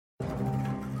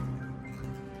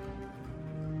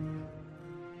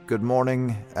good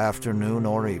morning, afternoon,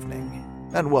 or evening,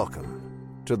 and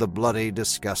welcome to the Bloody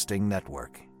Disgusting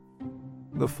Network.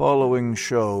 The following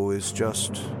show is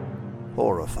just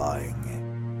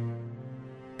horrifying.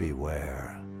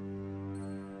 Beware.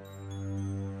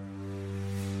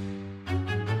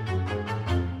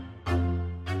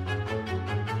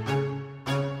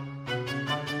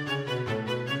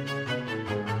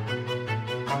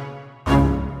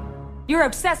 You're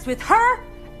obsessed with her,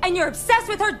 and you're obsessed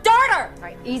with her daughter! All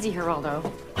right, easy,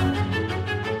 Geraldo.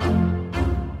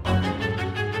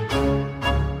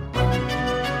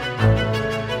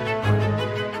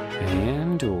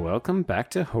 And welcome back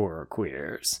to Horror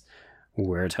Queers.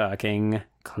 We're talking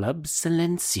Club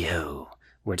Silencio.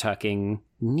 We're talking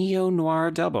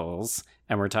neo-noir doubles.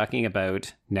 And we're talking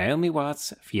about Naomi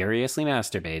Watts furiously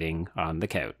masturbating on the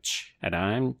couch. And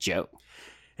I'm Joe.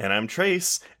 And I'm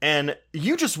Trace, and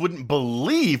you just wouldn't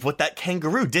believe what that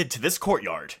kangaroo did to this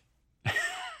courtyard.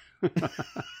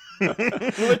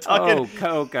 We're talking... Oh,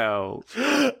 Coco.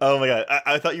 Oh my god,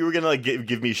 I thought you were gonna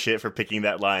give me shit for picking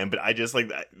that line, but I just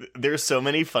there's so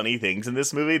many funny things in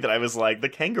this movie that I was like, the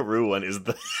kangaroo one is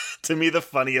to me the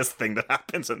funniest thing that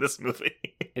happens in this movie.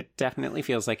 It definitely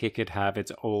feels like it could have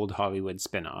its old Hollywood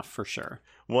spin-off for sure.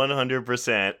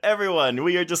 100%. Everyone,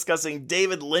 we are discussing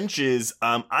David Lynch's,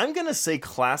 I'm gonna say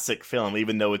classic film,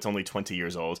 even though it's only 20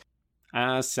 years old.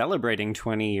 Celebrating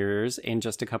 20 years in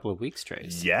just a couple of weeks,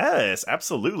 Trace. Yes,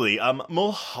 absolutely.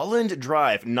 Mulholland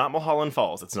Drive, not Mulholland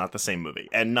Falls. It's not the same movie.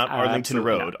 And not Arlington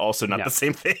Road, also not the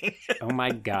same thing. Oh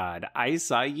my god. I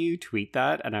saw you tweet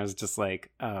that, and I was just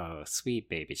like, oh, sweet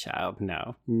baby child.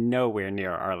 No, nowhere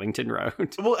near Arlington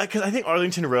Road. Well, because I think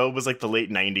Arlington Road was like the late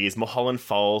 90s. Mulholland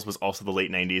Falls was also the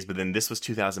late 90s, but then this was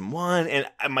 2001. And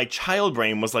my child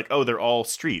brain was like, oh, they're all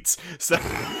streets. So...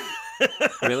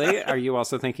 Really? Are you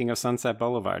also thinking of Sunset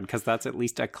Boulevard? Because that's at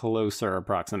least a closer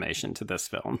approximation to this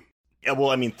film. Yeah,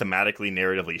 well, I mean, thematically,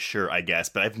 narratively, sure, I guess,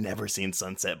 but I've never seen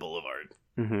Sunset Boulevard.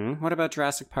 Mm-hmm. What about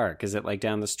Jurassic Park? Is it like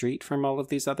down the street from all of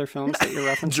these other films that you're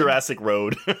referencing? Jurassic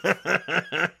Road.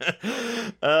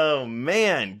 Oh,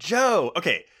 man. Joe.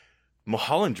 Okay.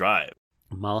 Mulholland Drive.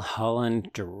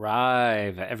 Mulholland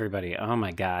Drive, everybody. Oh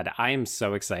my god, I am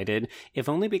so excited. If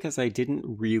only because I didn't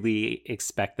really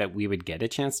expect that we would get a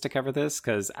chance to cover this,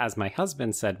 because as my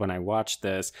husband said when I watched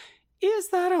this, is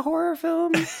that a horror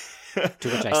film? To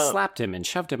which I slapped him and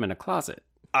shoved him in a closet.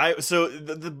 So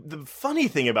the funny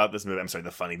thing about this movie,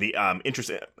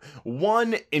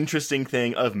 interesting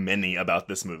thing of many about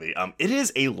this movie, it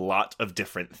is a lot of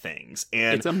different things.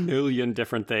 And it's a million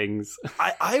different things.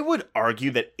 I would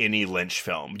argue that any Lynch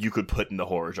film you could put in the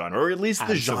horror genre, or at least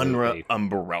the genre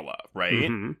umbrella, right?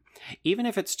 Mm-hmm. Even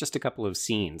if it's just a couple of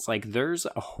scenes, like there's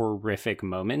horrific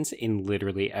moments in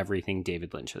literally everything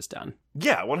David Lynch has done.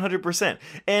 Yeah, 100%.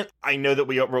 And I know that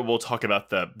we'll talk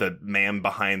about the man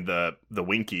behind the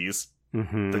Winkies,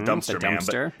 mm-hmm. the dumpster man.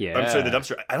 But, yeah. I'm sorry, the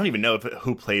dumpster. I don't even know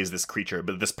who plays this creature,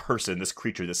 but this person, this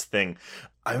creature, this thing.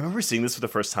 I remember seeing this for the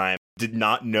first time. Did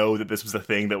not know that this was a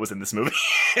thing that was in this movie.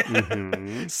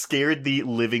 Mm-hmm. Scared the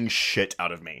living shit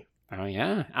out of me. Oh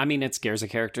yeah, I mean it scares a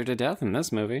character to death in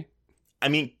this movie. I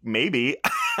mean, maybe.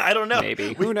 I don't know.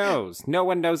 Maybe. Who knows? No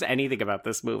one knows anything about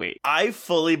this movie. I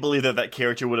fully believe that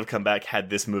character would have come back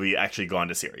had this movie actually gone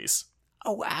to series.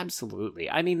 Oh, absolutely.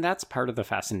 I mean, that's part of the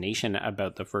fascination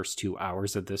about the first 2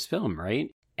 hours of this film, right?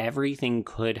 Everything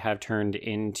could have turned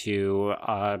into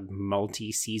a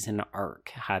multi-season arc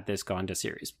had this gone to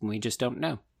series. We just don't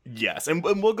know. Yes, and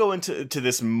we'll go into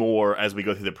this more as we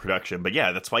go through the production. But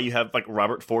yeah, that's why you have like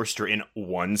Robert Forster in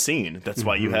one scene. That's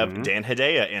why you have Dan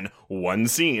Hedaya in one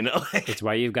scene. It's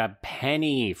why you've got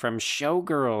Penny from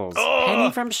Showgirls. Oh!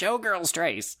 Penny from Showgirls,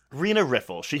 Trace. Rena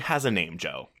Riffle. She has a name,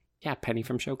 Joe. Yeah, Penny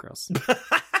from Showgirls.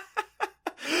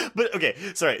 But okay,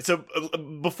 sorry. So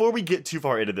before we get too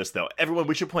far into this, though, everyone,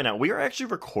 we should point out we are actually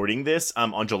recording this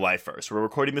on July 1st. We're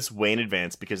recording this way in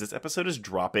advance because this episode is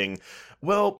dropping.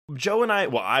 Well, Joe and I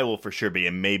will for sure be,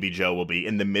 and maybe Joe will be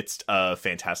in the midst of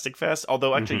Fantastic Fest.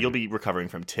 Although actually, you'll be recovering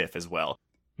from TIFF as well.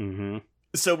 Mm-hmm.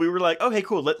 So we were like, okay,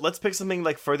 cool. Let's pick something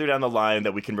like further down the line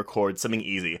that we can record, something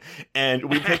easy, and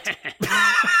we picked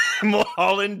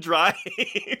Mulholland Drive.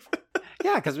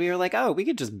 Yeah, because we were like, oh, we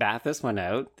could just bat this one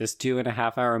out. This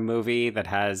 2.5-hour movie that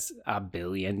has a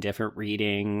billion different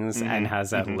readings and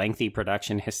has a lengthy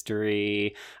production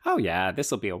history. Oh, yeah, this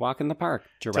will be a walk in the park.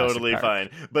 Jurassic totally Park. Fine.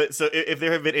 But so if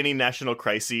there have been any national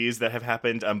crises that have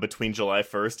happened between July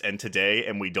 1st and today,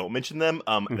 and we don't mention them,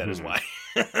 that is why.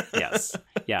 Yes.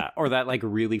 Yeah. Or that like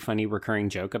really funny recurring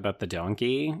joke about the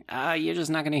donkey. You're just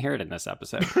not going to hear it in this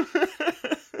episode.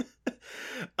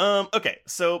 Okay,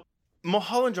 so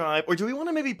Mulholland Drive, or do we want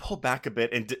to maybe pull back a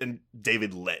bit and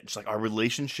David Lynch, like our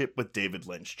relationship with David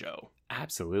Lynch, Joe?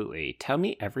 Absolutely. Tell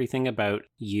me everything about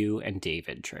you and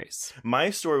David, Trace. My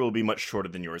story will be much shorter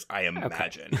than yours, I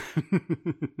imagine.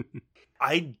 Okay.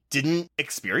 I didn't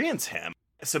experience him.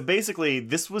 So basically,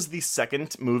 this was the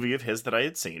second movie of his that I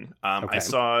had seen. Okay. I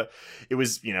saw, it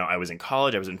was, I was in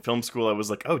college, I was in film school, I was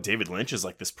like, oh, David Lynch is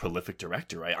like this prolific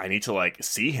director, right? I need to like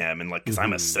see him, and like, because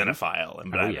I'm a cinephile,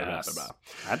 and blah, blah, blah, blah, blah.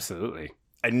 Absolutely.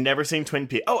 I'd never seen Twin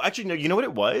Peaks. Oh, actually, no, you know what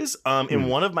it was? In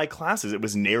one of my classes, it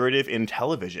was narrative in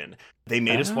television. They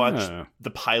made us watch the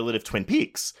pilot of Twin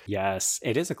Peaks. Yes,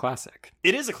 it is a classic.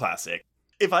 It is a classic.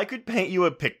 If I could paint you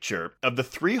a picture of the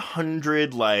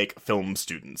 300 like film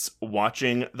students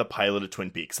watching the pilot of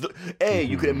Twin Peaks,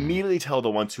 you could immediately tell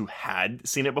the ones who had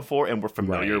seen it before and were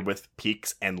familiar with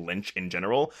Peaks and Lynch in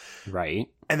general. Right.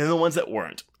 And then the ones that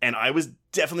weren't. And I was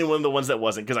definitely one of the ones that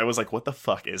wasn't, because I was like, what the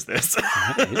fuck is this?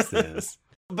 What is this?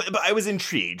 But I was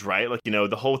intrigued, right? Like,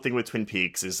 the whole thing with Twin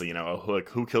Peaks is,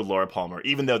 who killed Laura Palmer,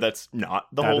 even though that's not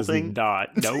the whole thing.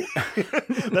 Nope.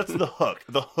 That's the hook.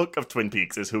 The hook of Twin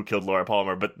Peaks is who killed Laura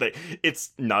Palmer, but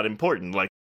it's not important. Like,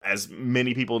 as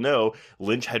many people know,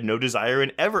 Lynch had no desire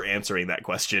in ever answering that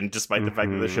question, despite the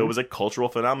fact that the show was a cultural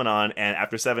phenomenon. And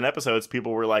after 7 episodes,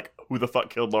 people were like, who the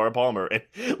fuck killed Laura Palmer? And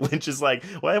Lynch is like,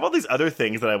 well, I have all these other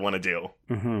things that I want to do.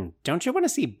 Mm-hmm. Don't you want to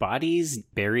see bodies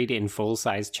buried in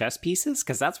full-size chess pieces?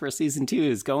 Because that's where season 2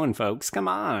 is going, folks. Come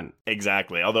on.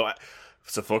 Exactly. Although,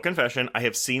 so full confession, I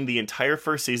have seen the entire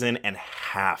first season and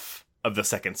half of the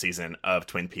second season of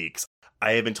Twin Peaks.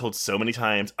 I have been told so many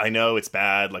times, I know it's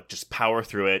bad, like, just power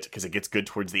through it, because it gets good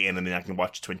towards the end, and then I can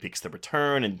watch Twin Peaks The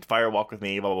Return and Firewalk with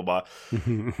me, blah, blah, blah.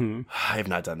 I have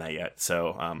not done that yet,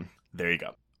 so there you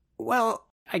go. Well,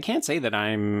 I can't say that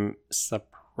I'm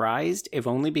surprised, if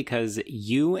only because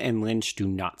you and Lynch do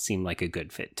not seem like a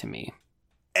good fit to me.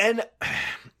 And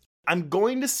I'm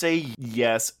going to say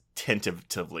yes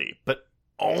tentatively, but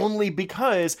only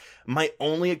because my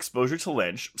only exposure to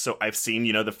Lynch, so I've seen,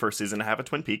 the first season and a half of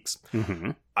Twin Peaks.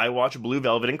 Mm-hmm. I watched Blue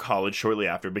Velvet in college shortly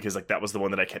after, because like that was the one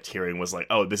that I kept hearing was like,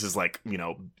 oh, this is like,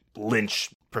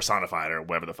 Lynch personified or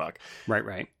whatever the fuck.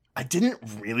 Right. I didn't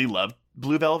really love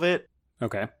Blue Velvet.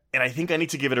 Okay. And I think I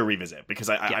need to give it a revisit, because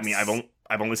I mean,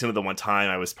 I've only seen it the one time.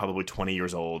 I was probably 20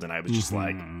 years old, and I was just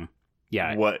like,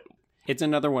 yeah, what? It's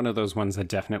another one of those ones that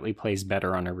definitely plays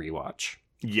better on a rewatch.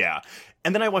 Yeah.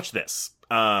 And then I watched this.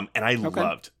 And I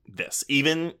loved this.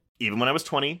 Even when I was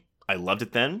 20, I loved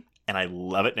it then, and I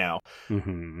love it now.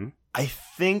 Mm-hmm. I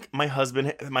think my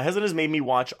husband has made me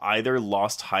watch either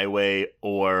Lost Highway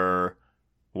or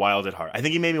Wild at Heart. I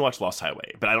think he made me watch Lost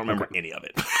Highway, but I don't remember any of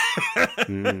it.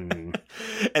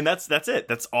 And that's it.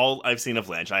 That's all I've seen of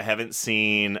Lynch. I haven't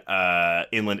seen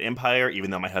Inland Empire,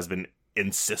 even though my husband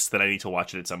insists that I need to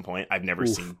watch it at some point. I've never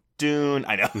seen Dune.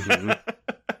 I know. Mm-hmm.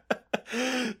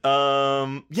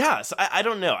 So I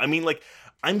don't know. I mean, like,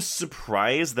 I'm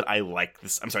surprised that I like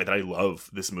this. I'm sorry, that I love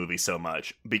this movie so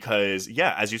much, because,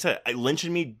 yeah, as you said, Lynch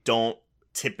and me don't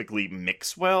typically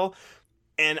mix well.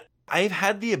 And I've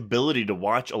had the ability to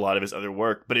watch a lot of his other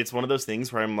work, but it's one of those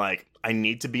things where I'm like, I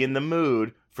need to be in the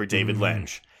mood for David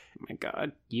Lynch. Oh my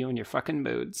God, you and your fucking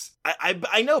moods.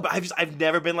 I know, but I've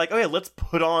never been like, oh yeah, let's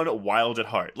put on Wild at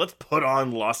Heart. Let's put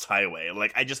on Lost Highway.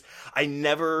 Like, I've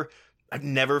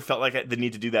never felt like the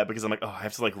need to do that, because I'm like, oh, I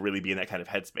have to like really be in that kind of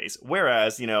headspace.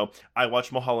 Whereas, I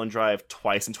watched Mulholland Drive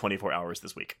twice in 24 hours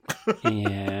this week.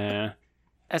 Yeah.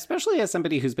 Especially as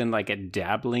somebody who's been like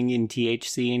dabbling in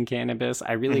THC and cannabis,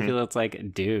 I really feel it's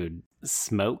like, dude,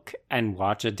 smoke and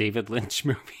watch a David Lynch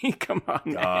movie. Come on,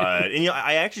 man. And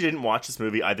I actually didn't watch this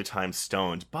movie either time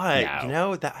stoned, but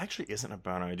that actually isn't a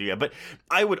bad idea. But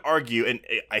I would argue, and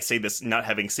I say this not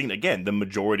having seen, again, the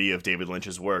majority of David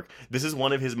Lynch's work, this is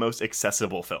one of his most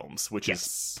accessible films, which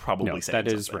is probably saying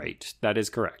that is something. right. That is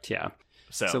correct, yeah.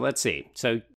 So let's see.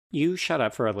 So you shut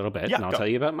up for a little bit, and I'll tell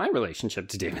you about my relationship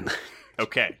to David Lynch.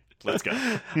 Okay, let's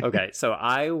go. Okay, so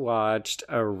I watched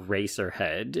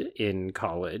Eraserhead in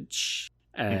college,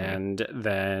 and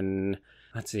then,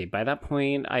 let's see, by that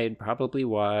point, I had probably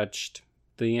watched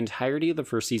the entirety of the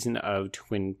first season of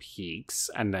Twin Peaks,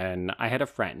 and then I had a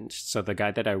friend, so the guy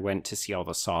that I went to see all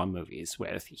the Saw movies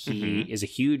with, he is a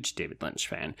huge David Lynch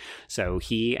fan, so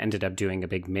he ended up doing a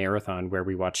big marathon where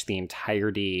we watched the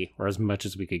entirety, or as much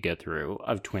as we could get through,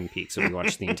 of Twin Peaks. So we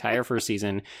watched the entire first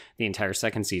season, the entire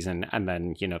second season, and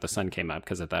then, the sun came up,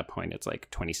 because at that point it's like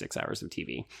 26 hours of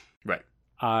TV. Right.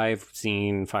 I've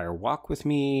seen Fire Walk with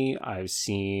Me, I've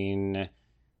seen...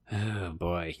 Oh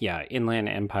boy. Yeah. Inland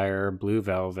Empire, Blue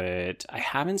Velvet. I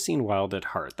haven't seen Wild at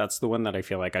Heart. That's the one that I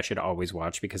feel like I should always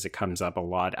watch because it comes up a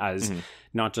lot as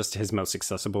not just his most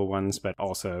accessible ones, but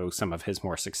also some of his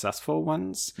more successful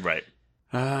ones. Right.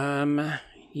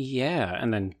 Yeah.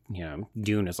 And then,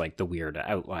 Dune is like the weird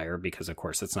outlier because, of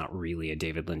course, it's not really a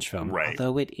David Lynch film. Right.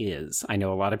 Although it is. I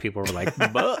know a lot of people were like,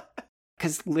 but.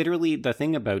 Because literally the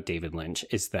thing about David Lynch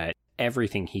is that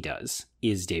everything he does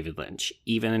is David Lynch.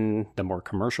 Even the more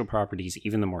commercial properties,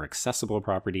 even the more accessible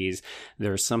properties,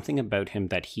 there's something about him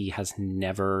that he has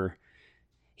never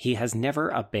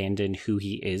abandoned who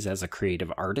he is as a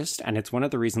creative artist. And it's one of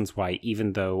the reasons why,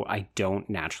 even though I don't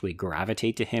naturally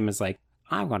gravitate to him as like,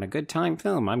 I want a good time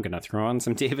film, I'm going to throw on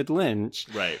some David Lynch.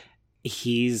 Right.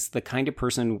 He's the kind of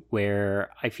person where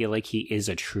I feel like he is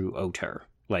a true auteur.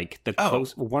 Like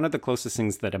one of the closest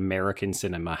things that American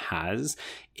cinema has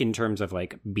in terms of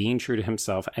like being true to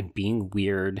himself and being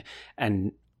weird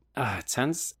and it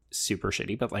sounds super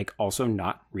shitty, but like also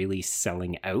not really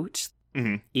selling out.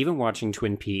 Mm-hmm. Even watching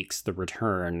Twin Peaks: The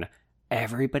Return,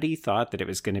 everybody thought that it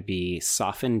was going to be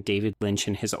softened David Lynch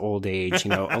in his old age,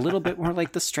 a little bit more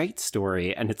like The Straight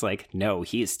Story. And it's like, no,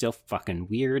 he is still fucking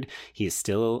weird. He is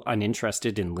still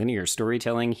uninterested in linear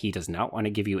storytelling. He does not want to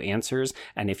give you answers.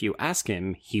 And if you ask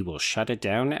him, he will shut it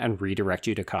down and redirect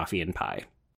you to coffee and pie.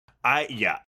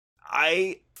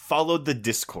 I followed the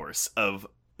discourse of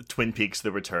Twin Peaks: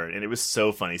 The Return, and it was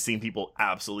so funny seeing people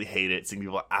absolutely hate it, seeing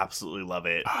people absolutely love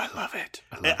it. Oh, I love it.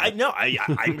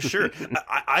 I'm sure.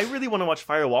 I really want to watch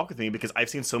Fire Walk with Me because I've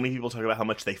seen so many people talk about how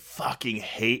much they fucking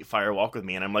hate Fire Walk with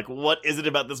Me, and I'm like, what is it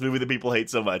about this movie that people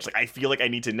hate so much? Like, I feel like I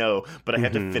need to know, but I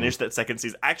have to finish that second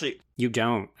season. Actually, you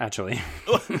don't actually.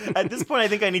 At this point, I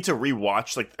think I need to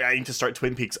rewatch. Like, I need to start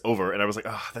Twin Peaks over, and I was like,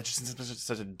 oh, that just seems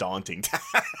such a daunting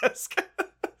task.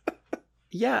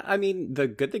 Yeah, I mean, the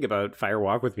good thing about Fire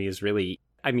Walk with Me is really,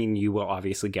 I mean, you will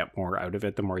obviously get more out of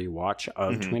it the more you watch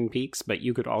of Twin Peaks, but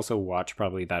you could also watch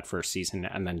probably that first season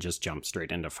and then just jump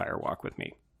straight into Fire Walk with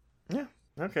Me. Yeah,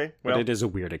 okay. Well, but it is a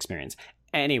weird experience.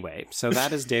 Anyway, so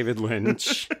that is David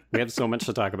Lynch. We have so much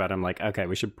to talk about. I'm like, okay,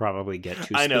 we should probably get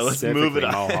to let's move it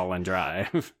on. Mulholland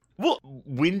Drive. Well,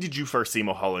 when did you first see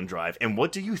Mulholland Drive, and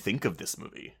what do you think of this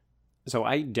movie? So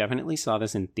I definitely saw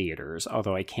this in theaters,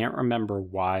 although I can't remember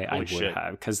why I would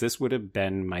have, because this would have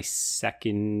been my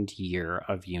second year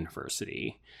of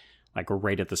university, like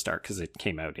right at the start, because it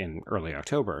came out in early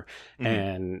October.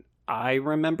 And I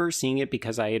remember seeing it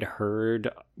because I had heard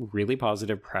really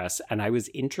positive press, and I was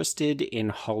interested in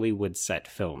Hollywood set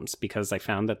films because I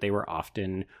found that they were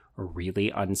often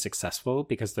really unsuccessful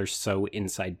because they're so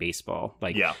inside baseball.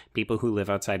 Like, people who live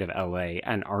outside of LA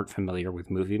and aren't familiar with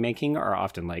movie making are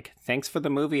often like, thanks for the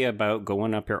movie about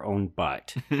going up your own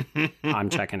butt. I'm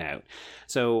checking out.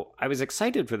 So I was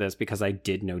excited for this because I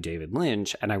did know David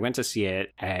Lynch, and I went to see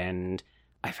it, and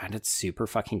I found it super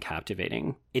fucking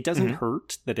captivating. It doesn't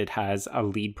hurt that it has a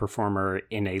lead performer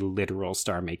in a literal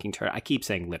star-making turn. I keep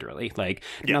saying literally, like,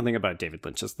 nothing about David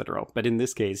Lynch is literal. But in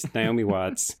this case, Naomi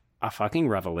Watts, a fucking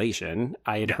revelation.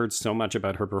 I had heard so much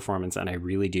about her performance, and I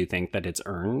really do think that it's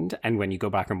earned. And when you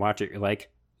go back and watch it, you're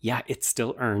like, yeah, it's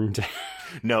still earned.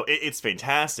 No, it's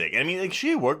fantastic. I mean, like, she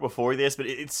had worked before this, but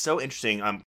it's so interesting.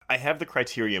 I have the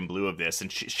Criterion Blue of this,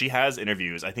 and she has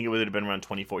interviews. I think it would have been around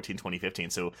 2014,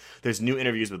 2015. So there's new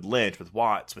interviews with Lynch, with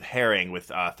Watts, with Herring,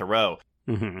 with Thoreau.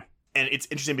 And it's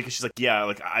interesting because she's like, yeah,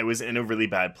 like, I was in a really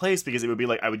bad place because it would be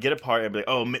like, I would get a part and I'd be like,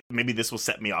 oh, maybe this will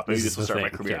set me off. Maybe this will start my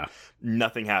career. Yeah.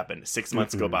 Nothing happened. 6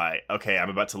 months go by. Okay, I'm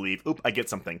about to leave. Oop, I get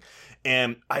something.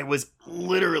 And I was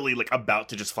literally like about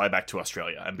to just fly back to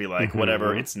Australia and be like,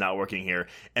 whatever, it's not working here.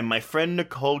 And my friend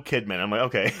Nicole Kidman, I'm like,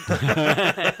 okay.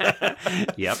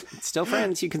 Yep. Still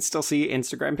friends. You can still see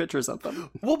Instagram pictures of them.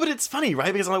 Well, but it's funny,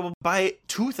 right? Because I'm like, well, by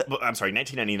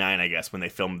 1999, I guess, when they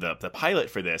filmed the pilot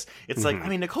for this, it's like, I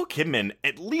mean, Nicole Kidman,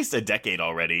 at least a decade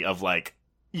already of like,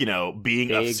 you know, being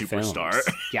big a superstar.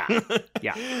 Films.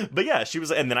 Yeah. But yeah, she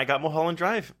was, and then I got Mulholland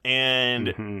Drive,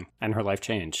 and her life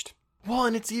changed. Well,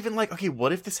 and it's even like, okay,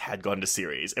 what if this had gone to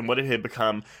series, and what if it had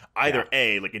become either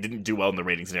A, like, it didn't do well in the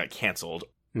ratings and it got canceled,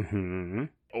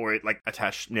 or it like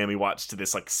attached Naomi Watts to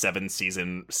this like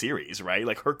 7-season series, right?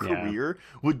 Like, her career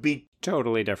would be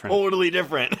totally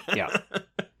different. Yeah.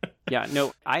 Yeah,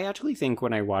 no, I actually think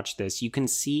when I watch this, you can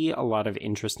see a lot of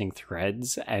interesting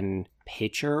threads and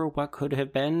picture what could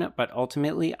have been, but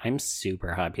ultimately, I'm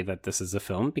super happy that this is a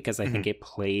film because I think it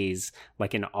plays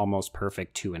like an almost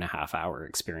perfect 2.5-hour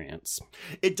experience.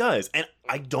 It does, and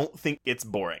I don't think it's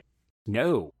boring.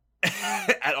 No.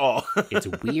 At all. It's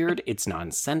weird, it's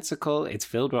nonsensical, it's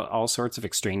filled with all sorts of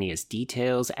extraneous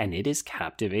details, and it is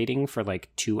captivating for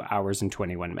like 2 hours and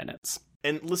 21 minutes.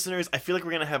 And listeners, I feel like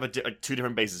we're going to have two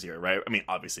different bases here, right? I mean,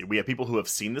 obviously, we have people who have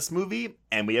seen this movie,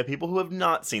 and we have people who have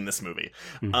not seen this movie.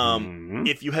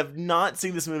 If you have not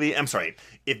seen this movie, I'm sorry,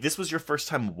 if this was your first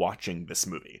time watching this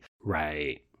movie.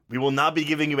 Right. We will not be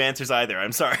giving you answers either.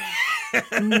 I'm sorry.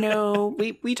 No,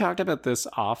 we talked about this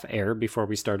off air before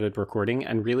we started recording,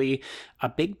 and really a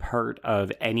big part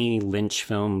of any Lynch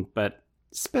film, but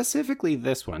specifically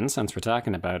this one, since we're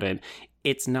talking about it,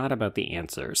 it's not about the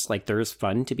answers. Like, there's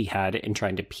fun to be had in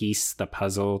trying to piece the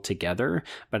puzzle together,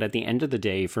 but at the end of the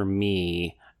day, for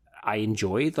me, I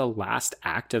enjoy the last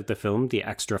act of the film, the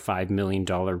extra $5 million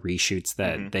reshoots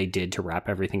that they did to wrap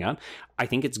everything up. I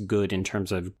think it's good in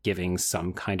terms of giving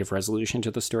some kind of resolution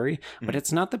to the story, but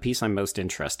it's not the piece I'm most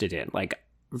interested in. Like,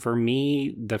 for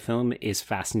me, the film is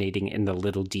fascinating in the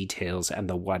little details and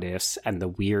the what ifs and the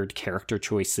weird character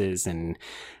choices. And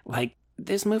like,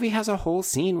 this movie has a whole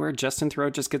scene where Justin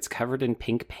Theroux just gets covered in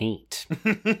pink paint.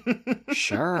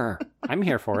 Sure, I'm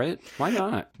here for it. Why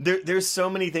not? There's so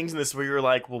many things in this where you're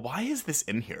like, well, why is this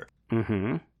in here?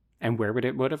 And where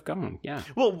would have gone? Yeah.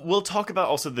 Well, we'll talk about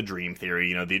also the dream theory,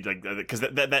 you know, because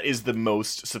that is the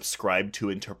most subscribed to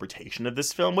interpretation of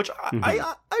this film, which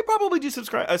I probably do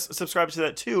subscribe to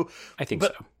that too. I think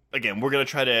so. Again, we're going to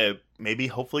try to maybe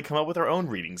hopefully come up with our own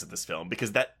readings of this film,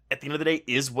 because that, at the end of the day,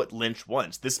 is what Lynch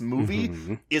wants. This movie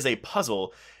is a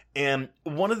puzzle. And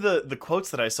one of the quotes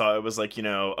that I saw, it was like, you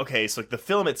know, okay, so like the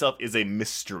film itself is a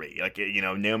mystery. Like, you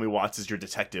know, Naomi Watts is your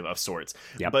detective of sorts.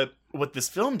 Yep. But what this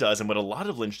film does, and what a lot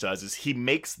of Lynch does, is he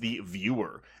makes the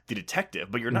viewer the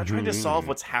detective. But you're not trying to solve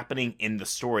what's happening in the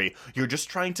story. You're just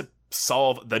trying to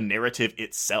solve the narrative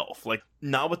itself. Like,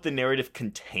 not what the narrative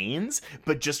contains,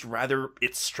 but just rather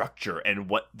its structure and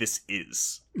what this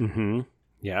is.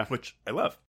 Yeah. Which I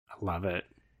love. I love it.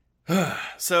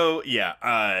 So,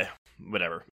 yeah,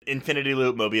 whatever. Infinity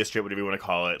Loop, Mobius Strip, whatever you want to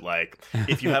call it. Like,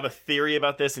 if you have a theory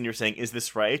about this and you're saying, is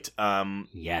this right?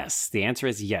 Yes. The answer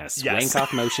is yes. Wank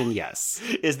off motion, yes.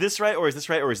 Is this right, or is this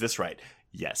right, or is this right?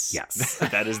 Yes. Yes.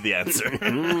 That is the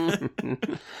answer.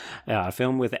 A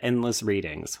film with endless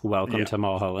readings. Welcome to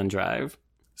Mulholland Drive.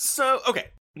 So,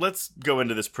 okay. Let's go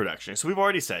into this production. So we've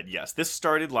already said, yes, this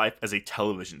started life as a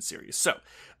television series. So,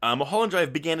 Mulholland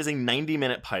Drive began as a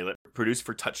 90-minute pilot produced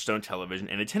for Touchstone Television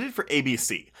and intended for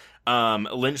ABC.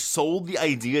 Lynch sold the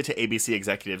idea to ABC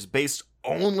executives based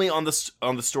only on the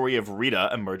story of Rita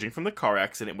emerging from the car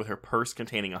accident with her purse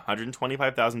containing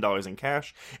 $125,000 in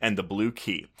cash and the blue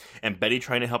key, and Betty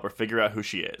trying to help her figure out who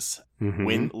she is.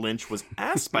 When Lynch was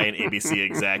asked by an ABC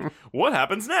exec, what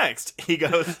happens next? He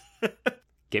goes...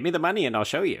 Give me the money and I'll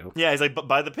show you. Yeah, he's like,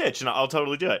 buy the pitch and I'll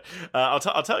totally do it. I'll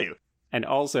tell you. And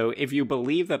also, if you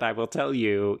believe that I will tell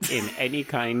you in any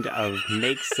kind of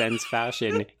makes sense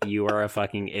fashion, you are a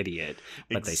fucking idiot.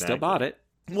 But They still bought it.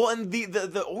 Well, and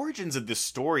the origins of this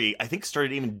story, I think,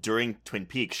 started even during Twin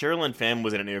Peaks. Sherilyn Fenn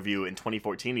was in an interview in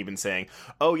 2014 even saying,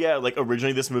 oh yeah, like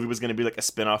originally this movie was going to be like a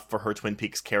spinoff for her Twin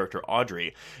Peaks character,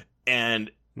 Audrey.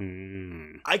 And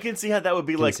I can see how that would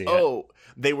be like, oh,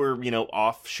 they were, you know,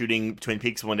 off shooting Twin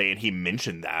Peaks one day and he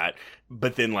mentioned that,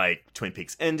 but then like Twin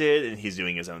Peaks ended and he's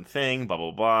doing his own thing, blah,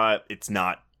 blah, blah. It's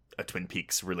not a Twin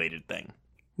Peaks related thing.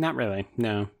 Not really,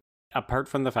 no. Apart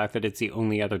from the fact that it's the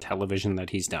only other television that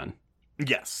he's done.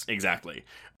 Yes, exactly.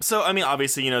 So, I mean,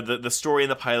 obviously, you know, the story in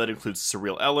the pilot includes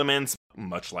surreal elements,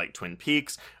 much like Twin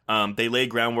Peaks. They lay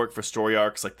groundwork for story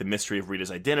arcs like the mystery of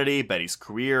Rita's identity, Betty's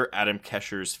career, Adam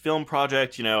Kesher's film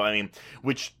project, you know, I mean,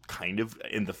 which kind of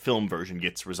in the film version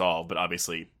gets resolved, but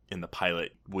obviously in the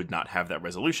pilot would not have that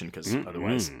resolution because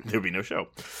otherwise there would be no show.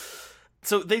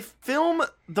 So they film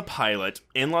the pilot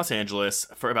in Los Angeles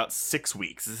for about 6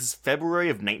 weeks. This is February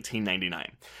of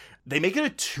 1999. They make it a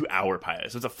 2-hour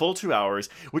pilot. So it's a full 2 hours,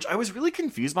 which I was really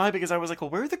confused by because I was like, well,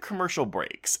 where are the commercial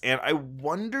breaks? And I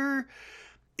wonder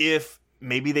if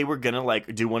maybe they were going to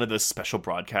like do one of those special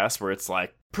broadcasts where it's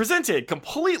like presented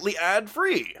completely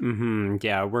ad-free.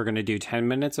 Yeah, we're going to do 10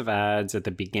 minutes of ads at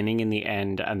the beginning and the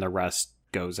end, and the rest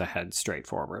goes ahead straight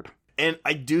forward. And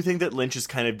I do think that Lynch is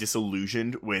kind of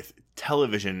disillusioned with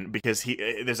television because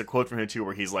there's a quote from him too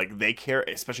where he's like, they care,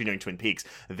 especially during Twin Peaks,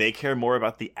 they care more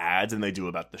about the ads than they do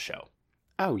about the show.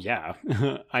 Oh, yeah.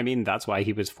 I mean, that's why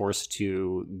he was forced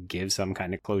to give some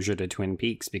kind of closure to Twin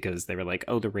Peaks, because they were like,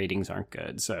 oh, the ratings aren't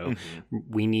good, so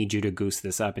we need you to goose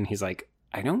this up. And he's like,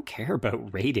 I don't care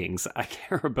about ratings. I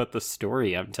care about the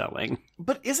story I'm telling.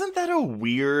 But isn't that a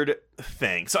weird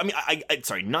thing? So, I mean, I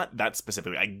sorry, not that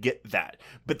specifically. I get that.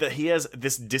 But that he has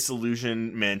this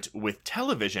disillusionment with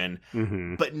television,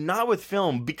 but not with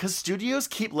film, because studios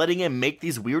keep letting him make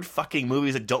these weird fucking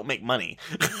movies that don't make money.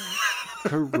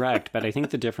 Correct, but I think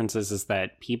the difference is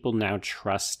that people now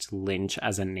trust Lynch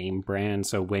as a name brand,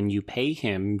 so when you pay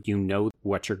him, you know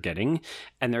what you're getting,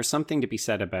 and there's something to be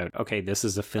said about, okay, this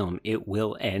is a film, it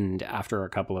will end after a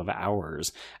couple of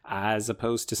hours, as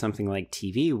opposed to something like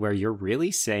TV, where you're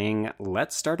really saying,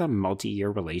 let's start a multi-year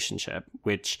relationship,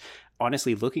 which...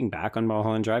 Honestly, looking back on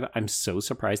Mulholland Drive, I'm so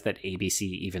surprised that ABC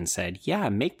even said, yeah,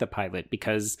 make the pilot,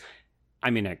 because,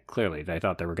 I mean, clearly they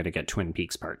thought they were going to get Twin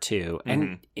Peaks Part 2,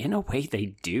 and in a way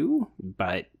they do,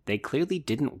 but they clearly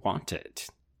didn't want it.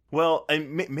 Well,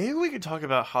 and maybe we could talk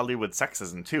about Hollywood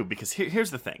sexism, too, because here's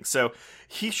the thing. So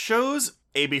he shows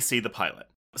ABC the pilot.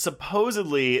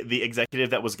 Supposedly, the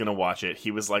executive that was going to watch it,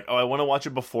 he was like, oh, I want to watch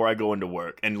it before I go into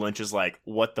work. And Lynch is like,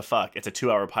 what the fuck? It's a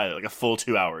 2-hour pilot, like a full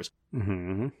 2 hours.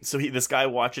 Mm-hmm. So this guy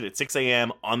watched it at 6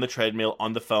 a.m. on the treadmill,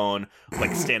 on the phone,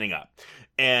 like standing up.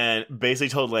 And basically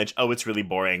told Lynch, oh, it's really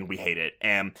boring. We hate it.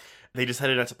 And they just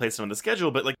headed out to place it on the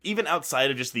schedule. But like even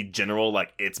outside of just the general,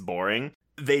 like, it's boring,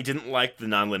 they didn't like the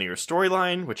nonlinear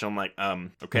storyline, which I'm like,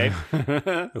 okay.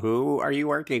 Who are you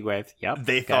working with? Yep.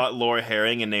 They thought Laura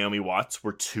Herring and Naomi Watts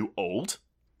were too old.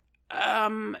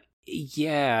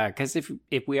 Yeah, because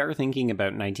if we are thinking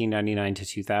about 1999 to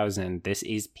 2000, this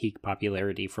is peak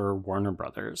popularity for Warner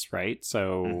Brothers, right?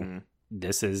 So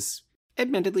this is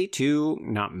admittedly two,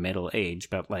 not middle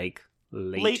age, but like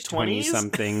late 20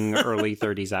 something, early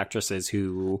 30s actresses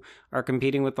who are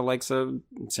competing with the likes of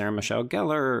Sarah Michelle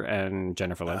Gellar and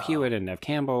Jennifer Love Hewitt and Neve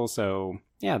Campbell. So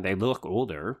yeah, they look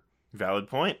older. Valid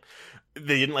point.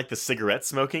 They didn't like the cigarette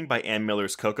smoking by Ann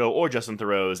Miller's Coco or Justin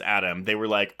Theroux's Adam. They were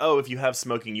like, oh, if you have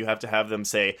smoking, you have to have them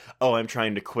say, oh, I'm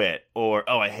trying to quit, or,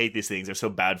 oh, I hate these things. They're so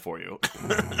bad for you.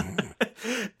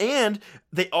 And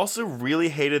they also really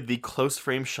hated the close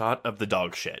frame shot of the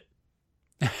dog shit.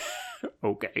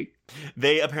 Okay.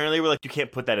 They apparently were like, you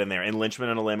can't put that in there. And Lynch went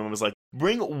on a limb and was like,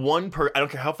 bring one I don't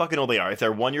care how fucking old they are. If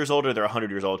they're 1 year old or they're 100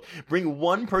 years old, bring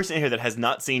one person in here that has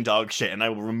not seen dog shit and I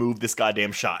will remove this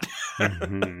goddamn shot.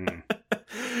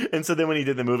 And so then when he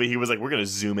did the movie, he was like, we're going to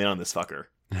zoom in on this fucker.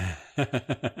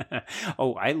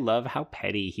 Oh, I love how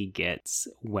petty he gets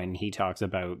when he talks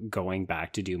about going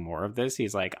back to do more of this.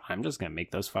 He's like, I'm just going to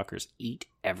make those fuckers eat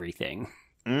everything.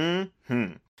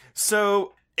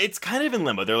 So it's kind of in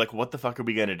limbo. They're like, what the fuck are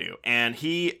we going to do? And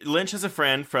Lynch has a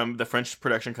friend from the French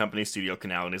production company Studio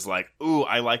Canal and is like, ooh,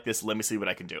 I like this. Let me see what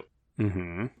I can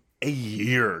do. A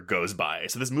year goes by.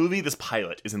 So this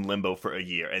pilot is in limbo for a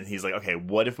year. And he's like, okay,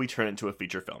 what if we turn it into a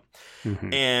feature film?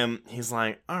 And he's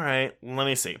like, all right, let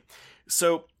me see.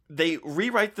 So they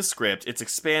rewrite the script. It's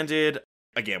expanded.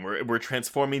 Again, we're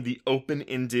transforming the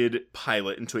open-ended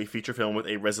pilot into a feature film with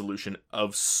a resolution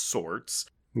of sorts.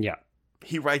 Yeah.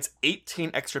 He writes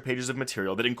 18 extra pages of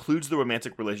material that includes the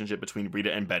romantic relationship between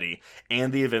Rita and Betty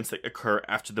and the events that occur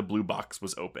after the blue box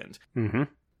was opened.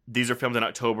 These are filmed in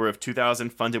October of 2000,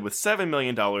 funded with $7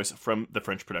 million from the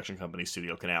French production company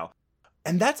Studio Canal.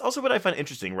 And that's also what I find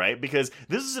interesting, right? Because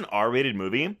this is an R-rated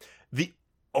movie. The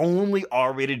only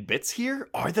R-rated bits here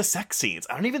are the sex scenes.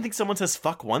 I don't even think someone says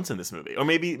fuck once in this movie. Or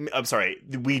maybe, I'm sorry,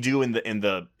 we do in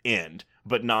the end,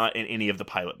 but not in any of the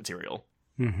pilot material.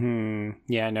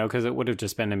 Yeah, no, because it would have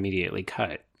just been immediately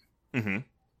cut.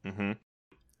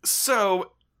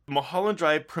 So Mulholland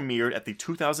Drive premiered at the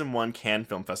 2001 Cannes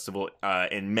Film Festival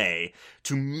in May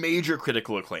to major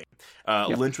critical acclaim.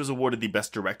 Lynch was awarded the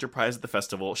Best Director prize at the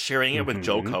festival, sharing it with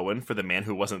Joel Cohen for The Man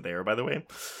Who Wasn't There, by the way.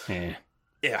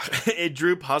 Yeah, it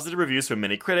drew positive reviews from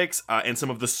many critics and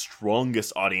some of the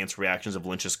strongest audience reactions of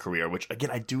Lynch's career, which, again,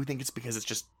 I do think it's because it's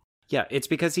just... Yeah, it's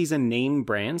because he's a name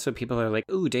brand, so people are like,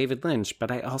 ooh, David Lynch, but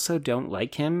I also don't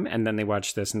like him. And then they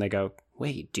watch this and they go,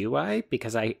 wait, do I?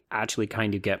 Because I actually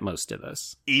kind of get most of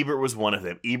this. Ebert was one of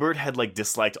them. Ebert had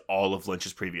disliked all of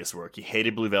Lynch's previous work. He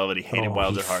hated Blue Velvet. He hated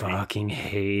Wild at Heart. He fucking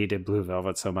hated Blue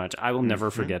Velvet so much. I will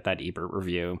never forget that Ebert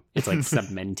review. It's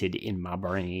cemented in my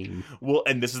brain. Well,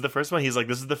 and this is the first one. He's like,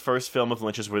 this is the first film of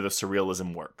Lynch's where the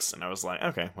surrealism works. And I was like,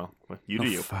 okay, well, you do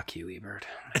you. Fuck you, Ebert.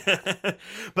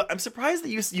 But I'm surprised that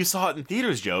you saw it in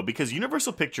theaters, Joe, because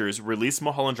Universal Pictures released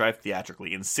Mulholland Drive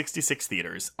theatrically in 66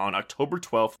 theaters on October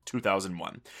 12th, 2001.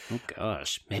 Oh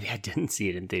gosh, maybe I didn't see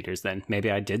it in theaters then.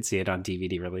 Maybe I did see it on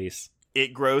DVD release.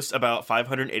 It grossed about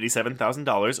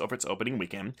 $587,000 over its opening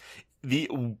weekend.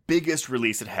 The biggest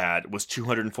release it had was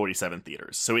 247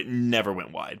 theaters, so it never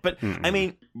went wide. But, I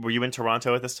mean, were you in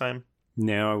Toronto at this time?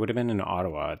 No, I would have been in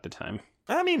Ottawa at the time.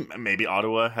 I mean, maybe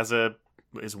Ottawa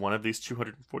is one of these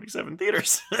 247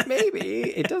 theaters.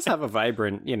 Maybe. It does have a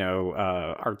vibrant,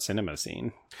 art cinema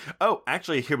scene. Oh,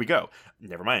 actually, here we go.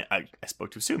 Never mind. I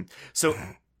spoke too soon. So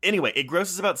Anyway, it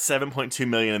grosses about $7.2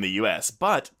 million in the US,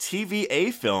 but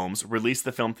TVA Films released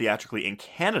the film theatrically in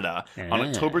Canada on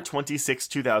October 26,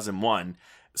 2001.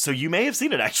 So you may have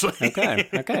seen it, actually.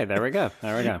 Okay, there we go.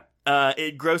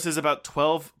 It grosses about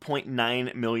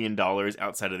 $12.9 million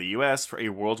outside of the US for a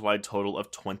worldwide total of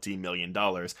 $20 million.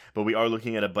 But we are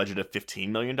looking at a budget of $15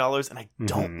 million, and I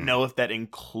don't know if that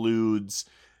includes...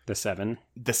 The 7?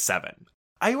 The 7.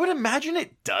 I would imagine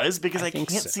it does, because I can't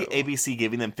so. see ABC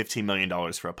giving them $15 million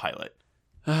for a pilot.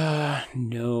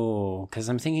 No, because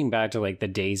I'm thinking back to like the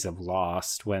days of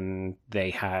Lost when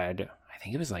they had, I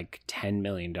think it was like $10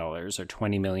 million or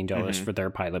 $20 million for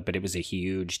their pilot, but it was a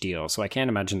huge deal. So I can't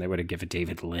imagine they would have given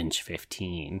David Lynch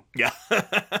 15. Yeah,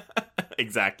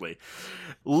 exactly.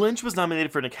 Lynch was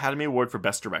nominated for an Academy Award for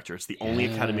Best Director. It's the only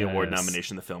Academy Award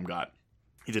nomination the film got.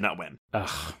 He did not win.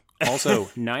 Ugh. Also,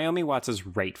 Naomi Watts is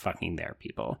right fucking there,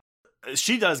 people.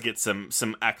 She does get some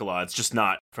accolades, just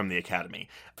not from the Academy.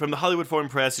 From the Hollywood Foreign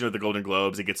Press, the Golden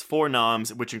Globes, it gets 4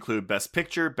 noms, which include Best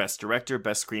Picture, Best Director,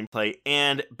 Best Screenplay,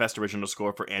 and Best Original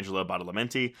Score for Angela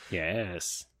Badalamenti.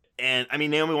 Yes. And, I mean,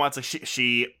 Naomi Watts,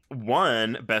 she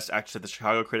won Best Actress at the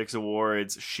Chicago Critics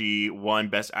Awards, she won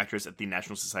Best Actress at the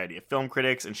National Society of Film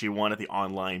Critics, and she won at the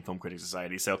Online Film Critics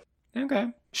Society, so... Okay.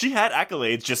 She had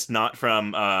accolades, just not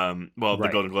from, the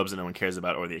Golden Globes that no one cares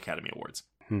about, or the Academy Awards.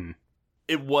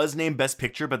 It was named Best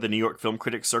Picture by the New York Film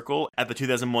Critics Circle at the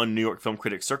 2001 New York Film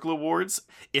Critics Circle Awards.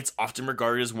 It's often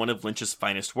regarded as one of Lynch's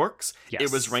finest works. Yes.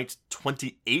 It was ranked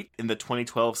 28th in the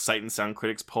 2012 Sight and Sound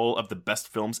Critics poll of the best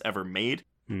films ever made.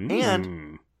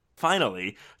 And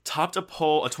finally, topped a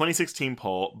 2016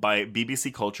 poll by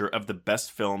BBC Culture of the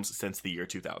best films since the year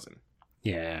 2000.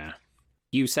 Yeah.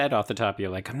 You said off the top, you're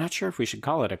like, I'm not sure if we should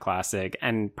call it a classic.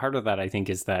 And part of that, I think,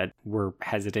 is that we're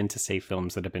hesitant to say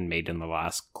films that have been made in the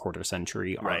last quarter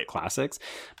century are classics.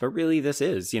 But really, this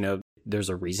is, there's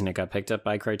a reason it got picked up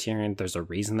by Criterion. There's a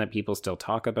reason that people still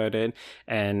talk about it.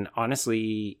 And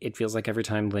honestly, it feels like every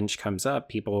time Lynch comes up,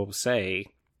 people say,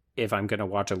 if I'm going to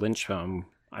watch a Lynch film,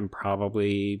 I'm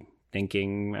probably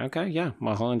thinking, okay, yeah,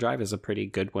 Mulholland Drive is a pretty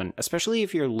good one, especially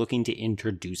if you're looking to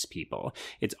introduce people.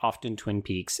 It's often Twin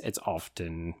Peaks, it's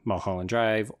often Mulholland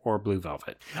Drive or Blue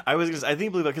Velvet. I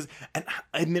think Blue Velvet, because, and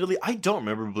admittedly, I don't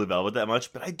remember Blue Velvet that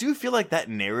much, but I do feel like that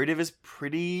narrative is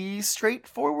pretty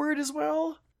straightforward as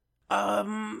well.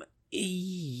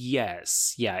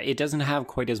 Yes. Yeah, it doesn't have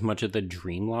quite as much of the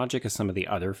dream logic as some of the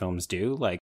other films do.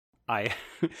 Like, I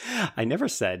never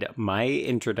said my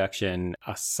introduction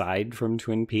aside from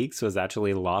Twin Peaks was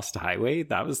actually Lost Highway.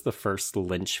 That was the first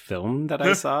Lynch film that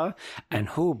I saw. And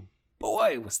oh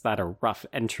boy, was that a rough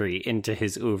entry into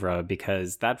his oeuvre,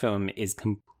 because that film is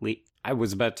complete. I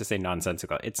was about to say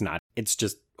nonsensical. It's not. It's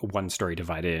just one story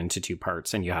divided into 2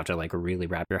 parts, and you have to like really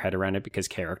wrap your head around it because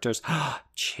characters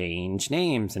change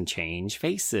names and change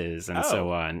faces and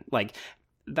so on. Like,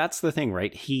 that's the thing,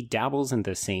 right? He dabbles in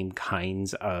the same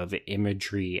kinds of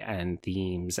imagery and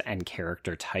themes and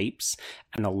character types,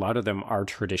 and a lot of them are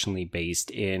traditionally based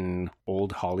in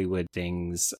old Hollywood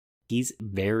things. He's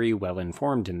very well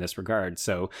informed in this regard.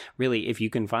 So really, if you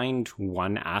can find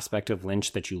one aspect of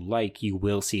Lynch that you like, you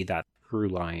will see that through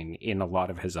line in a lot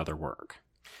of his other work.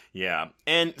 Yeah.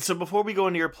 And so before we go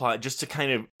into your plot, just to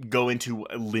kind of go into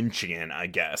Lynchian, I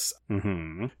guess.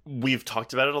 We've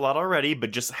talked about it a lot already,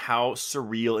 but just how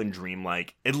surreal and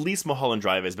dreamlike, at least Mulholland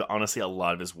Drive is, but honestly a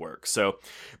lot of his work. So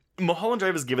Mulholland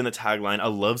Drive is given the tagline, "A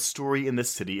love story in the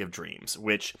city of dreams,"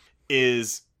 which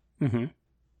is...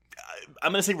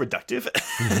 I'm going to say reductive.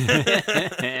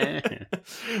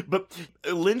 But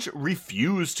Lynch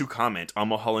refused to comment on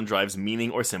Mulholland Drive's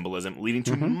meaning or symbolism, leading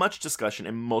to much discussion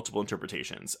and multiple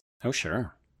interpretations. Oh,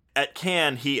 sure. At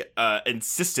Cannes, he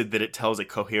insisted that it tells a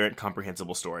coherent,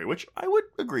 comprehensible story, which I would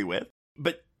agree with.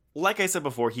 But like I said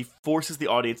before, he forces the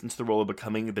audience into the role of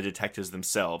becoming the detectives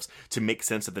themselves to make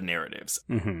sense of the narratives.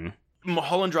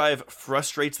 Mulholland Drive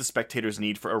frustrates the spectator's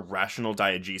need for a rational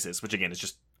diegesis, which again is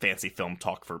just fancy film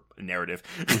talk for narrative,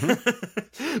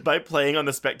 by playing on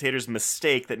the spectator's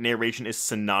mistake that narration is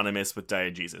synonymous with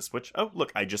diegesis, which, oh,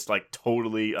 look, I just like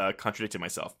totally contradicted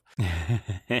myself.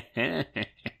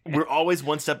 We're always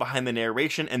one step behind the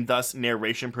narration, and thus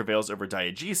narration prevails over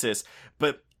diegesis,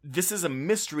 but this is a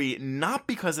mystery not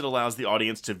because it allows the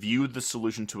audience to view the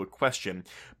solution to a question,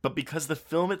 but because the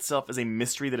film itself is a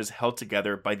mystery that is held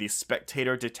together by the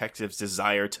spectator detective's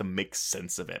desire to make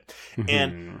sense of it.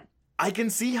 And I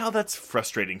can see how that's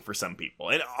frustrating for some people.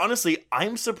 And honestly,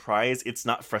 I'm surprised it's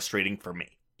not frustrating for me.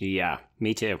 Yeah,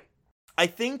 me too. I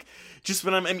think just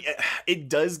when it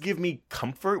does give me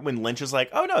comfort when Lynch is like,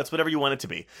 oh no, it's whatever you want it to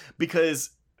be. Because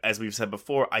As we've said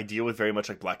before, I deal with very much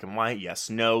like black and white, yes,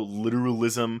 no,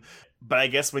 literalism. But I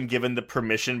guess when given the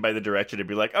permission by the director to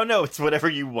be like, oh no, it's whatever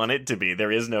you want it to be,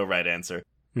 there is no right answer.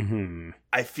 Mm-hmm.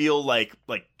 I feel like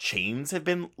chains have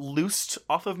been loosed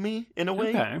off of me in a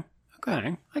way.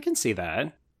 Okay, I can see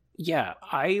that. Yeah,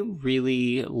 I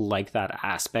really like that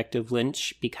aspect of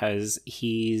Lynch because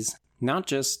he's not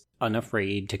just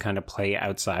unafraid to kind of play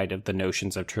outside of the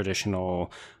notions of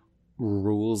traditional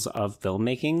rules of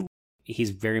filmmaking.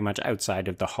 He's very much outside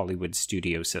of the Hollywood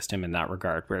studio system in that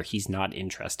regard, where he's not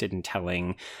interested in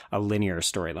telling a linear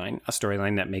storyline, a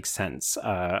storyline that makes sense,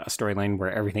 a storyline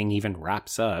where everything even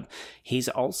wraps up. He's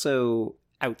also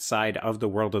outside of the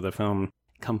world of the film,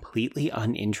 completely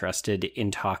uninterested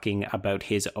in talking about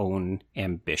his own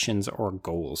ambitions or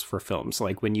goals for films.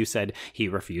 Like when you said he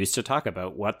refused to talk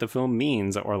about what the film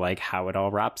means or like how it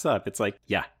all wraps up, it's like,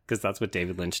 yeah, because that's what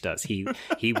David Lynch does. He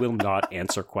will not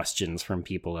answer questions from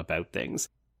people about things.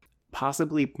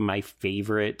 Possibly my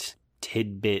favorite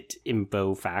tidbit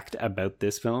info fact about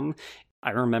this film,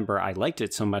 I remember I liked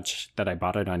it so much that I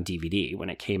bought it on DVD when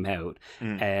it came out.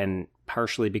 And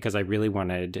partially because I really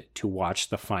wanted to watch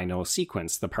the final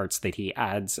sequence, the parts that he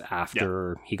adds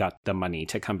after he got the money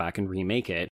to come back and remake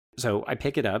it. So I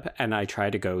pick it up and I try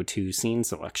to go to scene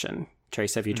selection.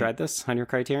 Trace, have you tried this on your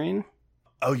Criterion?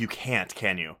 Oh, you can't,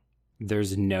 can you?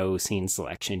 There's no scene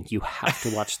selection. You have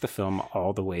to watch the film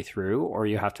all the way through, or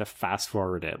you have to fast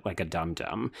forward it like a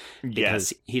dum-dum.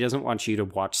 Because he doesn't want you to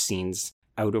watch scenes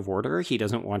out of order. He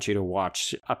doesn't want you to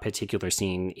watch a particular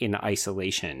scene in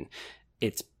isolation.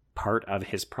 It's part of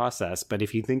his process, but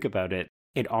if you think about it,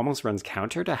 it almost runs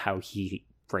counter to how he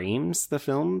frames the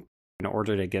film. In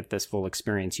order to get this full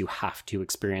experience, you have to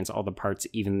experience all the parts,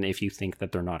 even if you think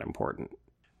that they're not important.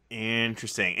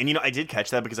 Interesting. And, I did catch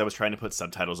that because I was trying to put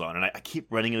subtitles on, and I keep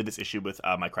running into this issue with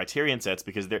my Criterion sets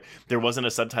because there wasn't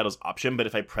a subtitles option, but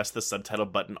if I press the subtitle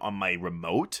button on my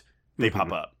remote, they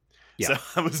pop up. Yeah. So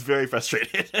I was very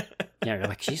frustrated. Yeah, you're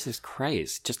like, Jesus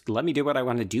Christ, just let me do what I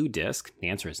want to do, disc. The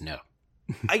answer is no.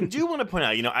 I do want to point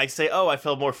out, I say, I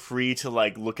felt more free to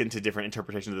look into different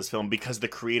interpretations of this film because the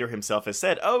creator himself has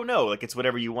said, oh no, it's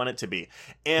whatever you want it to be.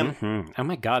 And oh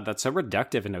my God, that's so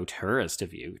reductive and auteurist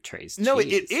of you, Trace. No,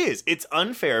 it is. It's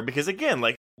unfair because again,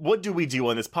 what do we do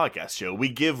on this podcast show? We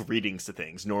give readings to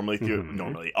things,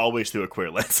 always through a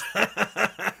queer lens.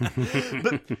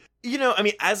 But,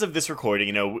 as of this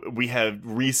recording, we have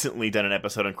recently done an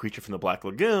episode on Creature from the Black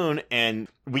Lagoon, and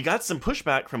we got some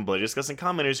pushback from Bloody Disgusting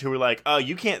commenters who were like, oh,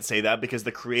 you can't say that because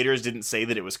the creators didn't say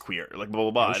that it was queer, blah,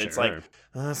 blah, blah. And it's like,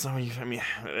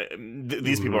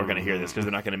 these people aren't going to hear this because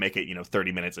they're not going to make it,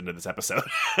 30 minutes into this episode.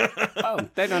 Oh,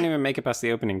 they don't even make it past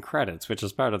the opening credits, which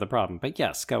is part of the problem. But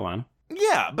yes, go on.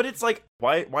 Yeah, but it's like,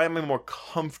 why am I more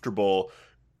comfortable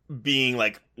being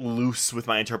loose with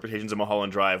my interpretations of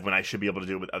Mulholland Drive when I should be able to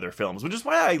do it with other films? Which is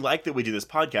why I like that we do this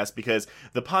podcast, because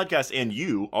the podcast and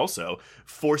you also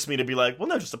force me to be like, well,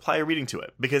 no, just apply a reading to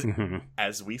it. Because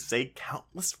as we say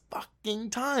countless fucking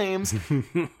times,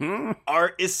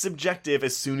 art is subjective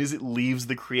as soon as it leaves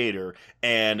the creator.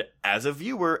 And as a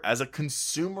viewer, as a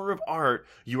consumer of art,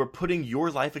 you are putting your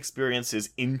life experiences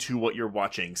into what you're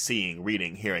watching, seeing,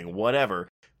 reading, hearing, whatever.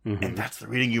 And that's the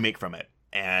reading you make from it.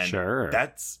 And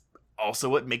that's also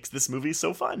what makes this movie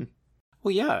so fun.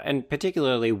 Well, yeah, and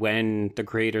particularly when the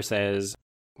creator says,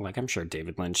 I'm sure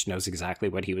David Lynch knows exactly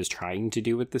what he was trying to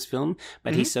do with this film,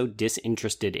 but he's so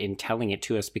disinterested in telling it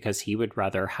to us because he would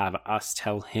rather have us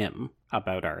tell him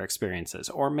about our experiences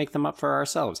or make them up for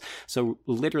ourselves. So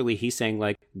literally he's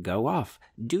saying, go off,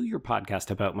 do your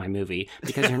podcast about my movie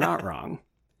because you're not wrong.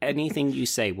 Anything you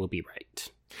say will be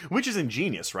right. Which is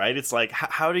ingenious, right? It's like,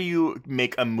 how do you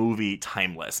make a movie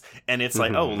timeless? And it's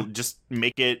just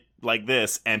make it like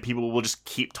this, and people will just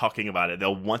keep talking about it.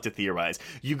 They'll want to theorize.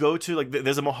 You go to,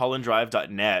 there's a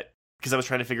mulhollanddrive.net, because I was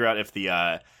trying to figure out if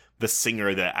the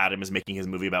singer that Adam is making his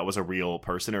movie about was a real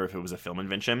person or if it was a film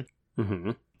invention.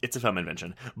 It's a film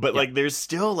invention. But, there's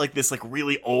still, this,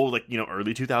 really old,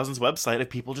 early 2000s website of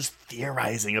people just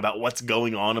theorizing about what's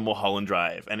going on in Mulholland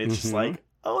Drive. And it's just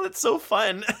oh, that's so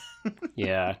fun.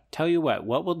 Yeah. Tell you what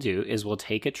we'll do is we'll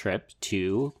take a trip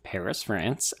to Paris,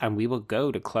 France, and we will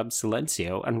go to Club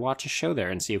Silencio and watch a show there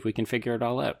and see if we can figure it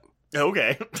all out.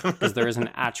 Okay. Because there is an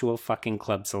actual fucking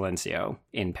Club Silencio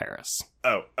in Paris.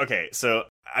 Oh, okay. So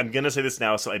I'm going to say this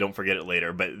now so I don't forget it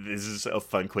later, but this is a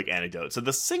fun, quick anecdote. So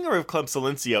the singer of Club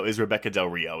Silencio is Rebecca Del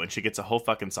Rio, and she gets a whole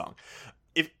fucking song.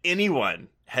 If anyone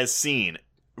has seen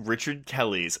Richard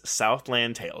Kelly's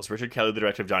Southland Tales, Richard Kelly, the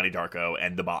director of Donnie Darko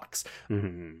and The Box,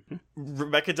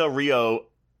 Rebecca Del Rio,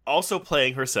 also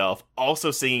playing herself,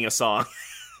 also singing a song,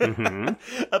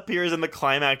 appears in the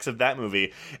climax of that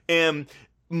movie. And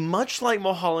much like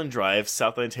Mulholland Drive,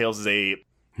 Southland Tales is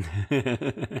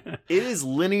it is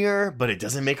linear, but it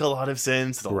doesn't make a lot of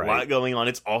sense. There's a lot going on.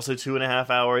 It's also 2.5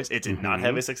 hours. It did not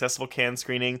have a successful Cannes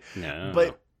screening. No.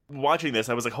 But watching this,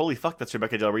 I was like, holy fuck, that's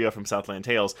Rebecca Del Rio from Southland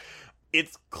Tales.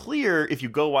 It's clear if you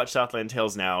go watch Southland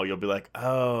Tales now, you'll be like,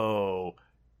 oh,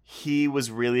 he was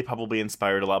really probably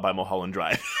inspired a lot by Mulholland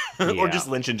Drive. Or just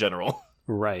Lynch in general.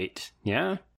 Right.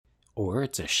 Yeah. Or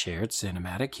it's a shared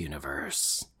cinematic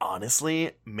universe.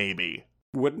 Honestly, maybe.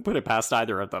 Wouldn't put it past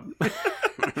either of them.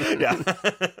 Yeah.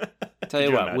 Tell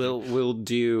you what, we'll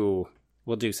do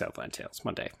Southland Tales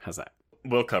one day. How's that?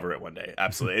 We'll cover it one day.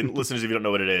 Absolutely. And listeners, if you don't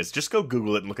know what it is, just go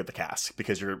Google it and look at the cast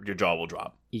because your jaw will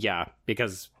drop. Yeah,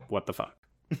 because what the fuck?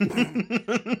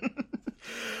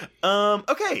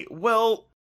 Okay, well,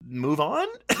 move on.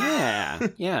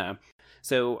 Yeah.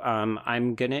 So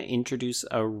I'm going to introduce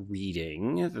a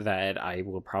reading that I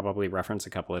will probably reference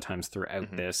a couple of times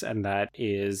throughout this, and that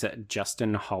is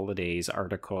Justin Holliday's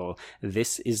article,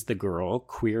 This is the Girl,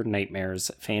 Queer Nightmares,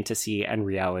 Fantasy and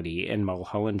Reality in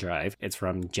Mulholland Drive. It's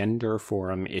from Gender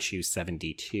Forum issue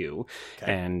 72.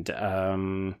 Okay.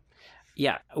 And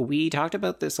yeah, we talked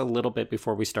about this a little bit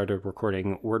before we started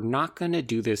recording. We're not going to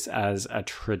do this as a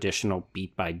traditional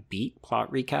beat-by-beat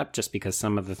plot recap, just because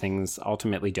some of the things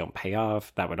ultimately don't pay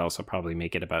off. That would also probably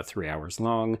make it about 3 hours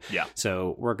long. Yeah.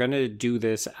 So we're going to do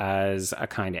this as a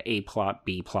kind of A-plot,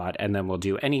 B-plot, and then we'll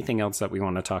do anything else that we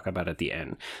want to talk about at the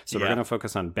end. So we're going to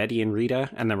focus on Betty and Rita,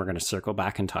 and then we're going to circle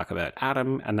back and talk about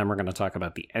Adam, and then we're going to talk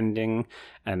about the ending,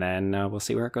 and then we'll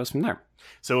see where it goes from there.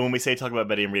 So when we say talk about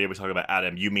Betty and Rita, we talk about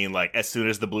Adam, you mean like as soon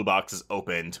as the blue box is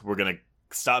opened, we're going to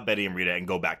stop Betty and Rita and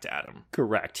go back to Adam.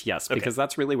 Correct, yes, because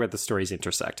that's really where the stories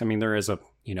intersect. I mean, there is a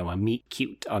meet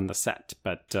cute on the set,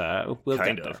 but we'll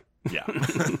get there. Yeah.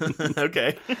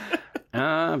 Okay.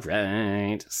 All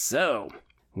right. So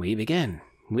we begin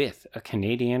with a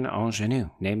Canadian ingenue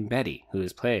named Betty, who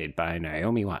is played by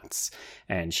Naomi Watts,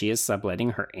 and she is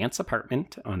subletting her aunt's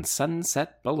apartment on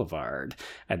Sunset Boulevard,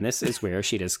 and this is where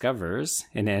she discovers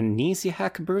an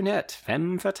amnesiac brunette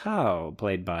femme fatale,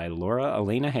 played by Laura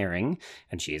Elena Herring,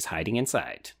 and she is hiding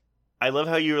inside. I love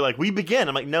how you were like, we begin.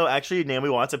 I'm like, no, actually, Naomi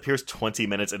Watts appears 20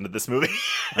 minutes into this movie.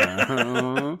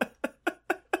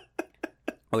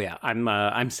 Oh yeah,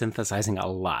 I'm synthesizing a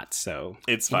lot, so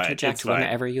it's fine. Interject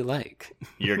whenever you like.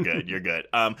 You're good.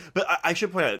 But I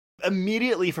should point out,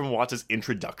 immediately from Watts'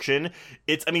 introduction,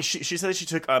 she said that she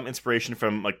took inspiration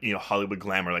from Hollywood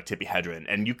glamour like Tippi Hedren,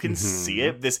 and you can see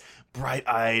it, this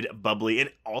bright-eyed, bubbly,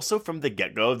 and also from the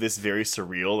get-go, this very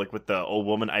surreal, like with the old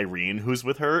woman Irene who's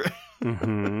with her.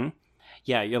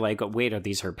 Yeah, you're like, wait, are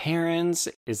these her parents?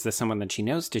 Is this someone that she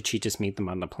knows? Did she just meet them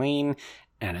on the plane?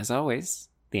 And as always,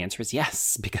 the answer is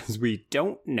yes, because we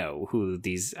don't know who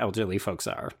these elderly folks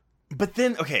are. But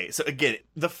then, okay, so again,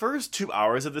 the first 2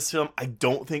 hours of this film, I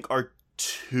don't think are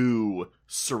too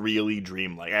surreally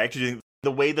dreamlike. I actually think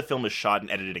the way the film is shot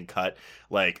and edited and cut,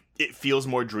 like, it feels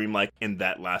more dreamlike in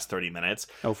that last 30 minutes.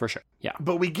 Oh, for sure. Yeah.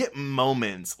 But we get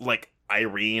moments like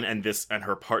Irene and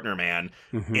her partner man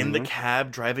in the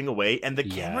cab driving away, and the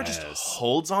camera just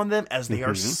holds on them as they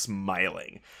are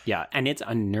smiling. Yeah, and it's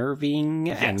unnerving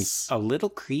and a little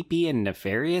creepy and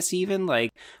nefarious even.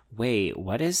 Like, wait,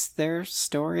 what is their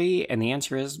story? And the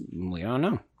answer is, we don't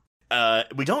know.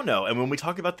 We don't know. And when we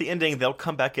talk about the ending, they'll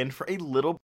come back in for a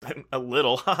little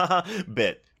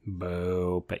bit.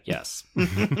 Boo, but yes.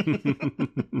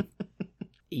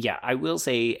 Yeah, I will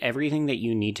say everything that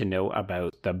you need to know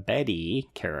about the Betty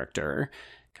character,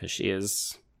 because she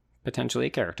is potentially a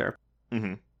character.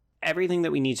 Everything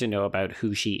that we need to know about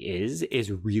who she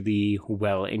is really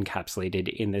well encapsulated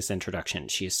in this introduction.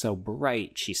 She is so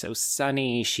bright. She's so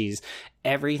sunny. She's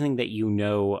everything that you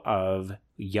know of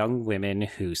young women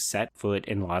who set foot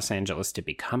in Los Angeles to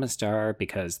become a star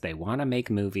because they want to make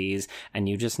movies, and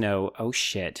you just know, oh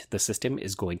shit, the system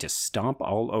is going to stomp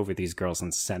all over these girls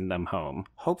and send them home,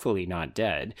 hopefully not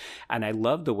dead. And I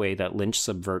love the way that Lynch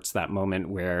subverts that moment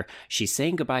where she's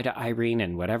saying goodbye to Irene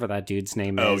and whatever that dude's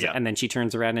name is, and then she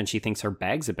turns around and she thinks her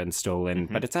bags have been stolen,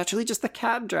 but it's actually just the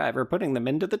cab driver putting them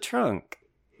into the trunk.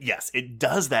 Yes, it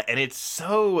does that, and it's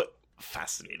so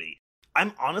fascinating.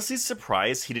 I'm honestly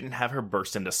surprised he didn't have her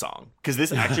burst into song, because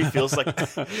this actually feels like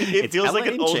it feels like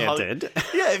an old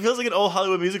it feels like an old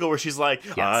Hollywood musical where she's like,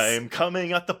 I'm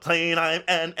coming at the plane, I'm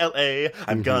in LA,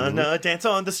 I'm gonna dance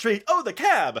on the street, oh, the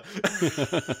cab.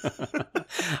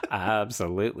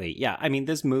 Absolutely. Yeah, I mean,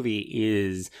 this movie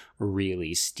is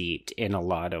really steeped in a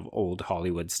lot of old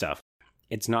Hollywood stuff.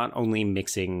 It's not only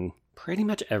mixing pretty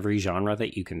much every genre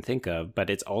that you can think of, but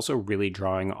it's also really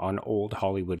drawing on old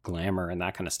Hollywood glamour and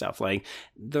that kind of stuff. Like,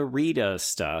 the Rita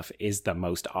stuff is the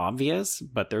most obvious,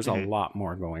 but there's a lot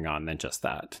more going on than just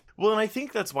that. Well, and I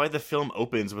think that's why the film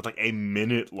opens with like a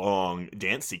minute-long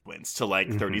dance sequence to like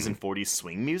 30s and 40s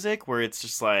swing music, where it's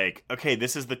just like, okay,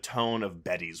 this is the tone of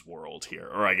Betty's world here.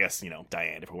 Or I guess,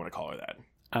 Diane, if we want to call her that.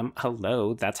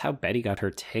 Hello, that's how Betty got her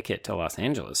ticket to Los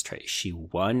Angeles, Trey. She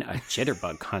won a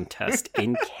jitterbug contest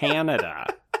in Canada.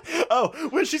 Oh,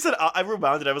 when she said, I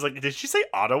rebounded, I was like, did she say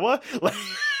Ottawa?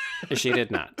 She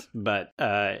did not, but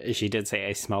she did say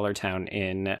a smaller town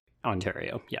in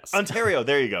Ontario, yes. Ontario,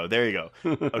 there you go.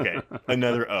 Okay,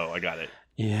 another O, I got it.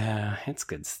 Yeah, it's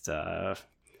good stuff.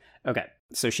 Okay,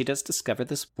 so she does discover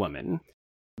this woman.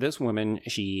 This woman,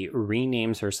 she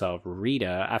renames herself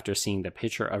Rita after seeing the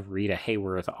picture of Rita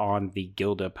Hayworth on the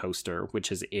Gilda poster,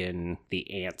 which is in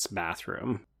the aunt's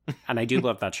bathroom. And I do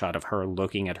love that shot of her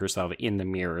looking at herself in the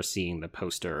mirror, seeing the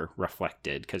poster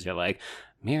reflected, because you're like,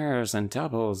 mirrors and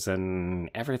doubles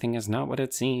and everything is not what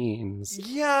it seems.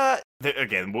 Yeah.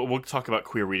 Again, we'll talk about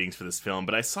queer readings for this film,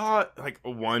 but I saw like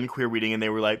one queer reading and they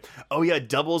were like, oh yeah,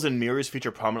 doubles and mirrors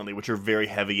feature prominently, which are very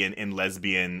heavy in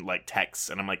lesbian like texts.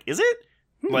 And I'm like, is it?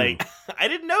 Like, I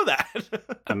didn't know that.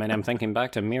 I mean, I'm thinking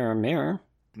back to Mirror, Mirror.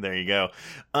 There you go.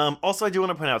 Also, I do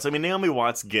want to point out, Naomi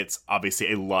Watts gets,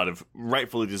 obviously, a lot of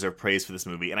rightfully deserved praise for this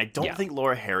movie, and I don't think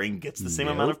Laura Herring gets the same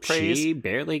amount of praise. She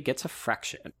barely gets a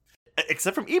fraction.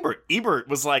 Except from Ebert. Ebert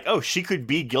was like, oh, she could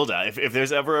be Gilda. If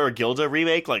there's ever a Gilda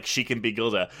remake, like, she can be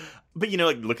Gilda. But,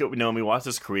 look at Naomi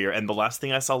Watts' career, and the last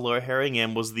thing I saw Laura Herring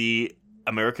in was the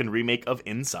American remake of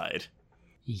Inside.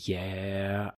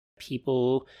 Yeah.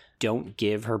 People don't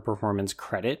give her performance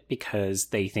credit because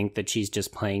they think that she's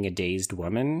just playing a dazed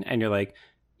woman. And you're like,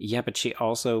 yeah, but she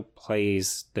also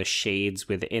plays the shades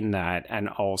within that and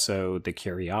also the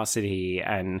curiosity.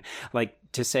 And like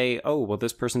to say, oh, well,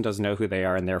 this person doesn't know who they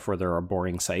are and therefore they're a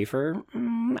boring cipher.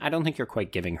 I don't think you're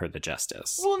quite giving her the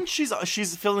justice. Well, and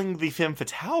she's filling the femme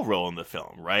fatale role in the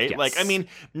film, right? Yes. Like, I mean,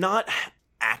 not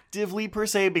actively per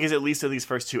se, because at least in these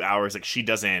first 2 hours, like, she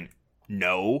doesn't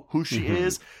know who she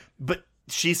is, but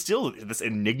she's still this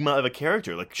enigma of a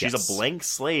character. Like, she's a blank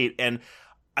slate, and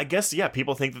I guess,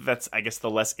 people think that that's, the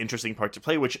less interesting part to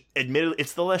play, which, admittedly,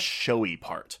 it's the less showy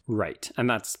part. Right, and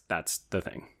that's the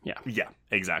thing, yeah. Yeah,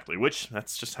 exactly, which,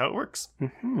 that's just how it works.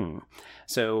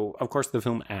 So, of course, the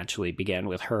film actually began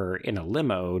with her in a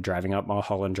limo driving up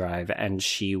Mulholland Drive, and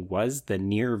she was the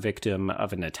near victim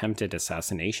of an attempted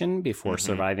assassination before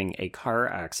surviving a car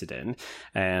accident,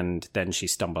 and then she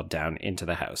stumbled down into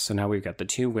the house. So now we've got the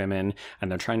two women, and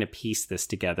they're trying to piece this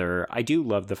together. I do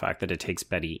love the fact that it takes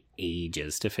Betty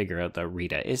ages to figure out that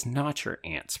Rita is not your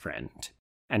aunt's friend.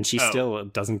 And she still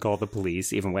doesn't call the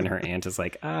police, even when her aunt is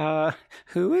like,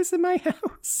 who is in my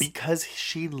house? Because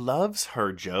she loves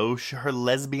her, Joe. Her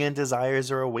lesbian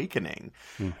desires are awakening.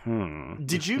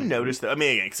 Did you notice that? I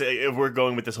mean, if we're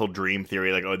going with this whole dream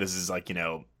theory, like, oh, this is like,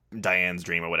 Diane's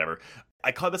dream or whatever.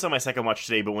 I caught this on my second watch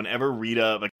today, but whenever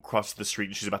Rita like crosses the street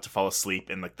and she's about to fall asleep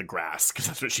in like the grass, because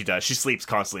that's what she does. She sleeps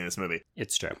constantly in this movie.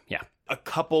 It's true, yeah. A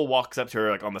couple walks up to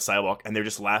her like on the sidewalk and they're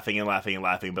just laughing and laughing and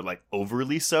laughing, but like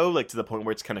overly so, like to the point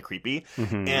where it's kind of creepy.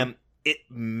 And it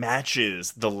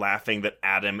matches the laughing that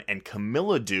Adam and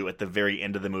Camilla do at the very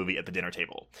end of the movie at the dinner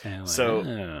table. So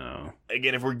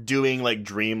again, if we're doing like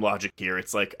dream logic here,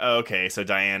 it's like, okay, so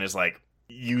Diane is like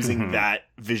using that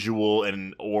visual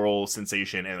and oral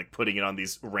sensation and like putting it on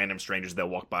these random strangers that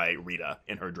walk by Rita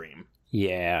in her dream.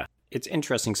 Yeah. It's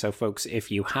interesting. So, folks, if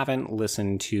you haven't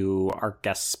listened to our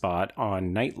guest spot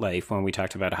on Nightlife when we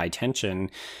talked about High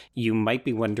Tension, you might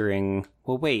be wondering,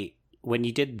 well, wait, when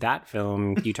you did that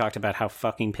film, you talked about how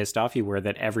fucking pissed off you were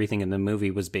that everything in the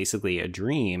movie was basically a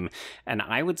dream. And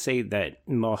I would say that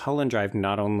Mulholland Drive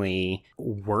not only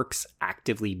works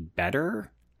actively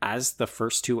better as the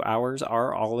first 2 hours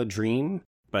are all a dream,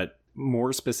 but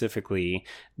more specifically,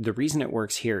 the reason it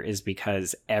works here is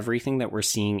because everything that we're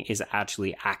seeing is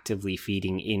actually actively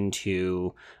feeding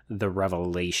into the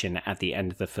revelation at the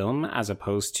end of the film, as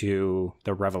opposed to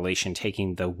the revelation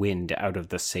taking the wind out of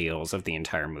the sails of the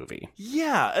entire movie.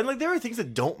 Yeah, and like there are things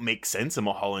that don't make sense in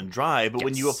Mulholland Drive, but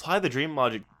when you apply the dream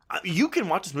logic, you can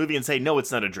watch this movie and say, no,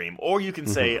 it's not a dream. Or you can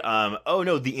say, oh,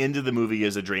 no, the end of the movie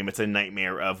is a dream. It's a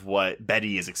nightmare of what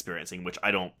Betty is experiencing, which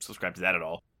I don't subscribe to that at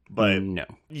all. But no.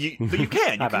 You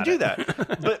can do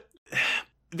that. But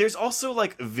there's also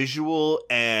like visual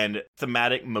and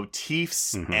thematic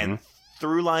motifs and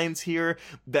through lines here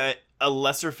that a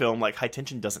lesser film like High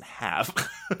Tension doesn't have.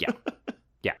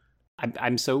 Yeah.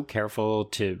 I'm so careful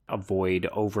to avoid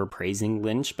overpraising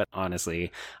Lynch, but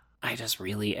honestly, I just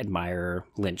really admire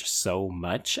Lynch so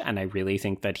much, and I really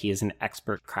think that he is an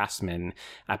expert craftsman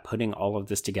at putting all of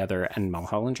this together, and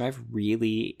Mulholland Drive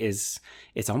really is,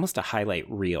 it's almost a highlight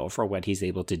reel for what he's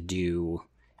able to do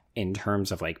in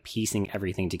terms of like piecing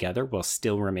everything together while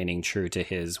still remaining true to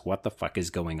his what the fuck is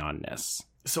going on-ness.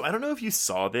 So I don't know if you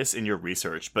saw this in your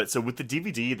research, but so with the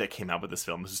DVD that came out with this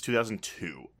film, this was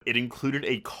 2002, it included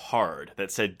a card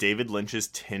that said David Lynch's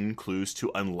 10 clues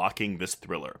to unlocking this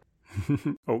thriller.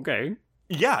 Okay.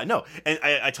 Yeah, no. And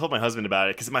I told my husband about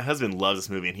it because my husband loves this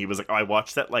movie, and he was like, oh, I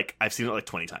watched that, like, I've seen it like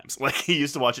 20 times. Like, he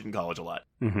used to watch it in college a lot.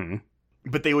 Mm-hmm.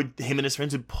 But him and his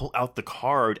friends would pull out the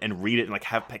card and read it and like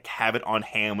have it on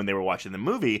hand when they were watching the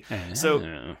movie.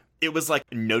 So it was like,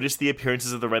 notice the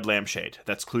appearances of the red lampshade.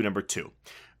 That's clue number 2.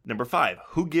 Number 5,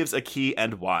 who gives a key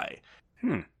and why?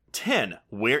 10,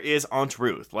 where is Aunt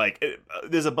Ruth? Like,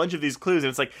 there's a bunch of these clues, and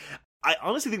it's like, I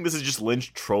honestly think this is just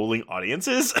Lynch trolling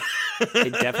audiences.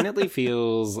 It definitely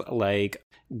feels like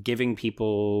giving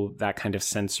people that kind of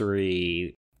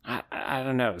sensory, I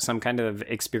don't know, some kind of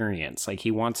experience. Like, he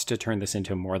wants to turn this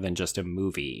into more than just a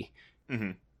movie.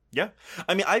 Mm-hmm. Yeah.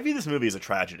 I mean, I view this movie as a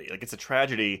tragedy. Like, it's a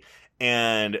tragedy.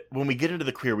 And when we get into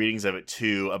the queer readings of it,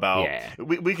 too, about... Yeah.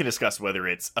 We can discuss whether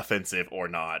it's offensive or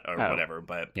not or whatever.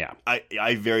 But yeah.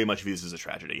 I very much view this as a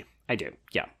tragedy. I do.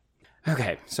 Yeah.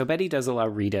 Okay, so Betty does allow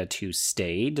Rita to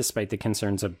stay, despite the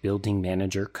concerns of building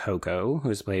manager Coco,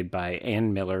 who's played by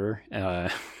Ann Miller.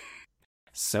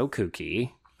 So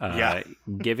kooky.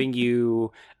 Giving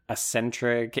you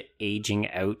eccentric, aging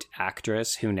out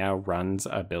actress who now runs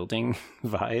a building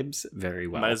vibes very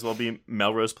well. Might as well be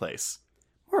Melrose Place.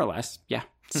 More or less, yeah.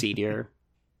 Seedier.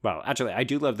 Well, actually, I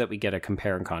do love that we get a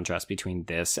compare and contrast between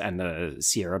this and the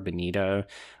Sierra Bonita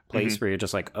place where you're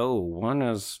just like, oh, one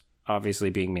is obviously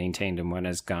being maintained and one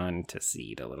has gone to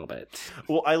seed a little bit.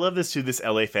 Well, I love this too, this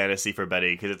LA fantasy for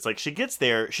Betty, because it's like she gets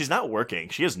there, she's not working,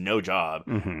 she has no job.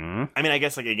 Mm-hmm. I mean, I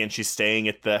guess like again, she's staying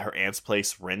at her aunt's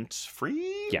place rent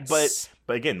free. Yes,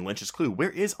 but again, Lynch's clue: where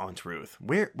is Aunt Ruth?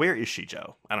 Where is she,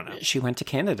 Joe? I don't know. She went to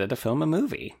Canada to film a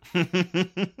movie.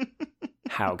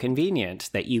 How convenient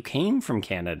that you came from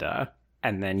Canada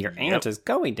and then your aunt is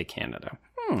going to Canada.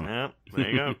 Yeah, there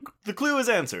you go. The clue is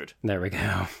answered. There we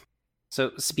go.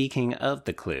 So speaking of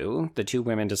the clue, the two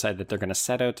women decide that they're going to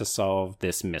set out to solve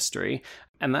this mystery.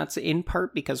 And that's in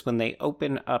part because when they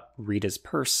open up Rita's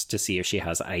purse to see if she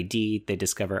has ID, they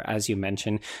discover, as you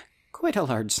mentioned, quite a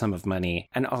large sum of money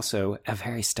and also a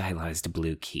very stylized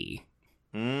blue key.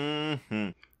 Mm-hmm.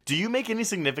 Do you make any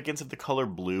significance of the color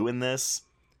blue in this?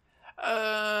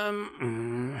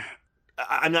 I'm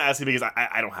not asking because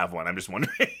I don't have one. I'm just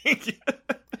wondering.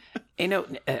 You know,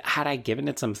 had I given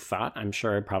it some thought, I'm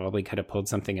sure I probably could have pulled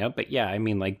something out. But yeah, I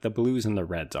mean, like, the blues and the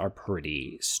reds are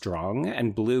pretty strong.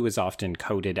 And blue is often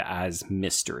coded as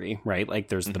mystery, right? Like,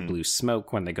 there's the blue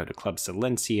smoke when they go to Club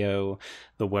Silencio.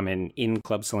 The woman in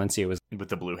Club Silencio is... with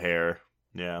the blue hair.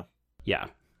 Yeah. Yeah.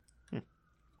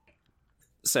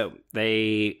 So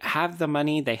they have the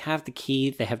money, they have the key,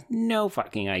 they have no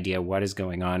fucking idea what is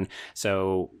going on.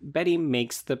 So Betty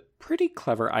makes the pretty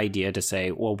clever idea to say,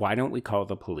 well, why don't we call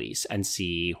the police and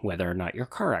see whether or not your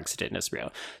car accident is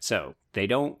real? So they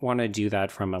don't want to do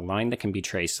that from a line that can be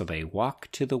traced, so they walk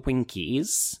to the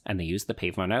Winkies and they use the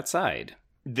pavement outside.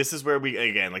 This is where we,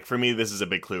 again, like, for me, this is a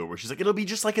big clue where she's like, it'll be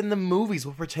just like in the movies.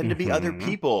 We'll pretend to be other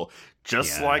people.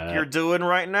 Just like you're doing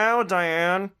right now,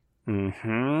 Diane.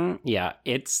 Mm-hmm. Yeah,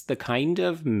 it's the kind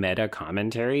of meta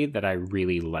commentary that I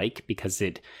really like because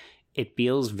it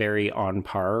feels very on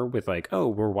par with like, oh,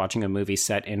 we're watching a movie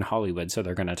set in Hollywood, so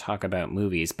they're going to talk about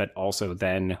movies. But also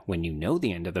then when you know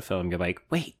the end of the film, you're like,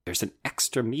 wait, there's an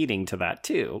extra meaning to that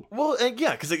too. Well,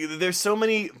 yeah, because like, there's so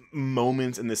many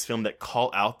moments in this film that call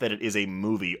out that it is a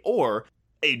movie or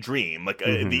a dream, like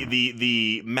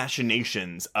the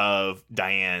machinations of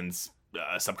Diane's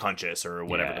subconscious or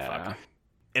whatever the fuck.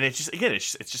 And it's just, again,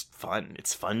 it's just fun.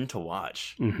 It's fun to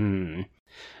watch. Mm-hmm.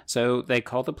 So they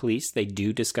call the police. They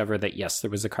do discover that, yes,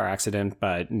 there was a car accident,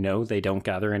 but no, they don't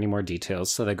gather any more details.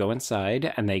 So they go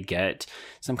inside and they get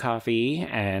some coffee.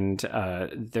 And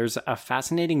there's a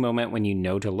fascinating moment when you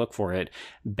know to look for it.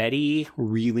 Betty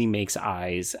really makes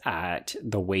eyes at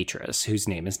the waitress, whose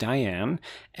name is Diane.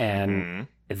 And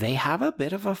they have a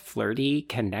bit of a flirty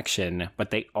connection,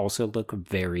 but they also look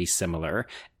very similar.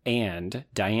 And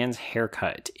Diane's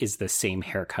haircut is the same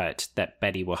haircut that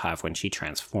Betty will have when she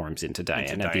transforms into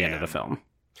Diane at the end of the film.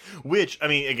 Which, I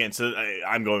mean, again, so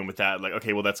I'm going with that. Like,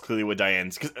 okay, well, that's clearly what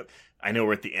Diane's... Because I know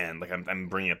we're at the end. Like, I'm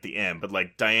bringing up the end. But,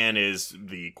 like, Diane is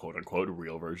the quote-unquote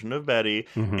real version of Betty.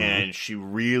 And she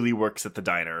really works at the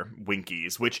diner,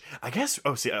 Winkies. Which, I guess...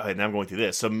 Oh, see, now I'm going through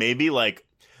this. So maybe, like...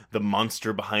 the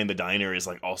monster behind the diner is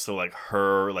like also like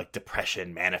her like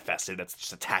depression manifested that's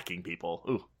just attacking people.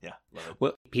 Ooh, yeah. Love it.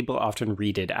 Well, people often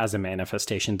read it as a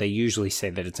manifestation. They usually say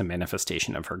that it's a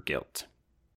manifestation of her guilt.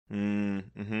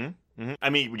 I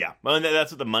mean, yeah. Well, and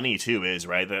that's what the money too is,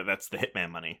 right? That's the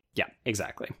hitman money. Yeah,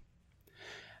 exactly.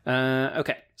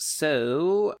 Okay,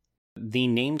 so the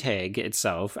name tag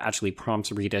itself actually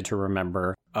prompts Rita to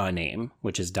remember a name,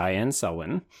 which is Diane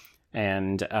Selwyn.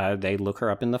 And they look her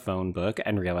up in the phone book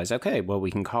and realize, okay, well, we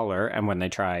can call her. And when they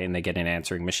try and they get an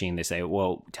answering machine, they say,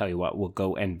 well, tell you what, we'll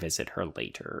go and visit her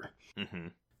later. Mm-hmm.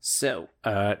 So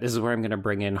this is where I'm going to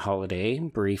bring in Holiday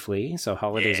briefly. So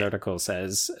Holiday's article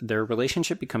says, their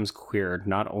relationship becomes queer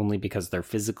not only because their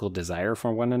physical desire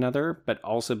for one another, but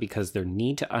also because their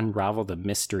need to unravel the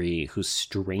mystery whose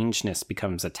strangeness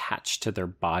becomes attached to their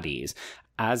bodies,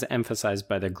 as emphasized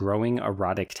by the growing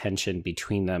erotic tension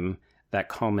between them that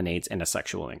culminates in a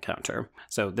sexual encounter.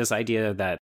 So this idea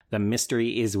that the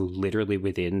mystery is literally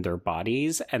within their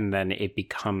bodies, and then it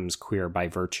becomes queer by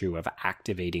virtue of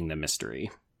activating the mystery.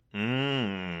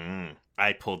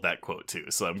 I pulled that quote too,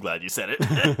 so I'm glad you said it.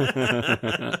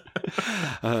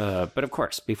 But of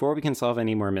course, before we can solve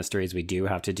any more mysteries, we do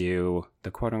have to do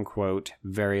the quote-unquote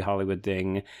very Hollywood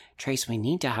thing. Trace, we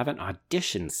need to have an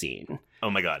audition scene. Oh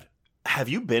my god. Have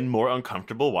you been more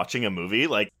uncomfortable watching a movie?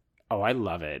 Oh, I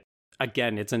love it.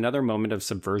 Again, it's another moment of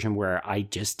subversion where I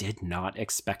just did not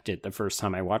expect it the first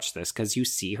time I watched this, because you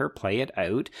see her play it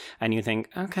out and you think,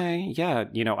 okay, yeah,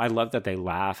 I love that they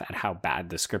laugh at how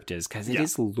bad the script is, because it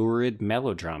is lurid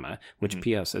melodrama, which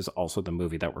P.S. is also the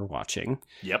movie that we're watching.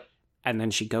 Yep. And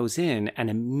then she goes in and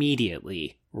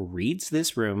immediately reads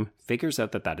this room, figures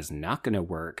out that is not going to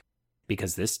work,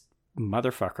 because this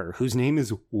motherfucker, whose name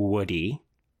is Woody,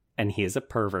 and he is a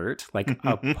pervert, like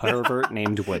a pervert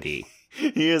named Woody.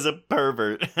 He is a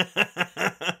pervert.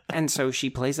 And so she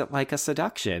plays it like a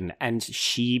seduction, and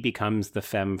she becomes the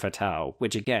femme fatale,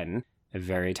 which again,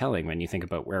 very telling when you think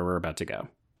about where we're about to go.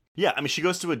 Yeah, I mean, she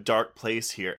goes to a dark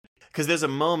place here, because there's a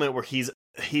moment where he's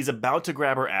about to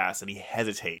grab her ass and he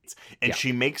hesitates, and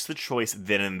she makes the choice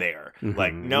then and there. Mm-hmm.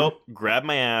 Like, nope, grab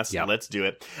my ass, let's do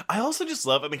it. I also just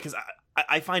love, because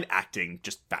I find acting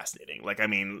just fascinating. Like, I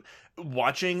mean,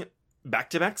 watching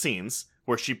back-to-back scenes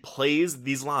where she plays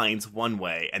these lines one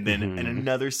way and then in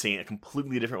another scene a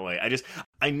completely different way.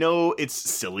 I know it's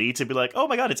silly to be like, oh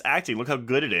my god, it's acting, look how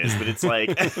good it is, but it's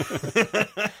like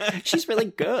she's really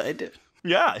good.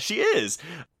 Yeah, she is.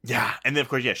 Yeah, and then of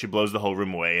course, she blows the whole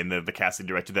room away, and the casting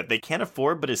director that they can't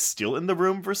afford but is still in the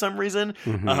room for some reason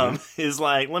is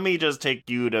like, let me just take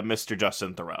you to Mr.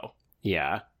 Justin Theroux.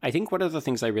 Yeah, I think one of the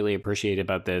things I really appreciate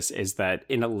about this is that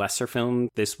in a lesser film,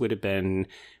 this would have been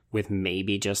with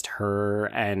maybe just her,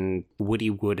 and Woody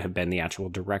would have been the actual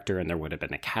director, and there would have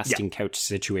been a casting couch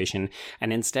situation.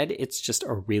 And instead, it's just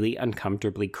a really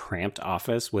uncomfortably cramped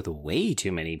office with way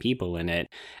too many people in it.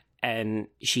 And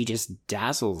she just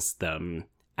dazzles them.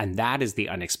 And that is the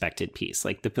unexpected piece.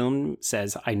 Like, the film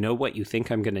says, I know what you think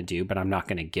I'm going to do, but I'm not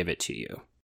going to give it to you.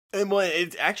 And well,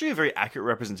 it's actually a very accurate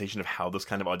representation of how those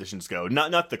kind of auditions go.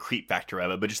 Not the creep factor of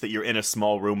it, but just that you're in a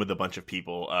small room with a bunch of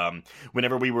people.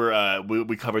 Whenever we were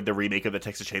we covered the remake of the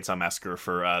Texas Chainsaw Massacre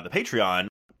for the Patreon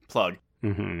plug,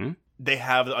 they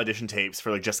have the audition tapes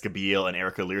for like Jessica Biel and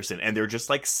Erica Learson, and they're just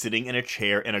like sitting in a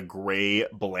chair in a gray,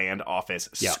 bland office,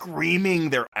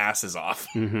 screaming their asses off.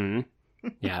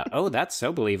 Yeah. Oh, that's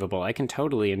so believable. I can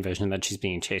totally envision that she's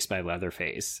being chased by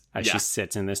Leatherface as she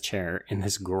sits in this chair in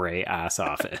this gray ass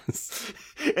office.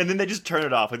 And then they just turn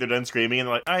it off. Like, they're done screaming and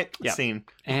they're like, all right, scene.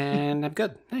 And I'm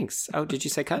good. Thanks. Oh, did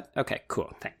you say cut? Okay,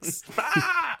 cool. Thanks. But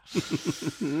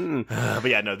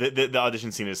yeah, no, the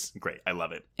audition scene is great. I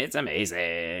love it. It's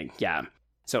amazing. Yeah.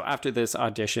 So after this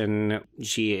audition,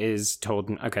 she is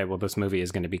told, okay, well, this movie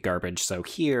is going to be garbage. So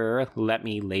here, let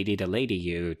me lady to lady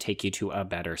you, take you to a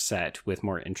better set with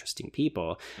more interesting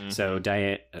people. So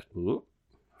Diane,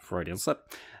 Freudian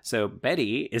slip. So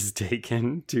Betty is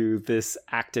taken to this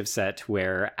active set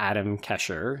where Adam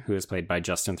Kesher, who is played by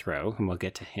Justin Theroux, and we'll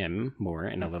get to him more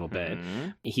in a little bit,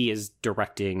 he is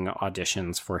directing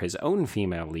auditions for his own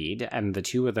female lead, and the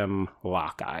two of them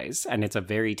lock eyes. And it's a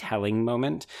very telling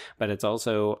moment, but it's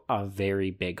also a very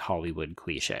big Hollywood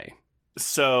cliche.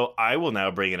 So I will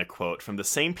now bring in a quote from the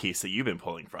same piece that you've been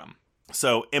pulling from.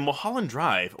 So, in Mulholland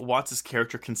Drive, Watts'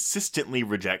 character consistently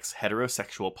rejects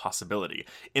heterosexual possibility,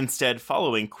 instead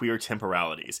following queer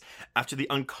temporalities. After the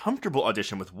uncomfortable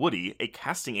audition with Woody, a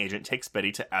casting agent takes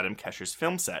Betty to Adam Kesher's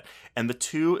film set, and the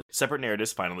two separate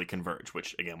narratives finally converge,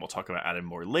 which, again, we'll talk about Adam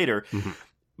more later.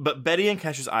 But Betty and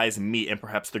Kesha's eyes meet in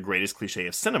perhaps the greatest cliche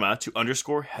of cinema to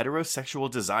underscore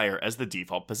heterosexual desire as the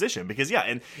default position. Because,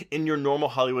 yeah, in your normal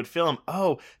Hollywood film,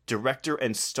 director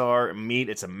and star meet,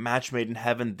 it's a match made in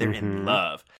heaven, they're in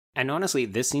love. And honestly,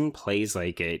 this scene plays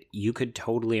like it. You could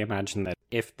totally imagine that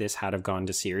if this had have gone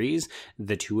to series,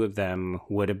 the two of them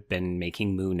would have been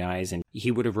making moon eyes, and he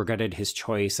would have regretted his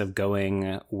choice of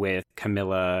going with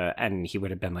Camilla, and he would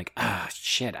have been like,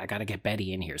 shit, I gotta get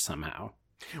Betty in here somehow.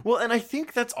 Well, and I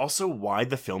think that's also why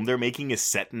the film they're making is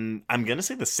set in, I'm going to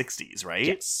say the 60s, right?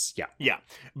 Yes. Yeah. Yeah.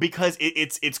 Because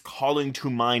it's calling to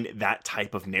mind that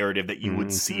type of narrative that you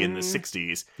would see in the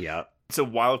 60s. Yeah. So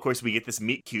while, of course, we get this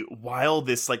meet cute, while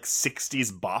this,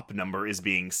 60s bop number is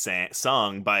being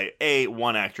sung by,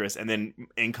 one actress, and then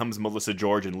in comes Melissa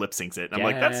George and lip syncs it. And I'm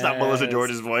like, that's not Melissa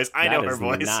George's voice. I know her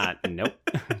voice. Nope.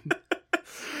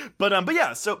 But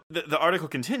yeah, so the article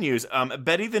continues.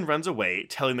 Betty then runs away,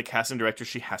 telling the casting director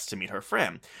she has to meet her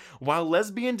friend. While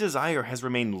lesbian desire has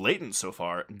remained latent so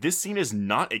far, this scene is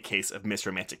not a case of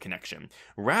misromantic connection.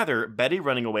 Rather, Betty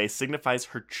running away signifies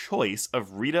her choice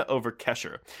of Rita over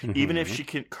Kesher, even if she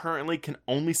currently can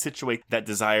only situate that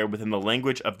desire within the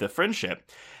language of the friendship.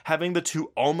 Having the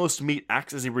two almost meet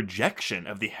acts as a rejection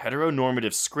of the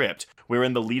heteronormative script,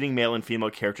 wherein the leading male and female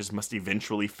characters must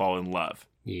eventually fall in love.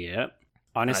 Yep.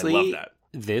 Honestly, I love that.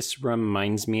 This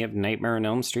reminds me of Nightmare on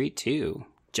Elm Street, too.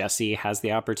 Jesse has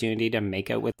the opportunity to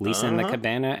make out with Lisa in the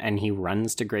cabana, and he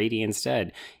runs to Grady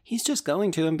instead. He's just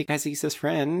going to him because he's his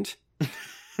friend.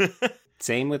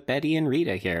 Same with Betty and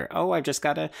Rita here.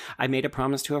 I made a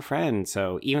promise to a friend,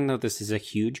 so even though this is a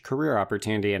huge career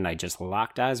opportunity and I just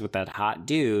locked eyes with that hot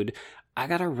dude, I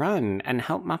gotta run and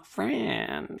help my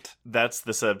friend. That's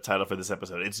the subtitle for this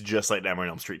episode. It's just like Nightmare on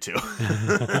Elm Street 2.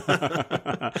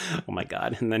 Oh my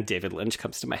god. And then David Lynch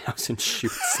comes to my house and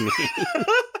shoots me.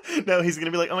 No, he's gonna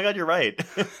be like, oh my god, you're right.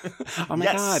 Oh my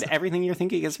god, everything you're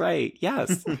thinking is right.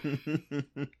 Yes.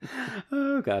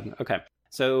 Oh god. Okay.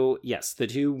 So, yes, the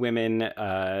two women,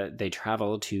 they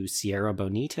travel to Sierra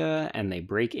Bonita and they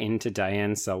break into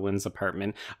Diane Selwyn's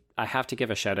apartment. I have to give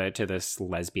a shout out to this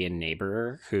lesbian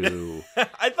neighbor who...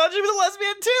 I thought she was a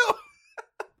lesbian too!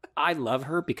 I love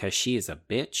her because she is a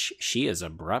bitch. She is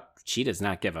abrupt. She does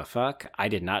not give a fuck. I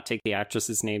did not take the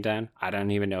actress's name down. I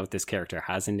don't even know if this character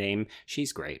has a name.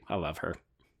 She's great. I love her.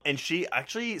 And she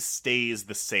actually stays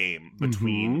the same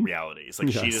between realities.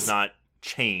 Like, she does not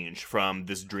change from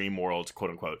this dream world, quote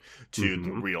unquote, to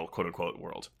the real, quote unquote,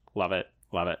 world. Love it.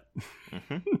 Love it.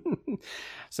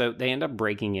 So they end up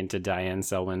breaking into Diane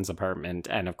Selwyn's apartment,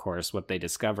 and of course what they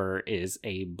discover is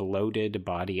a bloated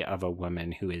body of a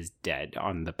woman who is dead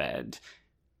on the bed.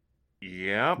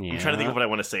 Yeah. I'm trying to think of what I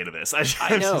want to say to this.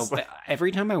 I know, but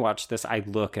every time I watch this, I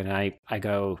look and I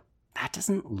go, that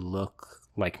doesn't look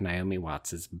like Naomi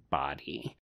Watts'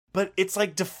 body. But it's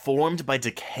like deformed by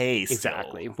decay still.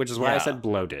 Exactly, which is why I said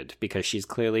bloated, because she's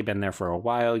clearly been there for a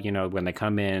while. You know, when they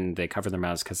come in, they cover their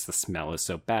mouths because the smell is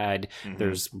so bad.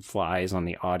 There's flies on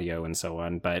the audio and so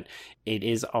on. But it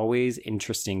is always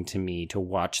interesting to me to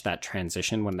watch that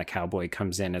transition when the cowboy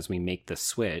comes in as we make the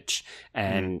switch.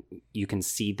 And you can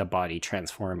see the body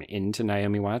transform into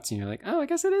Naomi Watts. And you're like, oh, I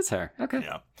guess it is her. Okay.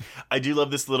 Yeah. I do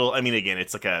love this little, I mean, again,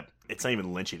 it's not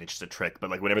even lynching, it's just a trick. But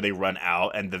like whenever they run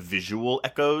out and the visual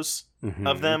echoes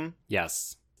of them.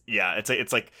 Yes. Yeah,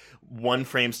 it's like one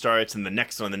frame starts and the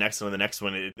next one, the next one, the next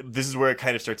one. This is where it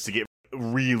kind of starts to get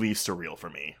really surreal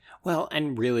for me. Well,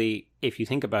 and really, if you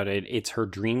think about it, it's her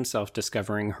dream self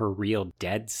discovering her real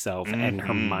dead self, and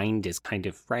her mind is kind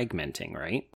of fragmenting,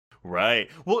 right? Right.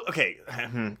 Well, okay.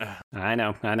 I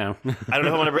know. I don't know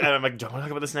if I want to... I'm like, do I want to talk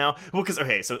about this now? Well, because,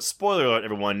 okay, so spoiler alert,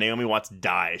 everyone. Naomi Watts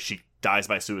dies. She dies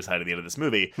by suicide at the end of this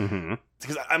movie.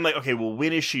 Because I'm like, okay, well,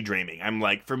 when is she dreaming? I'm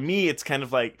like, for me, it's kind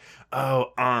of like,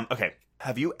 okay.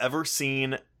 Have you ever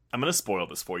seen... I'm going to spoil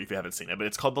this for you if you haven't seen it, but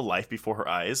it's called The Life Before Her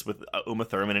Eyes with Uma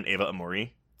Thurman and Ava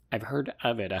Amori. I've heard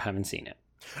of it. I haven't seen it.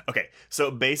 Okay, so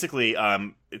basically, it's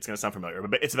going to sound familiar,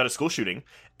 but it's about a school shooting,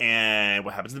 and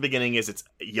what happens in the beginning is it's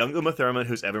young Uma Thurman,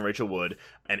 who's Evan Rachel Wood,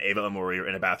 and Ava Amori are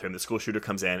in a bathroom. The school shooter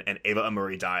comes in, and Ava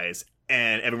Amori dies,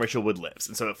 and Evan Rachel Wood lives.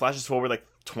 And so it flashes forward like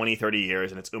 20, 30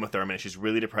 years, and it's Uma Thurman, and she's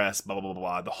really depressed, blah, blah, blah,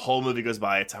 blah. The whole movie goes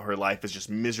by. It's how her life is just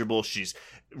miserable. She's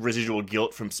residual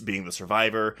guilt from being the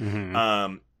survivor.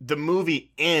 The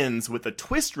movie ends with a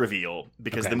twist reveal,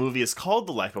 because the movie is called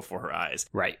The Life Before Her Eyes.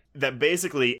 Right. That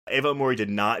basically, Ava Amori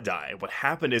did not die. What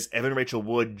happened is Evan Rachel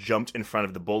Wood jumped in front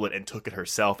of the bullet and took it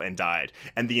herself and died.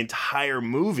 And the entire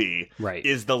movie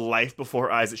is the life before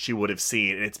her eyes that she would have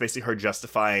seen. And it's basically her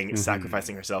justifying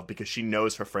sacrificing herself because she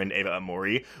knows her friend Ava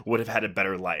Amori would have had a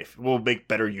better life, will make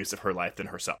better use of her life than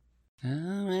herself.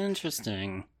 Oh,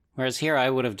 interesting. Whereas here, I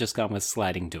would have just gone with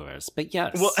sliding doors. But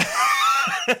yes. Well,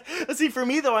 see, for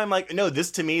me, though, I'm like, no,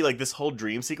 this to me, like, this whole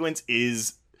dream sequence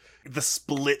is the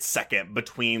split second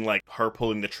between, like, her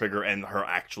pulling the trigger and her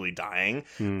actually dying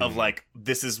of, like,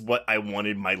 this is what I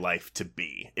wanted my life to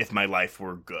be if my life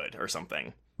were good or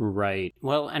something. Right.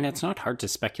 Well, and it's not hard to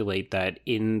speculate that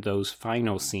in those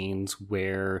final scenes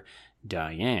where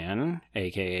Diane,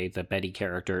 aka the Betty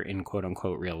character in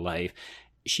quote-unquote real life,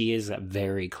 she is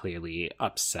very clearly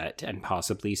upset and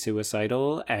possibly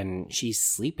suicidal, and she's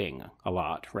sleeping a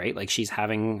lot, right? Like, she's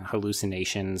having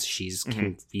hallucinations, she's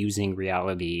confusing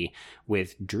reality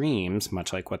with dreams,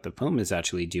 much like what the film is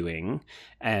actually doing.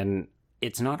 And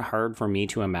it's not hard for me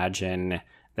to imagine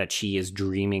that she is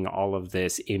dreaming all of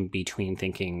this in between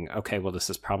thinking, okay, well, this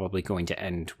is probably going to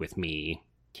end with me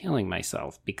killing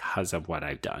myself because of what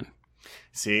I've done.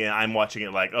 See, I'm watching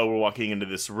it like, oh, we're walking into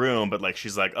this room, but like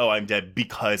she's like, oh, I'm dead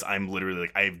because I'm literally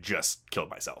like, I've just killed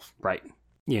myself. Right.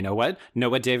 You know what? Know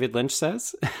what David Lynch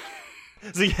says?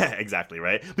 So yeah, exactly,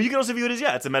 right? But you can also view it as,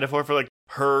 yeah, it's a metaphor for like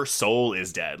her soul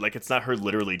is dead. Like, it's not her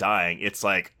literally dying. It's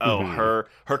like, oh, her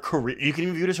career, you can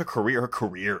even view it as her career. Her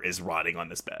career is rotting on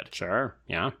this bed. Sure.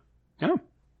 Yeah. Yeah.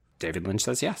 David Lynch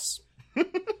says yes.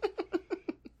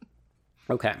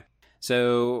 Okay.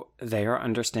 So they are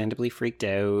understandably freaked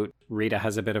out. Rita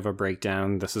has a bit of a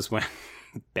breakdown. This is when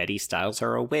Betty styles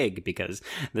her a wig, because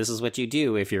this is what you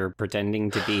do if you're pretending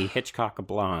to be Hitchcock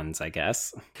blondes, I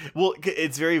guess. Well,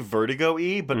 it's very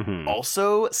Vertigo-y, but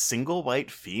also single white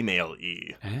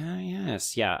female-y.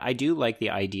 Yes. Yeah, I do like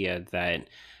the idea that,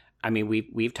 I mean,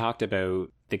 we've talked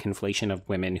about the conflation of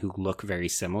women who look very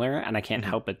similar, and I can't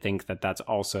help but think that that's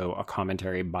also a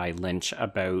commentary by Lynch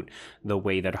about the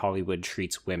way that Hollywood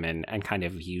treats women and kind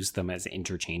of views them as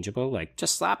interchangeable, like,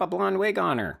 just slap a blonde wig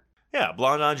on her. Yeah,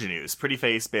 blonde ingenues, pretty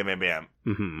face, bam, bam,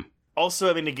 bam. Also,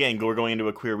 I mean, again, we're going into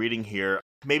a queer reading here.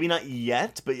 Maybe not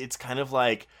yet, but it's kind of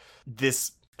like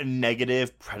this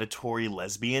negative, predatory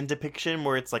lesbian depiction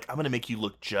where it's like, I'm going to make you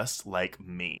look just like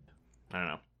me. I don't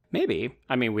know. Maybe.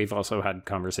 I mean, we've also had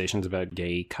conversations about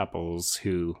gay couples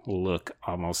who look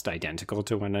almost identical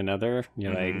to one another.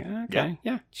 You're like, okay,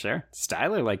 yeah, sure.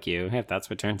 Style her like you, if that's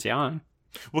what turns you on.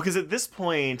 Well, because at this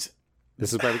point...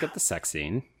 This is where we get the sex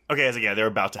scene. Okay, so yeah, they're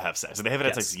about to have sex. So they haven't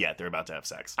had sex yet. They're about to have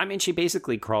sex. I mean, she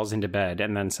basically crawls into bed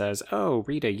and then says, oh,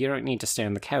 Rita, you don't need to stay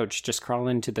on the couch. Just crawl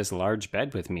into this large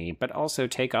bed with me, but also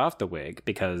take off the wig,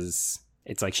 because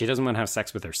it's like she doesn't want to have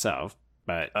sex with herself.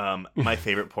 But my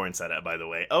favorite porn setup, by the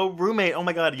way. Oh, roommate, oh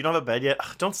my god, you don't have a bed yet?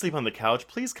 Ugh, don't sleep on the couch.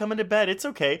 Please come into bed. It's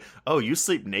okay. Oh, you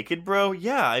sleep naked, bro?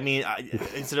 Yeah, I mean,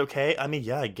 is it okay? I mean,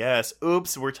 yeah, I guess.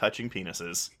 Oops, we're touching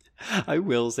penises. I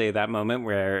will say that moment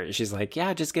where she's like,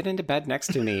 yeah, just get into bed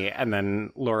next to me. And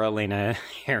then Laura Lena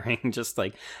Herring just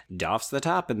like doffs the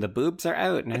top and the boobs are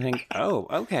out. And I think, oh,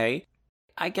 okay.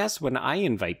 I guess when I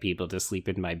invite people to sleep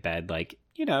in my bed, like,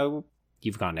 you know,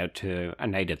 you've gone out to a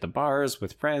night at the bars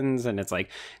with friends and it's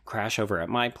like crash over at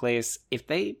my place. If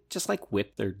they just like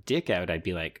whip their dick out, I'd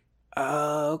be like,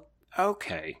 oh,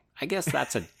 okay. I guess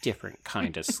that's a different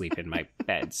kind of sleep in my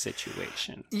bed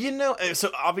situation. You know, so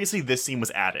obviously this scene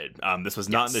was added. This was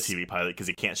not in the TV pilot because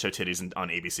you can't show titties on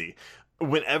ABC.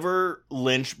 Whenever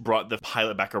Lynch brought the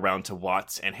pilot back around to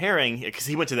Watts and Herring, because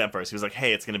he went to them first, he was like,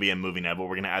 hey, it's going to be a movie now, but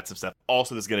we're going to add some stuff.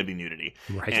 Also, there's going to be nudity.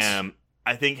 Right.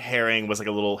 I think Herring was like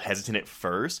a little hesitant at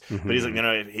first, but he's like,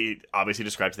 no, he obviously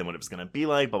described to them what it was going to be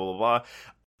like, blah, blah, blah.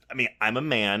 I mean, I'm a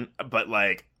man, but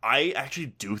like, I actually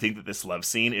do think that this love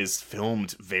scene is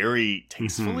filmed very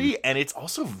tastefully, and it's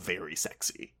also very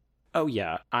sexy. Oh,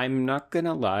 yeah. I'm not going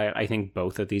to lie. I think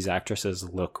both of these actresses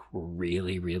look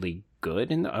really, really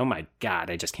good. Oh, my God.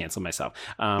 I just canceled myself.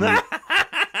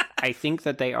 I think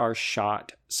that they are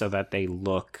shot so that they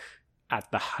look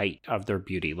at the height of their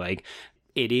beauty. Like,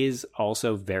 it is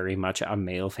also very much a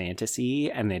male fantasy,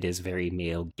 and it is very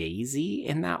male gazy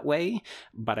in that way.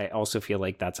 But I also feel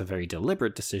like that's a very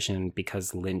deliberate decision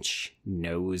because Lynch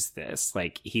knows this.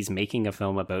 Like, he's making a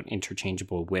film about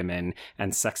interchangeable women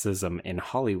and sexism in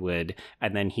Hollywood,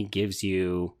 and then he gives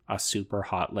you a super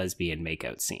hot lesbian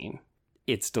makeout scene.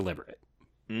 It's deliberate.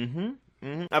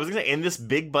 I was going to say, in this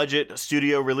big budget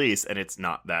studio release, and it's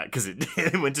not that, because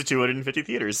it went to 250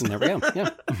 theaters. There we go, yeah.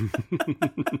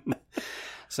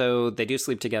 So they do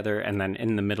sleep together, and then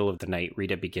in the middle of the night,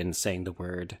 Rita begins saying the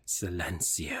word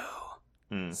silencio.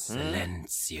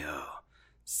 Silencio.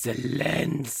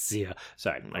 Silencio.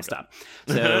 Sorry, I'll stop.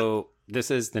 So this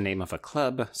is the name of a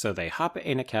club. So they hop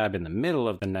in a cab in the middle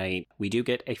of the night. We do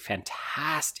get a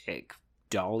fantastic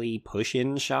dolly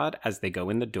push-in shot as they go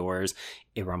in the doors.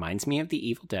 It reminds me of The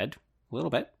Evil Dead a little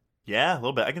bit. Yeah, a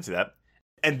little bit. I can see that.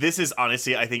 And this is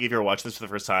honestly, I think if you're watching this for the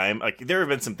first time, like there have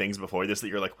been some things before this that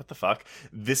you're like, what the fuck?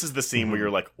 This is the scene where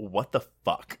you're like, what the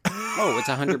fuck? Oh, it's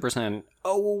 100%.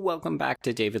 Oh, welcome back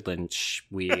to David Lynch.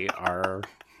 We are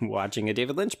watching a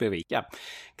David Lynch movie. Yeah,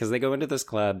 because they go into this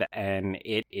club and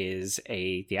it is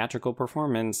a theatrical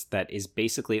performance that is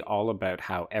basically all about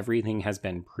how everything has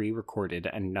been pre-recorded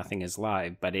and nothing is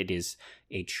live, but it is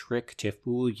a trick to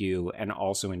fool you and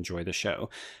also enjoy the show.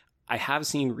 I have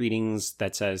seen readings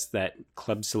that says that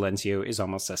Club Silencio is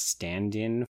almost a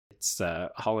stand-in. It's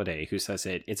Holiday who says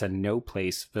it's a no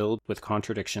place filled with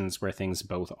contradictions where things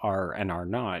both are and are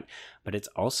not, but it's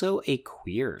also a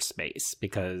queer space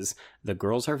because the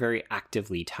girls are very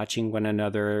actively touching one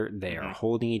another, they are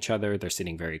holding each other, they're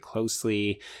sitting very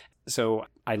closely. So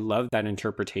I love that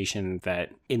interpretation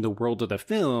that in the world of the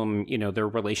film, you know, their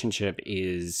relationship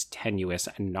is tenuous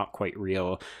and not quite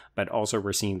real, but also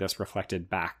we're seeing this reflected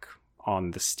back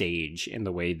on the stage in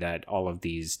the way that all of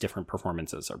these different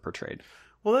performances are portrayed.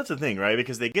 Well, that's the thing, right?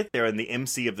 Because they get there and the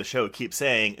MC of the show keeps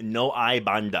saying, no hay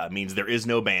banda, means there is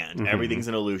no band. Everything's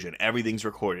an illusion. Everything's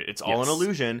recorded. It's all an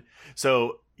illusion.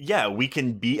 So, yeah, we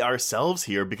can be ourselves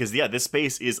here because, yeah, this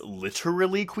space is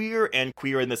literally queer and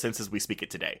queer in the sense as we speak it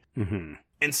today.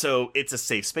 And so it's a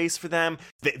safe space for them.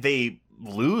 They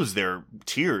lose their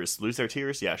tears. Lose their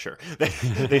tears? Yeah, sure.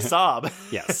 They sob.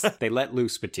 Yes, they let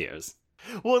loose with tears.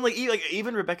 Well, and like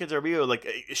even Rebecca Del Rio, like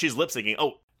she's lip syncing.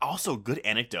 Oh, also good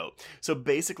anecdote. So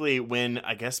basically, when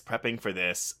I guess prepping for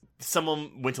this,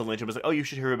 someone went to Lynch and was like, "Oh, you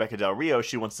should hear Rebecca Del Rio.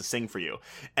 She wants to sing for you."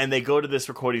 And they go to this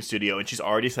recording studio, and she's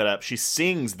already set up. She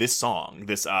sings this song,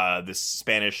 this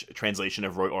Spanish translation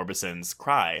of Roy Orbison's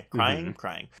 "Crying."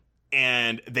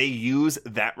 And they use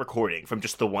that recording from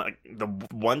just the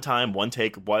one time, one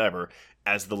take, whatever,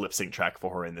 as the lip sync track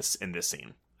for her in this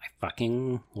scene. I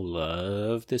fucking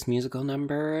love this musical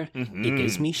number. It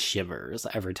gives me shivers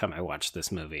every time I watch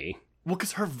this movie. Well,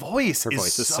 because her voice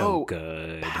is so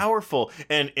good. Powerful.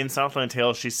 And in Southland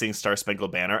Tales, she sings Star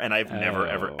Spangled Banner, and I've never,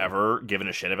 ever given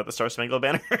a shit about the Star Spangled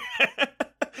Banner.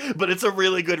 But it's a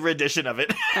really good rendition of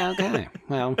it. Okay.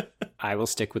 Well, I will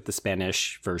stick with the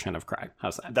Spanish version of Cry.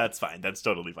 How's that? That's fine. That's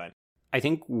totally fine. I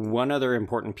think one other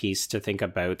important piece to think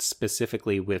about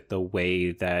specifically with the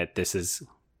way that this is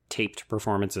taped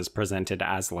performances presented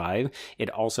as live, it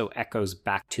also echoes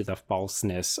back to the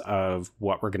falseness of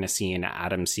what we're going to see in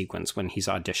Adam's sequence when he's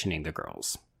auditioning the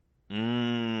girls.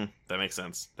 That makes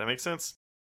sense.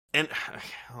 And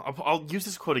I'll use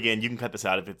this quote again. You can cut this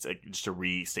out if it's just a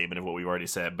restatement of what we've already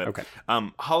said. But okay.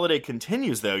 Holiday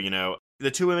continues, though,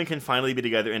 the two women can finally be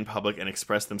together in public and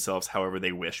express themselves however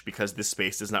they wish because this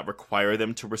space does not require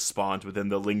them to respond within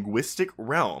the linguistic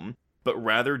realm, but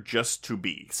rather just to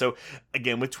be. So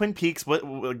again, with Twin Peaks, what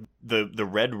the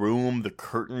red room, the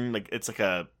curtain, like it's like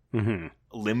a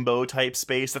limbo type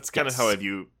space. That's kind of how I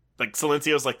view, like,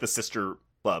 Silencio's like the sister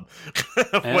club,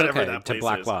 whatever that place to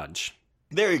Black is. Lodge.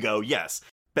 There you go. Yes.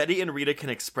 Betty and Rita can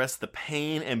express the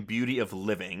pain and beauty of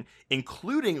living,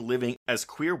 including living as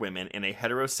queer women in a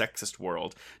heterosexist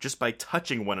world, just by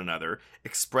touching one another,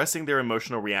 expressing their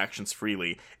emotional reactions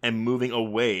freely, and moving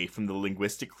away from the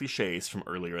linguistic cliches from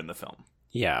earlier in the film.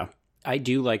 Yeah. I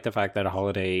do like the fact that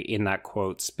Holiday in that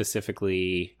quote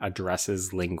specifically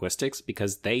addresses linguistics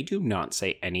because they do not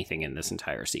say anything in this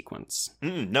entire sequence.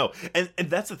 No. And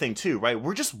that's the thing too, right?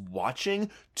 We're just watching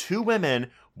two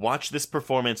women watch this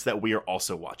performance that we are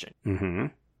also watching.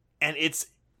 And it's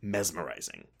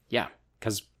mesmerizing. Yeah.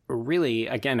 Because really,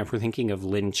 again, if we're thinking of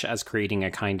Lynch as creating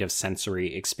a kind of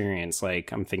sensory experience,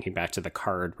 like I'm thinking back to The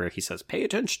Card where he says, pay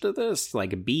attention to this,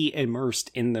 like be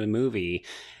immersed in the movie.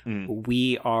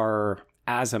 We are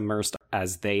as immersed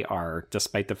as they are,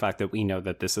 despite the fact that we know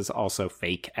that this is also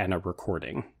fake and a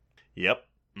recording. Yep.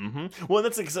 Well,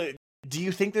 that's exciting. Do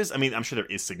you think there's, I mean, I'm sure there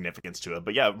is significance to it,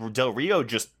 but yeah, Del Rio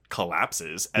just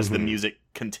collapses as the music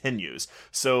continues.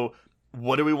 So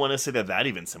what do we want to say that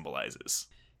even symbolizes?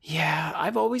 Yeah,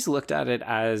 I've always looked at it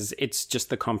as it's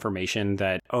just the confirmation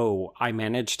that, oh, I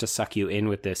managed to suck you in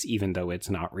with this even though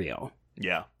it's not real.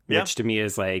 Yeah. Which to me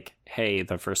is like, hey,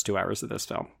 the first 2 hours of this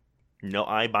film. No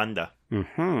hay banda.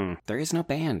 There is no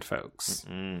band, folks.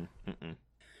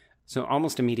 So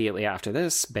almost immediately after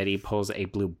this, Betty pulls a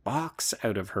blue box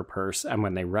out of her purse, and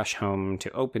when they rush home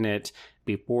to open it,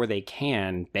 before they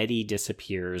can, Betty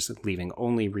disappears, leaving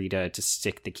only Rita to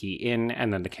stick the key in,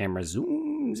 and then the camera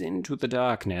zooms into the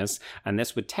darkness, and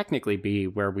this would technically be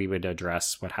where we would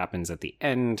address what happens at the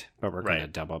end, but we're going to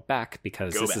double back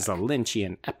because this is a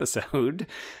Lynchian episode,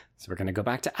 so we're going to go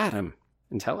back to Adam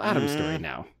and tell Adam's story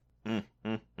now.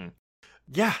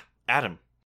 Yeah, Adam.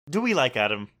 Do we like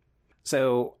Adam?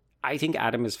 So I think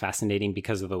Adam is fascinating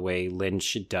because of the way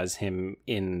Lynch does him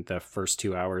in the first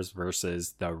 2 hours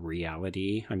versus the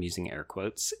reality, I'm using air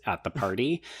quotes, at the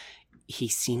party. He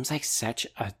seems like such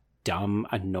a dumb,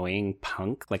 annoying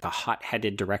punk, like a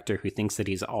hot-headed director who thinks that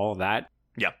he's all that.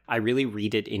 Yeah. I really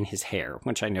read it in his hair,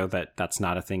 which I know that that's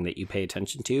not a thing that you pay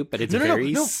attention to, but it's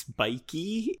very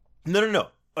spiky. No.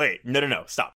 Wait, no.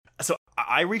 Stop. So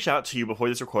I reached out to you before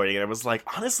this recording, and I was like,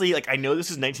 honestly, like, I know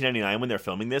this is 1999 when they're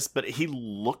filming this, but he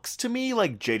looks to me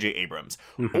like J.J. Abrams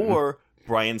or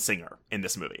Bryan Singer in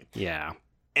this movie. Yeah.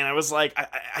 And I was like,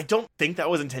 I don't think that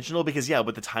was intentional because, yeah,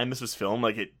 with the time this was filmed,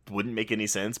 like, it wouldn't make any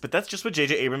sense. But that's just what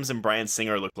J.J. Abrams and Bryan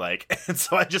Singer look like. And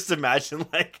so I just imagine,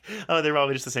 like, oh, they're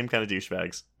probably just the same kind of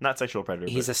douchebags. Not sexual predator.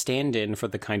 He's a stand-in for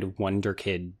the kind of wonder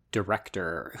kid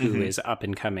director who is up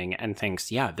and coming and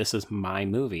thinks, yeah, this is my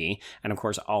movie. And of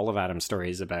course, all of Adam's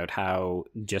stories about how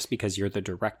just because you're the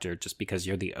director, just because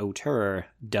you're the auteur,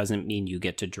 doesn't mean you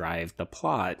get to drive the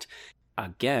plot.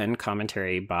 Again,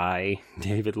 commentary by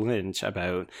David Lynch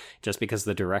about just because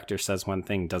the director says one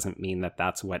thing doesn't mean that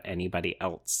that's what anybody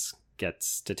else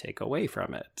gets to take away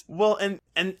from it. Well,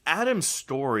 and Adam's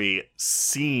story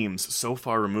seems so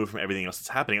far removed from everything else that's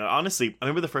happening. Honestly, I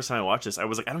remember the first time I watched this, I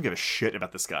was like, I don't give a shit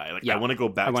about this guy. Like, I want to go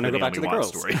back to the girls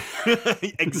story.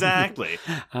 Exactly.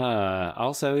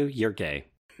 Also, you're gay.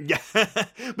 Yeah.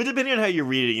 But depending on how you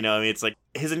read it, you know, I mean, it's like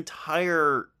his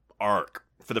entire arc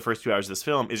for the first 2 hours of this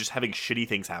film is just having shitty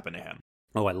things happen to him.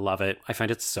 Oh, I love it. I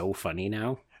find it so funny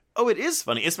now. Oh, it is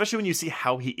funny, especially when you see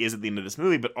how he is at the end of this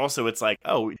movie, but also it's like,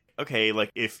 oh, okay,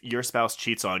 like, if your spouse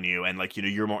cheats on you and, like, you know,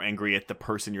 you're more angry at the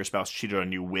person your spouse cheated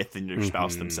on you with than your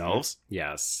spouse themselves.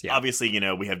 Yes. Yeah. Obviously, you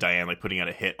know, we have Diane, like, putting out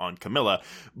a hit on Camilla,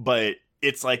 but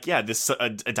it's like, yeah, this a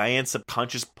Diane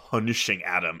subconscious punishing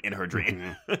Adam in her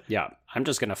dream. Yeah. I'm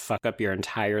just going to fuck up your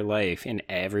entire life in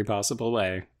every possible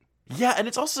way. Yeah, and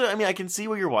it's also, I mean, I can see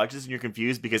where you're watching this and you're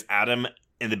confused because Adam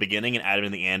in the beginning and Adam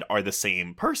in the end are the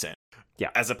same person. Yeah.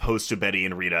 As opposed to Betty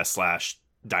and Rita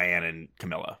 / Diane and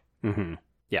Camilla.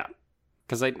 Yeah.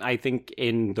 Because I think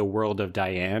in the world of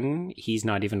Diane, he's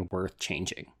not even worth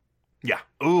changing. Yeah.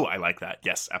 Ooh, I like that.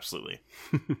 Yes, absolutely.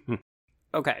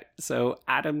 Okay, so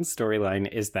Adam's storyline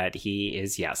is that he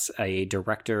is, yes, a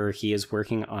director. He is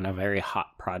working on a very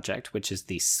hot project, which is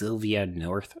the Sylvia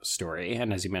North story.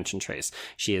 And as you mentioned, Trace,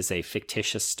 she is a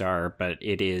fictitious star, but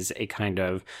it is a kind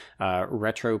of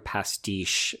retro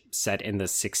pastiche set in the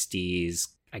 60s,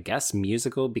 I guess,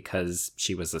 musical because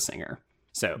she was a singer.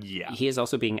 So yeah. He is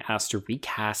also being asked to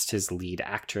recast his lead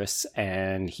actress,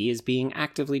 and he is being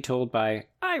actively told by,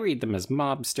 I read them as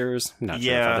mobsters. I'm not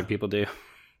sure if other people do.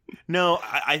 No,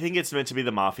 I think it's meant to be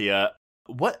the mafia.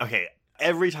 What? Okay,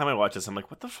 every time I watch this, I'm like,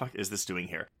 what the fuck is this doing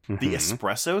here? The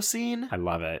espresso scene? I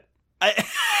love it.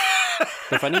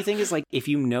 The funny thing is, like, if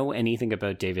you know anything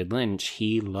about David Lynch,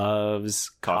 he loves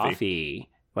coffee.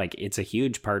 Like, it's a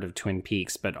huge part of Twin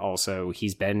Peaks, but also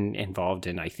he's been involved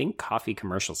in, I think, coffee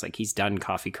commercials. Like, he's done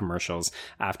coffee commercials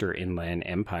after Inland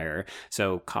Empire.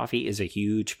 So coffee is a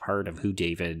huge part of who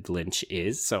David Lynch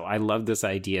is. So I love this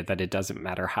idea that it doesn't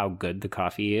matter how good the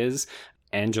coffee is.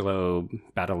 Angelo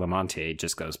Badalamenti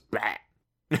just goes, blah.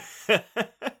 Did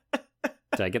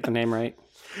I get the name right?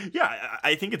 Yeah,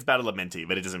 I think it's Badalamenti,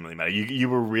 but it doesn't really matter. You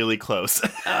were really close.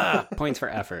 Points for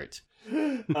effort.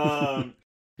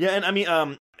 Yeah, and I mean,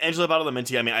 Angelo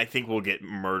Badalamenti, I mean, I think we'll get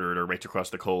murdered or raked across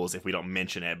the coals if we don't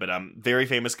mention it, but very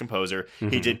famous composer.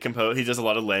 He did compose, he does a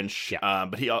lot of Lynch,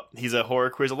 but he's a Horror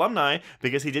Quiz alumni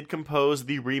because he did compose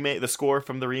the score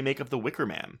from the remake of The Wicker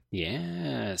Man.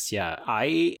 Yes, yeah.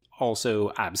 I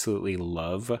also absolutely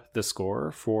love the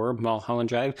score for Mulholland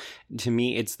Drive. To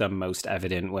me, it's the most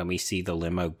evident when we see the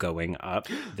limo going up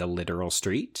the literal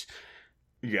street.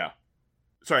 Yeah.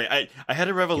 Sorry, I had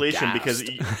a revelation because...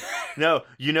 No,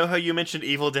 you know how you mentioned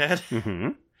Evil Dead?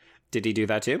 Did he do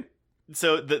that too?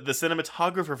 So the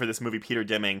cinematographer for this movie, Peter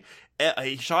Deming,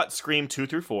 he shot Scream 2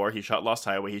 through 4, he shot Lost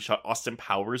Highway, he shot Austin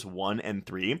Powers 1 and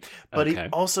 3, but he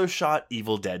also shot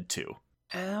Evil Dead 2.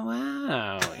 Oh,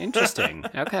 wow. Interesting.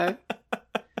 Okay.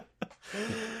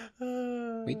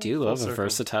 We do love a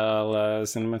versatile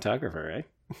cinematographer, right?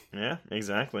 Yeah,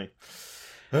 exactly.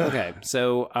 Okay,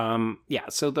 so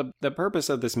so the purpose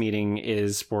of this meeting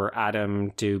is for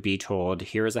Adam to be told,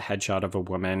 here is a headshot of a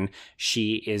woman.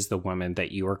 She is the woman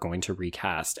that you are going to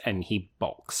recast. And he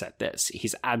balks at this.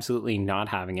 He's absolutely not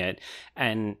having it.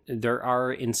 And there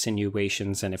are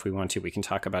insinuations, and if we want to, we can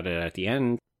talk about it at the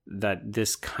end, that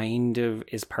this kind of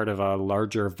is part of a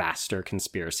larger, vaster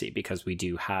conspiracy, because we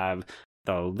do have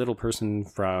the little person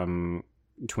from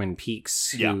Twin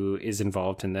Peaks who is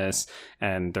involved in this,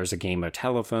 and there's a game of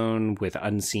telephone with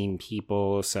unseen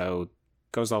people, so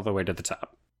goes all the way to the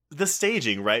top. the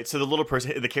staging, right? So the little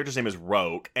person, the character's name is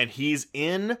Roke, and he's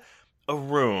in a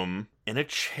room in a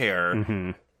chair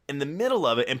in the middle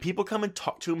of it, and people come and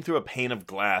talk to him through a pane of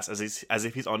glass as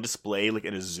if he's on display, like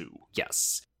in a zoo.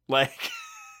 Yes. Like,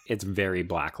 it's very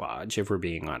Black Lodge, if we're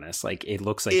being honest. Like, it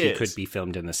looks like it could be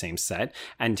filmed in the same set.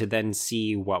 And to then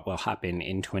see what will happen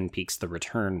in Twin Peaks The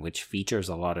Return, which features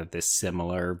a lot of this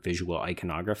similar visual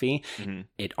iconography,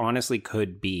 it honestly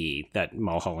could be that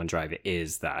Mulholland Drive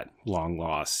is that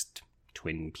long-lost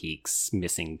Twin Peaks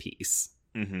missing piece.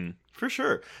 For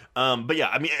sure. But yeah,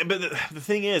 I mean, but the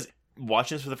thing is,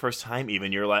 watching this for the first time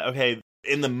even, you're like, okay,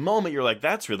 in the moment, you're like,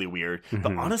 that's really weird.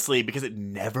 But honestly, because it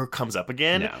never comes up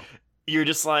again, you're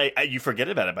just like, you forget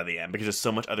about it by the end because there's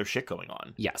so much other shit going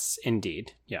on. Yes,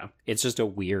 indeed. Yeah. It's just a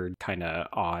weird, kind of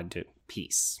odd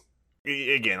piece.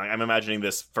 Again, like, I'm imagining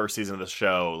this first season of the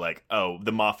show, like, oh,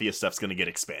 the mafia stuff's going to get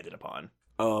expanded upon.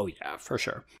 Oh, yeah, for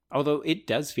sure. Although it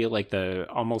does feel like the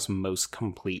almost most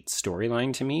complete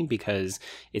storyline to me, because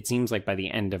it seems like by the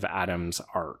end of Adam's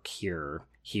arc here,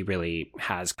 he really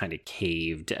has kind of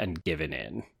caved and given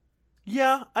in.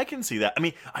 Yeah, I can see that. I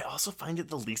mean, I also find it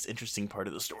the least interesting part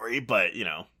of the story, but, you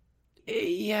know.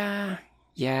 Yeah.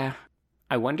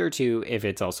 I wonder, too, if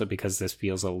it's also because this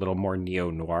feels a little more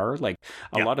neo-noir. Like,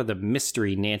 a lot of the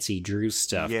mystery Nancy Drew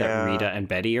stuff that Rita and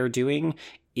Betty are doing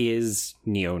is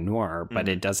neo-noir, but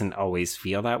it doesn't always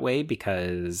feel that way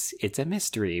because it's a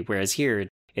mystery. Whereas here,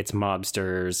 it's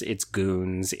mobsters, it's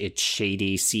goons, it's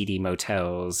shady, seedy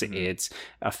motels, it's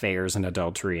affairs and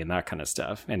adultery and that kind of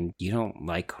stuff. And you don't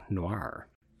like noir.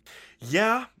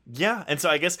 Yeah. And so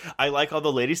I guess I like all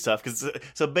the lady stuff.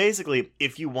 So basically,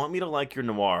 if you want me to like your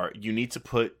noir, you need to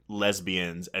put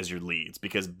lesbians as your leads.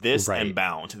 Because this and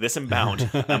Bound,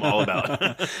 I'm all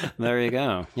about. There you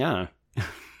go. Yeah.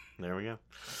 There we go.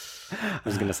 I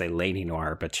was going to say Lady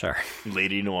Noir, but sure.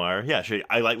 Lady Noir. Yeah, sure.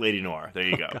 I like Lady Noir. There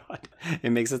you go. God.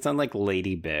 It makes it sound like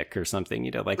Lady Bic or something, you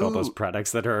know, like all those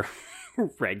products that are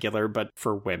regular, but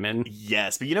for women.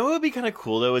 Yes, but you know what would be kind of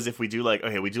cool, though, is if we do like,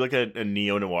 okay, we do like a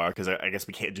neo-noir, because I guess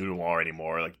we can't do noir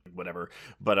anymore, like whatever.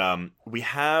 But we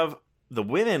have the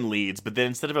women leads, but then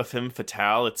instead of a femme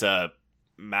fatale, it's a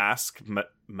mask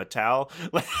matale.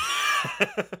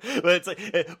 But it's like,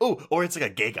 or it's like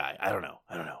a gay guy. I don't know.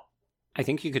 I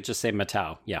think you could just say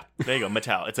Mattel. Yeah. There you go.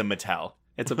 Mattel. It's a Mattel.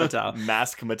 It's a Mattel.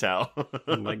 Mask Mattel.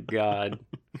 Oh my God.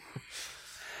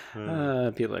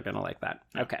 People are going to like that.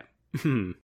 Okay.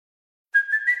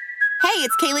 Hey,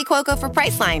 it's Kaylee Cuoco for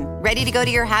Priceline. Ready to go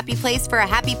to your happy place for a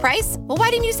happy price? Well, why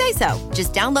didn't you say so?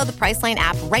 Just download the Priceline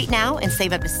app right now and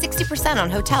save up to 60%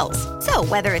 on hotels. So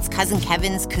whether it's Cousin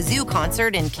Kevin's Kazoo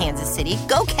Concert in Kansas City,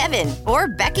 go Kevin, or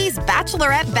Becky's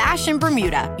Bachelorette Bash in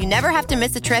Bermuda, you never have to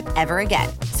miss a trip ever again.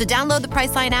 So download the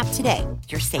Priceline app today.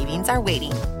 Your savings are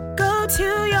waiting. Go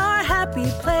to your happy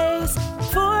place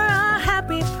for a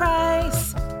happy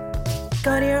price.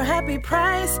 Go to your happy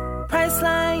price,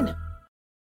 Priceline.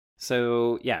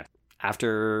 So, yeah,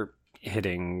 after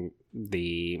hitting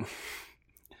the... Oh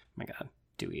my God,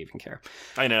 do we even care?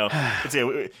 I know.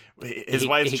 His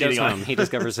wife's cheating on him. He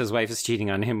discovers his wife is cheating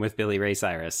on him with Billy Ray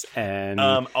Cyrus. And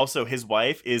also, his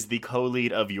wife is the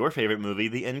co-lead of your favorite movie,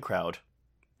 The In Crowd.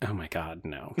 Oh my God,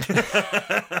 no.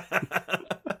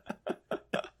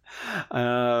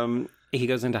 He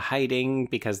goes into hiding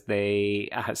because they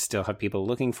still have people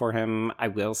looking for him. I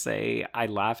will say I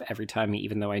laugh every time,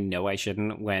 even though I know I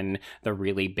shouldn't, when the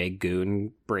really big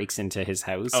goon breaks into his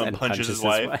house and punches his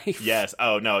wife. Yes.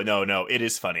 Oh, no. It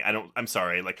is funny. I'm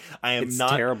sorry. Like, It's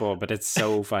terrible, but it's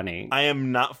so funny. I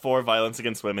am not for violence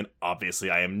against women. Obviously,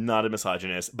 I am not a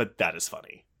misogynist, but that is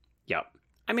funny. Yep.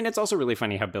 I mean, it's also really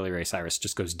funny how Billy Ray Cyrus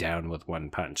just goes down with one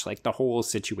punch. Like, the whole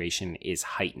situation is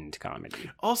heightened comedy.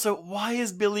 Also, why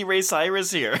is Billy Ray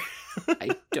Cyrus here? I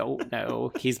don't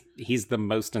know. He's the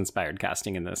most inspired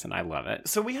casting in this, and I love it.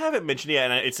 So we haven't mentioned yet,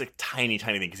 and it's a tiny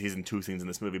thing because he's in 2 scenes in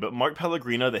this movie, but Mark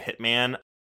Pellegrino, the hitman...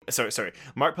 Sorry.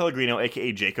 Mark Pellegrino,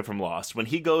 a.k.a. Jacob from Lost, when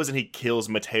he goes and he kills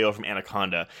Mateo from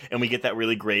Anaconda, and we get that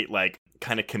really great, like,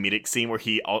 kind of comedic scene where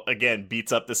he, again,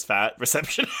 beats up this fat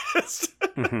receptionist.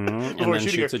 And then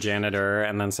shoots a janitor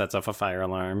and then sets off a fire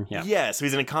alarm. Yeah, so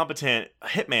he's an incompetent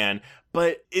hitman,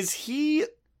 but is he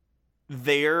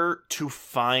there to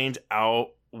find out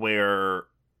where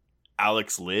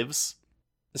Alex lives?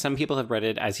 Some people have read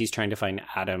it as he's trying to find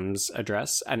Adam's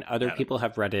address, and other people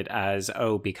have read it as,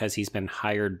 because he's been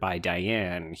hired by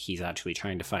Diane, he's actually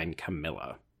trying to find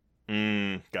Camilla.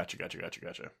 Gotcha.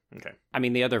 Okay. I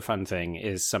mean, the other fun thing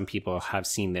is some people have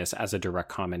seen this as a direct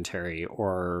commentary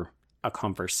or a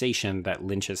conversation that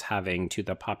Lynch is having to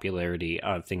the popularity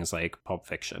of things like Pulp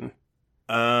Fiction.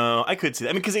 I could see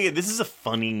that. I mean, because again, this is a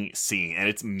funny scene, and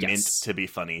it's meant Yes. to be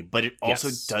funny, but it also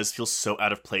Yes. does feel so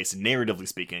out of place, narratively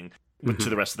speaking, to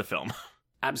the rest of the film.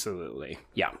 Absolutely.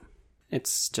 Yeah.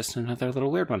 It's just another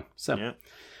little weird one. So, Yeah.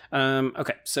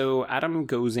 Okay, so Adam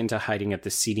goes into hiding at the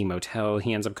seedy motel.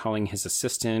 He ends up calling his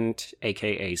assistant,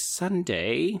 aka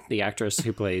Sunday, the actress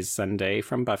who plays Sunday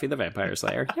from Buffy the Vampire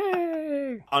Slayer.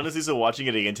 Yay! Honestly, so watching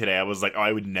it again today, I was like, oh,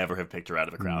 I would never have picked her out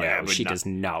of the crowd. I No, would she not- does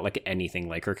not look anything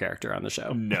like her character on the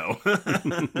show. No.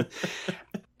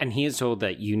 And he is told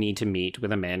that you need to meet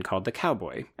with a man called the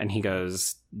Cowboy. And he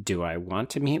goes, do I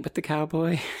want to meet with the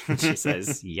Cowboy? And she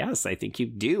says, yes, I think you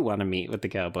do want to meet with the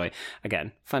Cowboy.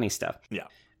 Again, funny stuff. Yeah.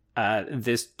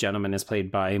 This gentleman is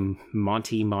played by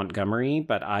Monty Montgomery,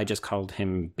 but I just called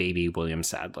him Baby William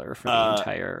Sadler for the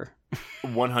entire...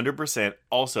 100%.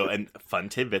 Also, and fun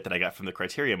tidbit that I got from the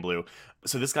Criterion Blue.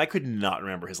 So this guy could not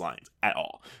remember his lines at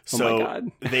all. So Oh my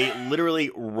God. they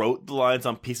literally wrote the lines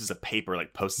on pieces of paper,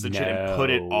 like postage it, and put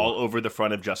it No. all over the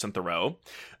front of Justin Theroux.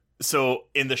 So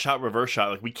in the reverse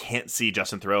shot, like we can't see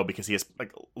Justin Theroux because he has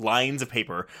like lines of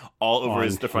paper all over On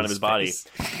the front of his body. face.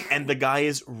 And the guy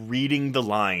is reading the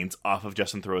lines off of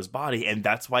Justin Theroux's body, and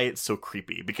that's why it's so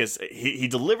creepy, because he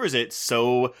delivers it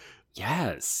so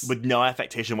Yes. with no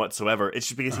affectation whatsoever. It's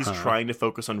just because he's trying to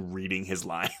focus on reading his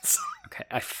lines. Okay,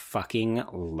 I fucking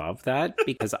love that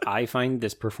because I find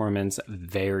this performance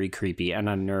very creepy and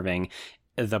unnerving.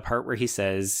 The part where he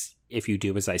says, if you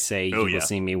do as I say, you will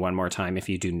see me one more time. If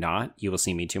you do not, you will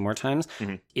see me 2 more times.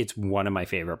 Mm-hmm. It's one of my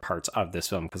favorite parts of this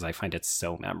film because I find it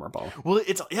so memorable. Well,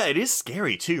 it is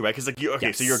scary too, right? Because like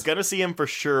so you're gonna see him for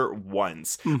sure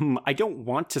once. I don't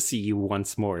want to see you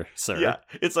once more, sir. Yeah,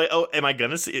 it's like, oh, am I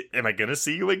gonna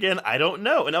see you again? I don't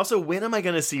know. And also, when am I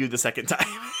gonna see you the second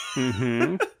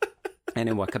time? And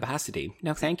in what capacity?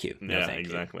 No, thank you. No, yeah, thank you.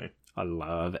 exactly. I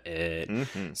love it.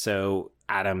 Mm-hmm. So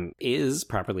Adam is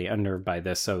properly unnerved by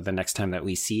this. So the next time that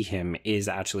we see him is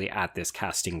actually at this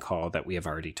casting call that we have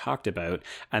already talked about.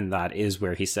 And that is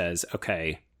where he says,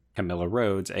 okay, Camilla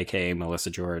Rhodes, aka Melissa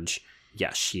George.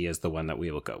 Yes, she is the one that we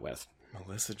will go with.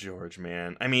 Melissa George,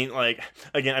 man. I mean, like,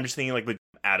 again, I'm just thinking like with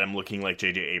Adam looking like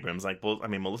J.J. Abrams. Like, well, I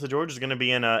mean, Melissa George is going to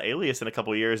be in Alias in a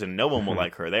couple years, and no one will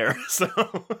like her there. So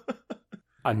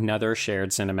Another shared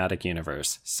cinematic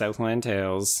universe. Southland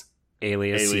Tales,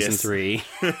 Alias. Season 3,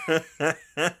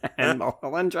 and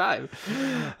Mulholland Drive.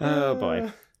 Oh,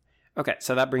 boy. Okay,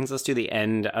 so that brings us to the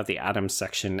end of the Adam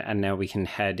section, and now we can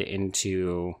head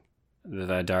into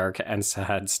the dark and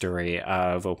sad story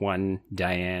of one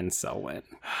Diane Selwyn.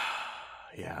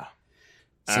 yeah.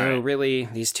 So really,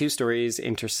 these two stories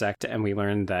intersect, and we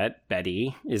learn that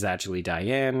Betty is actually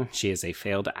Diane. She is a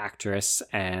failed actress,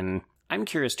 and I'm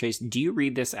curious, Trace, do you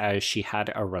read this as she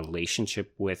had a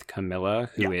relationship with Camilla,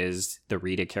 who is the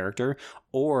Rita character,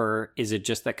 or is it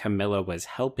just that Camilla was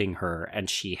helping her and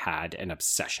she had an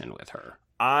obsession with her?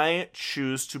 I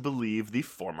choose to believe the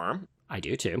former. I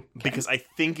do too. Because I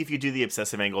think if you do the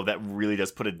obsessive angle, that really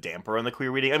does put a damper on the queer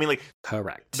reading. I mean, like,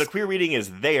 Correct. the queer reading is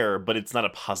there, but it's not a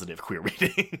positive queer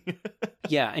reading.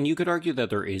 Yeah, and you could argue that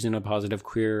there isn't a positive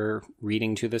queer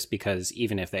reading to this because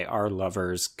even if they are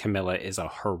lovers, Camilla is a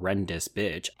horrendous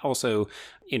bitch. Also,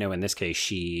 you know, in this case,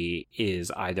 she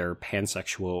is either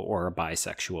pansexual or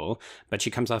bisexual, but she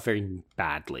comes off very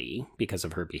badly because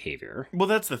of her behavior. Well,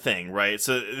 that's the thing, right?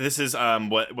 So this is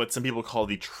what some people call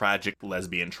the tragic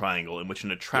lesbian triangle, in which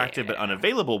an attractive but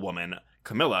unavailable woman,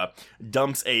 Camilla,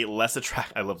 dumps a less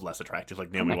attractive... I love less attractive,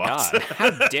 like Naomi Watts. God, how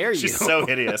dare you? She's so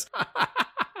hideous.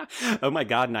 Oh my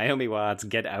God, Naomi Watts,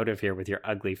 get out of here with your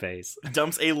ugly face.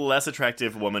 Dumps a less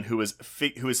attractive woman who is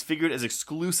figured as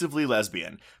exclusively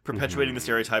lesbian, perpetuating the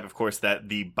stereotype, of course, that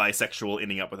the bisexual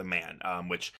ending up with a man,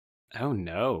 which... Oh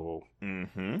no.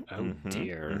 Oh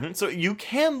dear. So you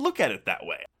can look at it that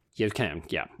way. You can,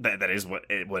 yeah. That is what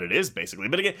it is, basically.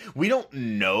 But again, we don't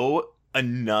know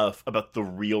enough about the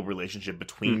real relationship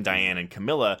between Diane and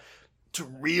Camilla to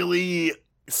really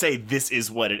say this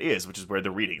is what it is, which is where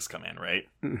the readings come in, right?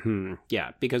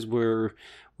 Yeah, because we're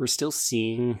still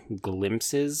seeing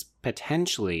glimpses,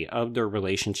 potentially, of their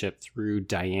relationship through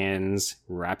Diane's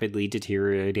rapidly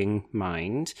deteriorating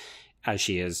mind as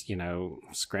she is, you know,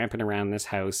 scramping around this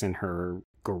house in her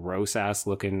gross-ass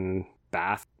looking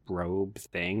bathrobe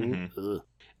thing. Ugh.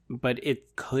 But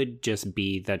it could just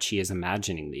be that she is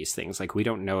imagining these things. Like, we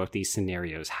don't know if these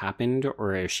scenarios happened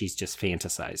or if she's just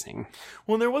fantasizing.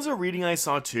 Well, there was a reading I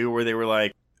saw, too, where they were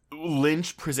like,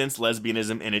 Lynch presents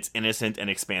lesbianism in its innocent and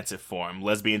expansive form.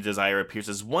 Lesbian desire appears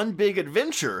as one big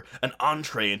adventure, an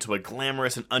entree into a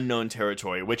glamorous and unknown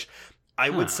territory, which I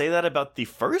would say that about the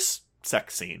first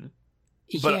sex scene.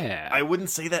 But yeah. I wouldn't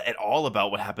say that at all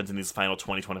about what happens in these final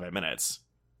 20-25 minutes.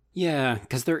 Yeah,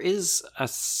 because there is a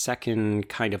second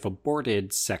kind of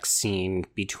aborted sex scene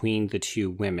between the two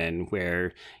women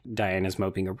where Diane is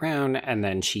moping around and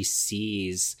then she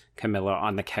sees Camilla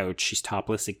on the couch. She's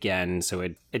topless again, so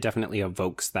it definitely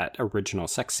evokes that original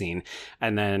sex scene.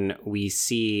 And then we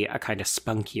see a kind of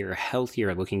spunkier,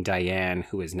 healthier looking Diane,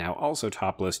 who is now also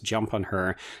topless, jump on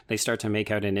her. They start to make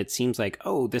out, and it seems like,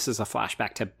 oh, this is a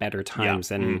flashback to better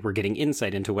times, and we're getting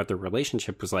insight into what the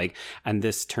relationship was like. And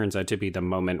this turns out to be the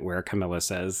moment where Camilla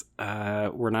says,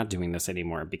 we're not doing this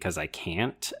anymore because I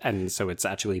can't. And so it's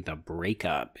actually the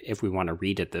breakup, if we want to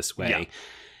read it this way. Yeah.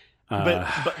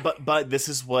 But this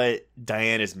is what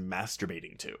Diane is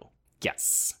masturbating to.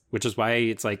 Yes. Which is why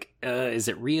it's like, is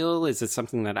it real? Is it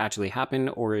something that actually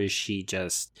happened? Or is she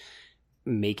just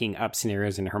making up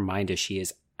scenarios in her mind as she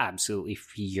is absolutely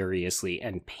furiously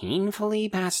and painfully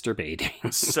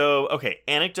masturbating? So, okay,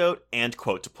 anecdote and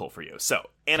quote to pull for you. So,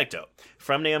 anecdote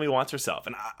from Naomi Watts herself.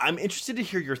 And I'm interested to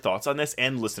hear your thoughts on this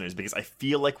and listeners, because I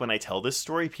feel like when I tell this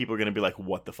story, people are going to be like,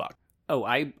 what the fuck? Oh,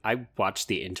 I watched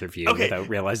the interview without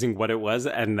realizing what it was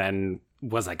and then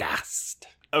was aghast.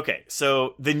 Okay,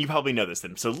 so then you probably know this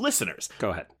then. So listeners,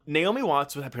 go ahead. Naomi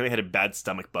Watts apparently had a bad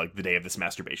stomach bug the day of this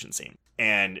masturbation scene.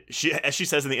 And she, as she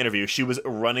says in the interview, she was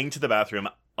running to the bathroom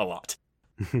a lot.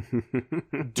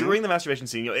 During the masturbation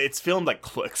scene, it's filmed like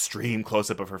extreme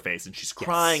close-up of her face, and she's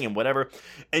crying and whatever.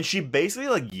 And she basically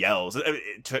like yells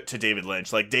to David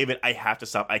Lynch, like, David, I have to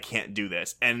stop. I can't do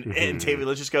this. And David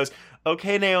Lynch just goes,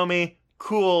 okay, Naomi,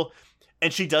 cool.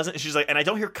 And she doesn't. She's like, and I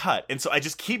don't hear cut. And so I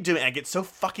just keep doing it. I get so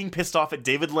fucking pissed off at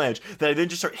David Lynch that I then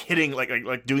just start hitting,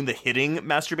 like doing the hitting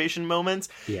masturbation moments.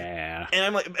 Yeah. And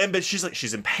I'm like, but she's like,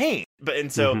 she's in pain.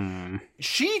 And so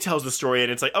she tells the story,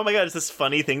 and it's like, oh my God, it's this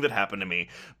funny thing that happened to me.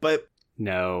 But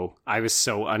no, I was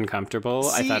so uncomfortable.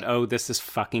 I thought, oh, this is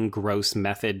fucking gross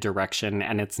method direction,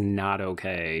 and it's not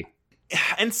okay.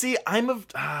 And see, I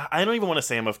don't even want to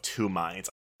say I'm of two minds.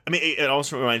 I mean, it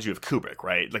also reminds you of Kubrick,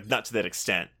 right? Like, not to that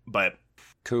extent, but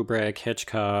Kubrick,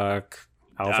 Hitchcock,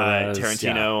 Alvarez,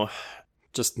 Tarantino. Yeah.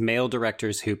 Just male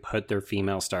directors who put their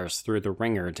female stars through the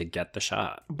ringer to get the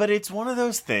shot. But it's one of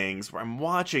those things where I'm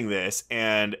watching this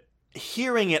and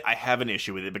hearing it, I have an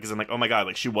issue with it because I'm like, oh my God,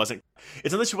 like it's not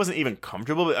that she wasn't even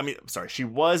comfortable, but she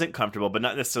wasn't comfortable, but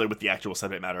not necessarily with the actual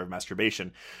subject matter of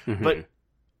masturbation. But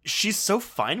she's so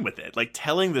fine with it, like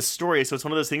telling this story. So it's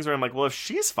one of those things where I'm like, well, if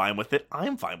she's fine with it,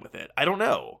 I'm fine with it. I don't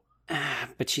know.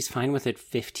 But she's fine with it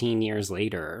 15 years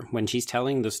later. When she's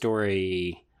telling the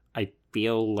story, I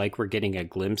feel like we're getting a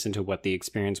glimpse into what the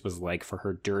experience was like for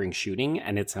her during shooting,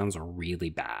 and it sounds really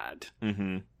bad.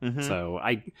 So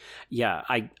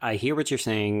I hear what you're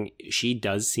saying. She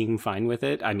does seem fine with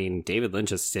it. I mean, David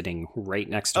Lynch is sitting right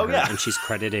next to her, and she's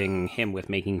crediting him with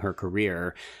making her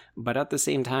career. But at the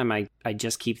same time, I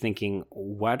just keep thinking,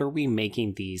 what are we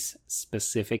making these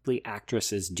specifically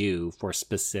actresses do for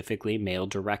specifically male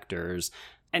directors?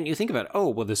 And you think about, oh,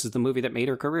 well, this is the movie that made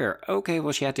her career. Okay,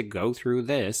 well, she had to go through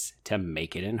this to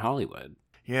make it in Hollywood.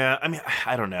 Yeah, I mean,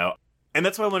 I don't know. And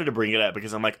that's why I wanted to bring it up,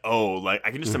 because I'm like, oh, like,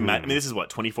 I can just imagine, I mean, this is what,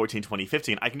 2014,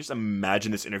 2015? I can just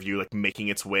imagine this interview, like, making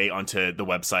its way onto the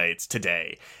websites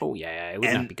today. Oh, yeah, it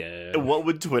would not be good. What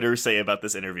would Twitter say about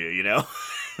this interview, you know?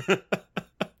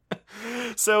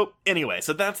 So, anyway,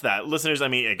 so that's that. Listeners, I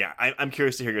mean, again, I'm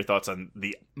curious to hear your thoughts on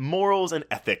the morals and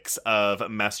ethics of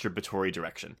masturbatory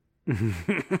direction.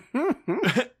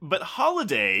 But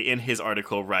Holiday, in his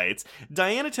article, writes,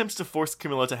 Diane attempts to force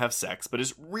Camilla to have sex, but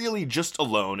is really just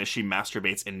alone as she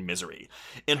masturbates in misery.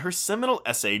 In her seminal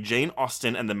essay, Jane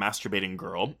Austen and the Masturbating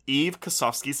Girl, Eve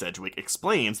Kosofsky-Sedgwick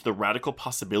explains the radical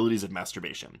possibilities of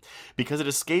masturbation. Because it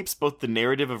escapes both the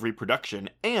narrative of reproduction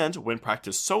and, when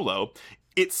practiced solo,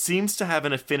 it seems to have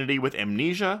an affinity with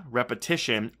amnesia,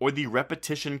 repetition, or the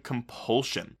repetition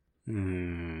compulsion.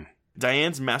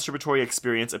 Diane's masturbatory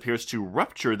experience appears to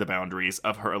rupture the boundaries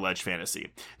of her alleged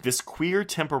fantasy. This queer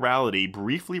temporality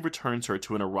briefly returns her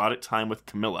to an erotic time with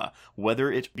Camilla,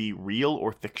 whether it be real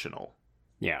or fictional.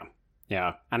 Yeah.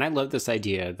 And I love this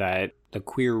idea that the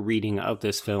queer reading of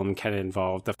this film can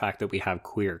involve the fact that we have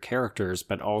queer characters,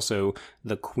 but also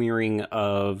the queering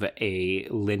of a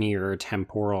linear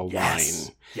temporal line.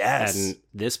 Yes. And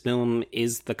this film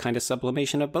is the kind of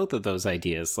sublimation of both of those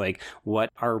ideas. Like, what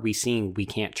are we seeing? We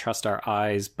can't trust our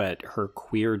eyes, but her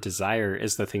queer desire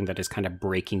is the thing that is kind of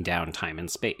breaking down time and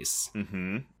space.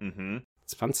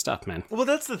 It's fun stuff, man. Well,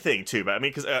 that's the thing, too. But I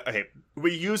mean, because, okay,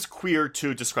 we use queer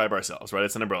to describe ourselves, right?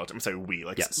 It's an umbrella term. I'm sorry, we.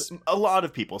 Like, yes. A lot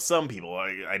of people, some people,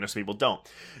 I know some people don't.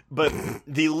 But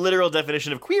the literal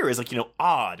definition of queer is, like, you know,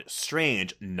 odd,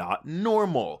 strange, not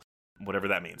normal. whatever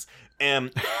that means.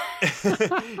 And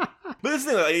but this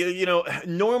thing,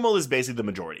 normal is basically the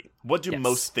majority. What do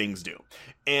most things do?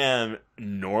 And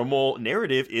normal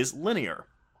narrative is linear.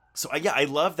 So I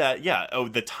love that. Yeah. Oh,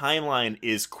 the timeline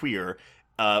is queer,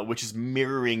 which is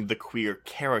mirroring the queer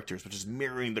characters, which is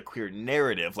mirroring the queer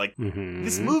narrative. Like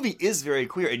this movie is very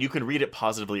queer, and you can read it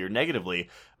positively or negatively,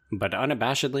 but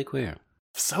unabashedly queer.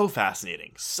 So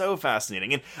fascinating. So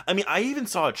fascinating. And I mean, I even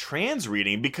saw a trans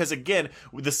reading because, again,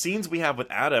 the scenes we have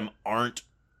with Adam aren't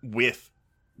with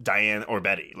Diane or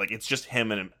Betty. Like, it's just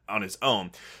him and on his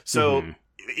own. So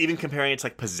even comparing it to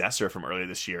like Possessor from earlier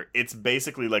this year, it's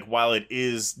basically like, while it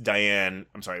is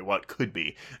what could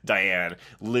be Diane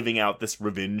living out this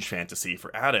revenge fantasy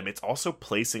for Adam, it's also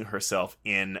placing herself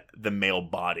in the male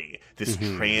body, this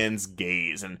trans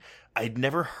gaze. And I'd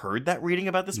never heard that reading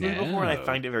about this movie before, and I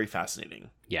find it very fascinating.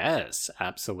 Yes,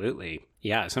 absolutely.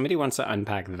 Yeah, somebody wants to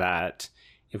unpack that.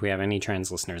 If we have any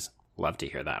trans listeners, love to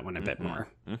hear that one a bit more.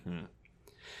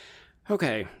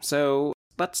 Okay, so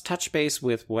let's touch base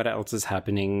with what else is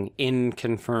happening in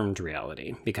confirmed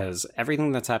reality, because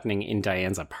everything that's happening in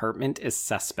Diane's apartment is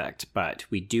suspect, but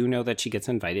we do know that she gets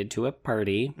invited to a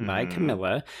party by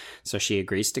Camilla, so she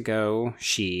agrees to go.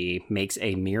 She makes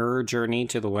a mirror journey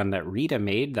to the one that Rita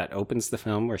made that opens the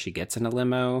film, where she gets in a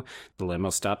limo. The limo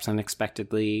stops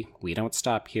unexpectedly. We don't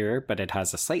stop here, but it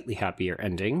has a slightly happier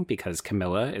ending because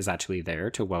Camilla is actually there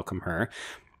to welcome her.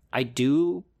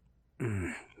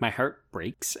 My heart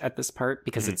breaks at this part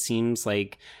because it seems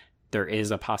like there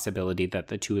is a possibility that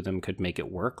the two of them could make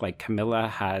it work. Like, Camilla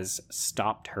has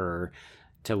stopped her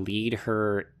to lead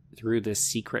her through this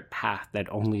secret path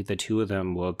that only the two of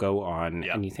them will go on.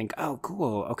 And you think, oh,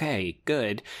 cool. Okay,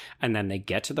 good. And then they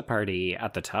get to the party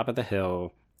at the top of the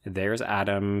hill. There's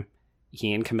Adam.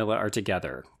 He and Camilla are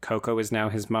together. Coco is now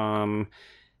his mom.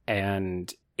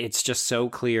 And it's just so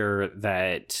clear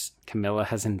that Camilla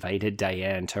has invited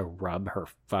Diane to rub her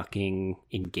fucking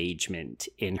engagement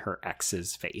in her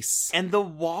ex's face. And the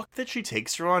walk that she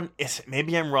takes her on,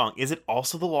 maybe I'm wrong, is it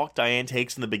also the walk Diane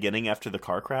takes in the beginning after the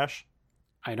car crash?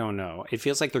 I don't know. It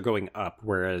feels like they're going up,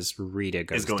 whereas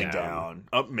Rita is going down.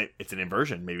 Oh, it's an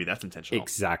inversion. Maybe that's intentional.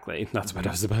 Exactly. That's what I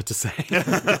was about to say.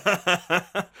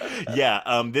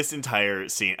 This entire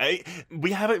scene.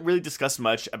 We haven't really discussed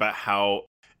much about how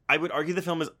I would argue the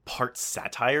film is part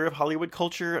satire of Hollywood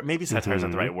culture. Maybe satire is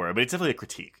not the right word, but it's definitely a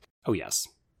critique. Oh, yes.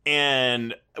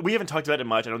 And we haven't talked about it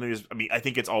much. I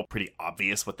think it's all pretty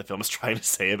obvious what the film is trying to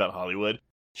say about Hollywood.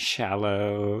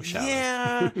 Shallow.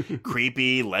 Yeah.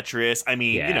 Creepy, lecherous. I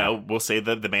mean, we'll say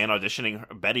that the man auditioning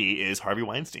Betty is Harvey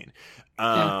Weinstein.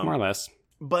 More or less.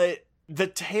 But the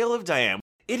tale of Diane,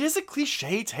 it is a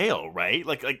cliche tale, right?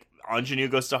 Like ingenue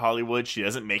goes to Hollywood, she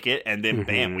doesn't make it, and then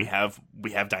bam, we have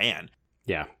Diane.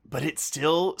 Yeah. But it's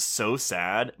still so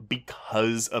sad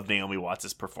because of Naomi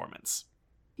Watts' performance.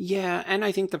 Yeah, and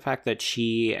I think the fact that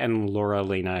she and Laura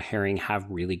Elena Herring have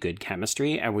really good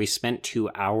chemistry, and we spent 2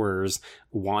 hours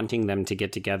wanting them to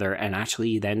get together and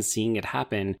actually then seeing it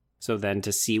happen. So then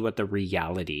to see what the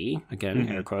reality, again,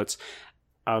 air quotes,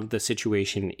 of the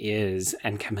situation is,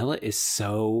 and Camilla is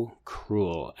so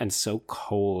cruel and so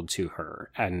cold to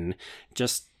her, and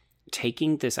just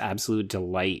taking this absolute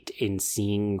delight in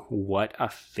seeing what a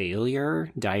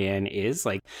failure Diane is.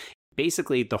 Like,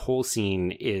 basically the whole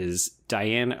scene is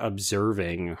Diane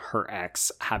observing her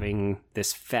ex having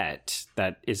this fete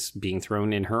that is being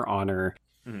thrown in her honor.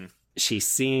 She's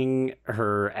seeing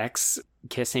her ex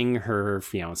kissing her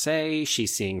fiancé.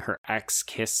 She's seeing her ex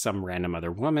kiss some random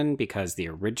other woman because the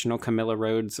original Camilla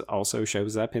Rhodes also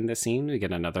shows up in this scene. We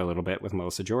get another little bit with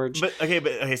Melissa George. But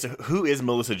okay, so who is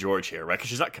Melissa George here, right? Because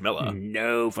she's not Camilla.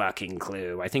 No fucking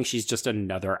clue. I think she's just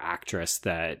another actress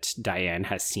that Diane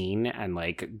has seen and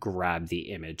like grabbed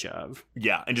the image of.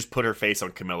 Yeah, and just put her face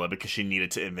on Camilla because she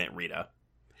needed to invent Rita.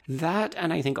 That,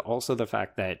 and I think also the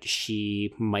fact that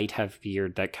she might have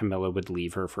feared that Camilla would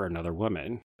leave her for another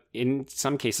woman. In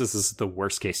some cases, this is the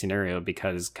worst case scenario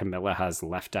because Camilla has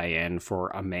left Diane for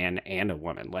a man and a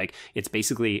woman. Like, it's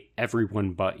basically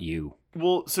everyone but you.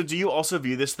 Well, so do you also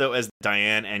view this, though, as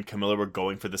Diane and Camilla were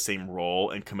going for the same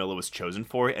role and Camilla was chosen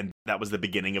for it, and that was the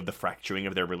beginning of the fracturing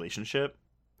of their relationship?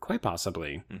 Quite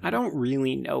possibly. I don't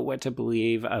really know what to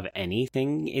believe of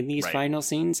anything in these final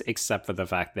scenes, except for the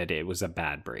fact that it was a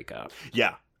bad breakup.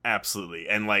 Yeah. Absolutely.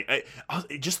 And like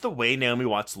just the way Naomi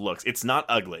Watts looks, it's not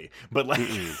ugly, but like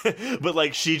but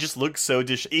like she just looks so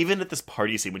even at this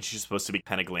party scene when she's supposed to be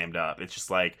kind of glammed up, it's just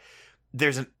like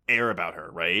there's an air about her,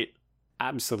 right?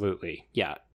 Absolutely.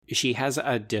 Yeah. She has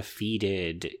a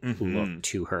defeated look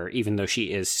to her, even though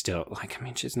she is still like, I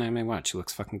mean, she's Naomi Watts. She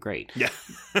looks fucking great. Yeah.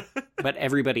 But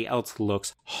everybody else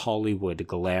looks Hollywood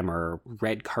glamour,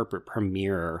 red carpet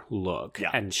premiere look.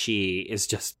 Yeah. And she is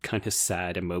just kind of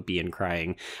sad and mopey and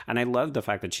crying. And I love the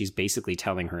fact that she's basically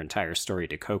telling her entire story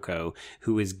to Coco,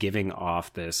 who is giving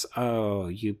off this, oh,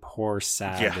 you poor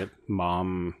sad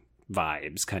mom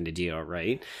vibes kind of deal,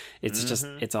 right? It's just,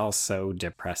 it's all so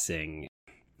depressing.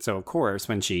 So, of course,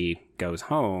 when she goes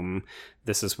home,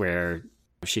 this is where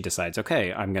she decides,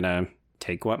 okay, I'm going to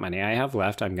take what money I have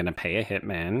left. I'm going to pay a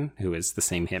hitman, who is the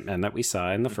same hitman that we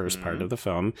saw in the first part of the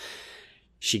film.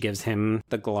 She gives him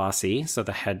the glossy, so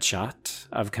the headshot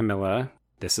of Camilla.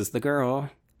 This is the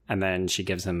girl. And then she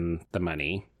gives him the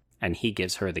money, and he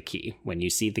gives her the key. When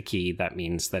you see the key, that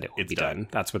means that it will be done.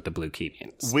 That's what the blue key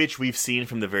means. Which we've seen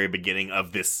from the very beginning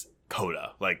of this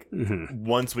coda. Like,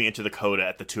 once we enter the coda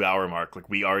at the 2-hour mark, like,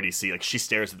 we already see, like, she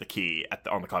stares at the key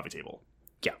on the coffee table.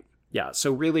 Yeah,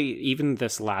 so really, even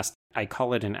this last, I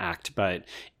call it an act, but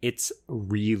it's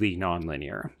really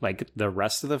nonlinear. Like, the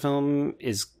rest of the film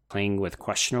is playing with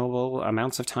questionable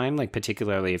amounts of time, like,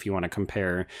 particularly if you want to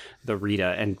compare the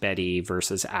Rita and Betty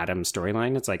versus Adam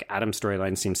storyline. It's like Adam's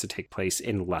storyline seems to take place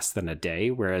in less than a day,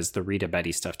 whereas the Rita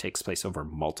Betty stuff takes place over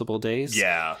multiple days.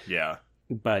 Yeah.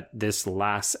 But this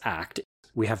last act,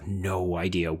 we have no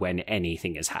idea when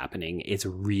anything is happening. It's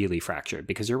really fractured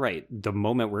because you're right. The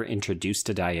moment we're introduced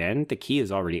to Diane, the key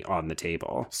is already on the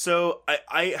table. So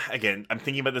I'm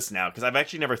thinking about this now because I've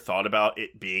actually never thought about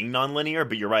it being nonlinear,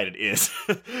 but you're right, it is.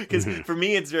 Because for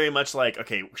me, it's very much like,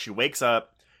 okay, she wakes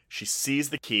up, she sees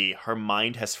the key, her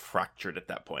mind has fractured at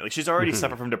that point. Like, she's already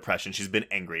suffered from depression, she's been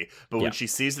angry, but when she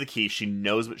sees the key, she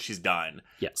knows what she's done.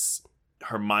 Yes.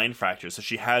 Her mind fractures, so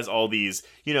she has all these,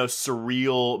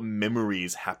 surreal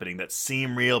memories happening that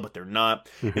seem real, but they're not.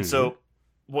 And so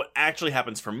what actually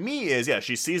happens for me is,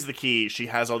 she sees the key, she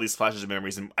has all these flashes of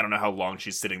memories, and I don't know how long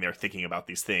she's sitting there thinking about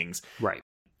these things. Right.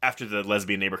 After the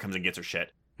lesbian neighbor comes and gets her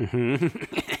shit.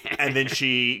 And then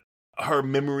her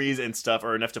memories and stuff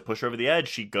are enough to push her over the edge.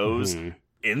 She goes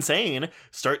insane,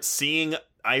 starts seeing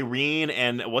Irene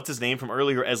and what's his name from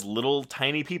earlier as little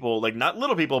tiny people, like not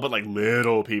little people, but like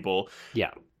little people.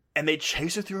 Yeah. And they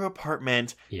chase her through her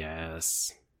apartment.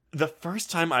 Yes. The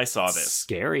first time I saw this.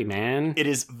 Scary, man. It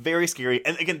is very scary.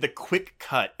 And again, the quick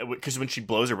cut, because when she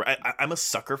blows her, I'm a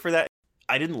sucker for that.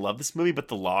 I didn't love this movie, but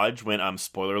The Lodge, when,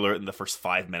 spoiler alert, in the first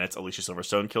 5 minutes, Alicia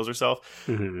Silverstone kills herself.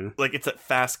 Like, it's a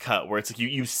fast cut where it's like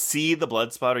you see the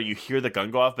blood spot or you hear the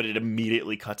gun go off, but it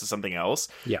immediately cuts to something else.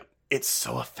 Yeah. It's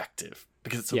so effective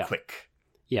because it's so quick.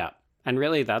 Yeah. And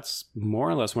really, that's more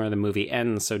or less where the movie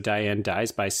ends. So Diane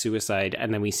dies by suicide,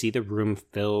 and then we see the room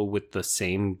fill with the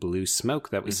same blue smoke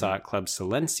that we saw at Club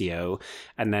Silencio.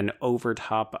 And then over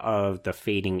top of the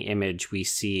fading image, we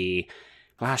see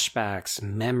flashbacks,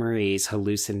 memories,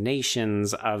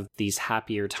 hallucinations of these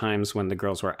happier times when the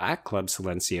girls were at Club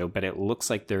Silencio, but it looks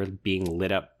like they're being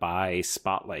lit up by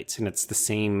spotlights. And it's the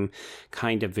same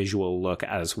kind of visual look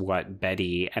as what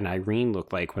Betty and Irene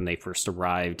looked like when they first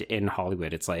arrived in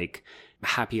Hollywood. It's like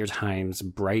happier times,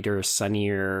 brighter,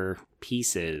 sunnier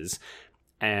pieces.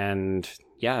 And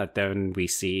then we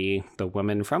see the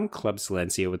woman from Club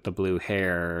Silencio with the blue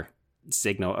hair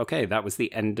signal, okay, that was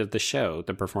the end of the show.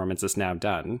 The performance is now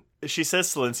done. She says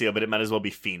Silencio, but it might as well be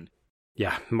Fiend.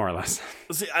 Yeah, more or less.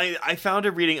 See, I found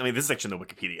a reading, this is actually the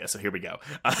Wikipedia, so here we go.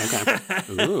 Okay.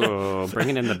 Ooh,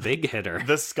 bringing in the big hitter.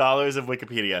 The scholars of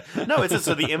Wikipedia. No, it says,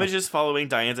 so the images following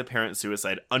Diane's apparent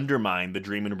suicide undermine the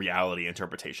dream and reality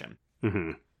interpretation.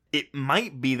 It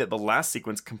might be that the last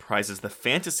sequence comprises the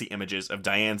fantasy images of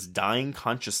Diane's dying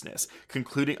consciousness,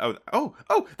 concluding, oh,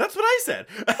 that's what I said.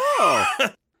 Oh.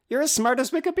 You're as smart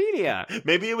as Wikipedia.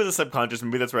 Maybe it was a subconscious.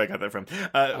 Maybe that's where I got that from.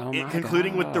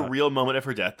 Concluding with the real moment of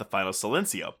her death, the final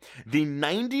Silencio. The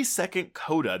 90-second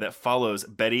coda that follows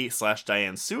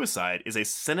Betty/Diane's suicide is a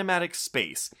cinematic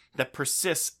space that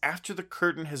persists after the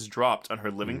curtain has dropped on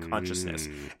her living consciousness.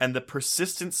 And the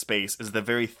persistent space is the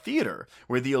very theater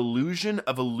where the illusion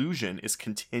of illusion is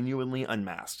continually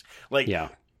unmasked.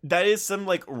 That is some,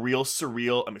 real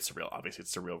surreal... surreal. Obviously,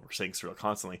 it's surreal. We're saying surreal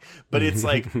constantly. But it's,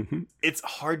 it's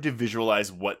hard to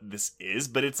visualize what this is.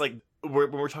 But it's,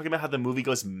 when we're talking about how the movie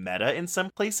goes meta in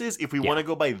some places, if we want to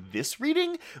go by this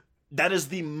reading, that is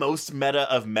the most meta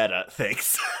of meta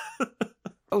things.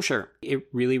 Oh, sure. It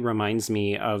really reminds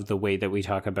me of the way that we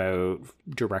talk about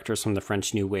directors from the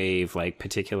French New Wave,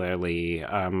 particularly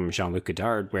Jean-Luc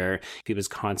Godard, where he was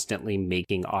constantly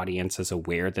making audiences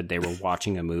aware that they were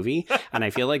watching a movie. And I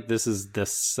feel like this is the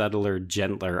subtler,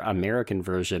 gentler American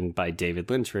version by David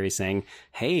Lynch, where he's saying,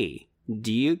 hey,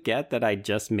 do you get that I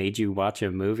just made you watch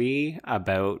a movie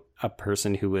about a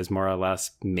person who was more or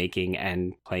less making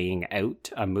and playing out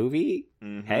a movie?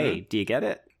 Hey, do you get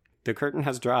it? The curtain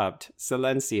has dropped.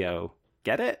 Silencio.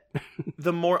 Get it?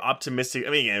 The more optimistic, I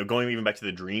mean, going even back to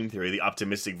the dream theory, the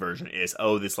optimistic version is,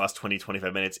 this last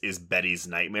 20-25 minutes is Betty's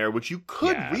nightmare, which you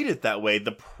could read it that way.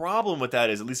 The problem with that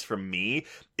is, at least for me,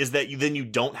 is that you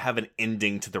don't have an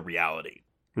ending to the reality.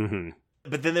 Mm-hmm.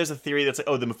 But then there's a theory that's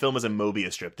like, the film is a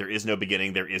Mobius strip. There is no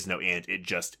beginning, there is no end. It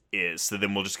just is. So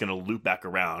then we're just going to loop back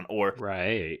around. Or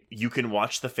you can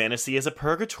watch the fantasy as a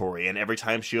purgatory, and every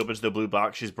time she opens the blue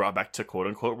box, she's brought back to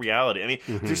quote-unquote reality. I mean,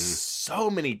 there's so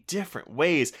many different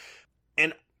ways.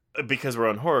 And because we're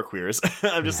on horror queers,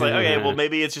 I'm just like, okay, well,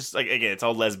 maybe it's just, like, again, it's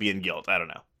all lesbian guilt. I don't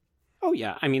know. Oh,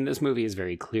 yeah. I mean, this movie is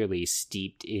very clearly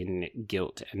steeped in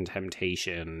guilt and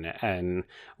temptation and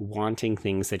wanting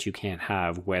things that you can't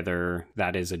have, whether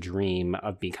that is a dream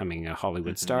of becoming a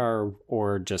Hollywood star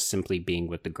or just simply being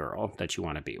with the girl that you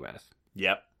want to be with.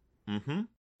 Yep. Mm-hmm.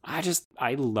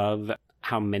 I love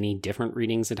how many different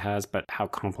readings it has, but how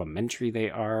complementary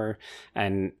they are.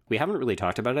 And we haven't really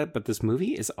talked about it, but this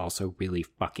movie is also really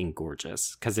fucking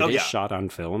gorgeous because it is shot on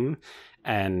film,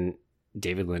 and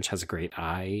David Lynch has a great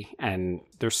eye, and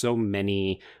there's so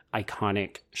many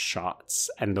iconic shots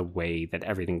and the way that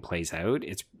everything plays out.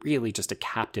 It's really just a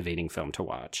captivating film to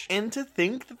watch. And to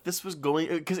think that this was going,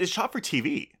 because it's shot for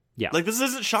TV. Yeah. Like, this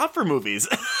isn't shot for movies,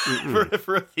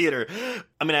 for a theater.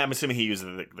 I mean, I'm assuming he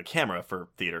uses the camera for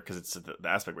theater because it's the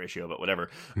aspect ratio, but whatever.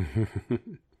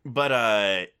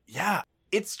 But, yeah.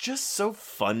 It's just so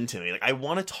fun to me. Like, I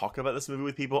want to talk about this movie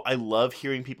with people. I love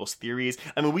hearing people's theories.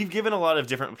 I mean, we've given a lot of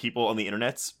different people on the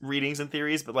internet's readings and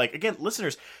theories, but, like, again,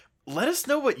 listeners, let us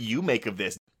know what you make of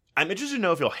this. I'm interested to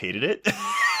know if y'all hated it.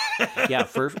 Yeah,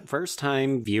 for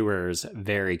first-time viewers,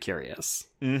 very curious.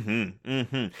 I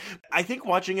think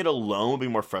watching it alone would be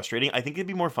more frustrating. I think it'd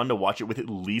be more fun to watch it with at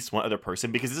least one other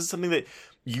person, because this is something that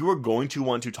you are going to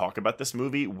want to talk about this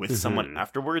movie with someone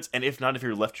afterwards. And if not, if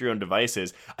you're left to your own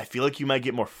devices, I feel like you might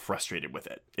get more frustrated with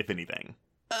it, if anything.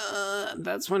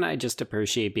 That's when I just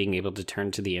appreciate being able to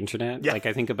turn to the internet. Yeah. Like,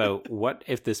 I think about what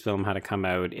if this film had to come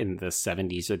out in the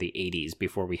 70s or the 80s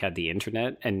before we had the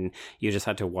internet, and you just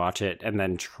had to watch it and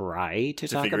then try to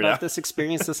talk about this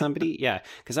experience to somebody. Yeah,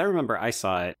 because I remember I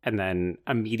saw it and then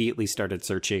immediately started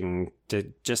searching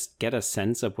to just get a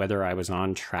sense of whether I was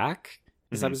on track.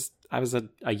 Because I was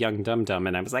a young dum-dum,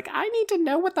 and I was like, I need to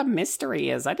know what the mystery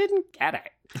is. I didn't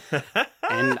get it.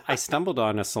 And I stumbled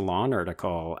on a Salon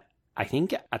article. I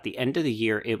think at the end of the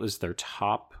year, it was their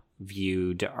top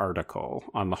viewed article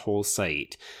on the whole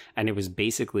site. And it was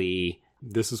basically,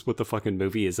 this is what the fucking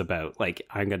movie is about. Like,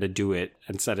 I'm going to do it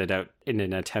and set it out in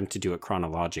an attempt to do it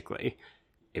chronologically.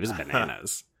 It was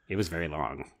bananas. It was very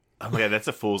long. Oh my God, that's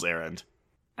a fool's errand.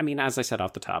 I mean, as I said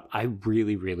off the top, I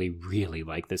really, really, really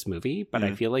like this movie, but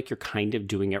I feel like you're kind of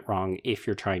doing it wrong if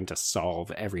you're trying to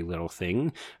solve every little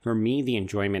thing. For me, the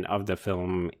enjoyment of the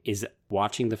film is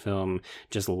watching the film,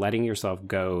 just letting yourself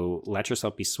go, let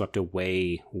yourself be swept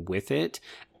away with it.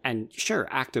 And sure,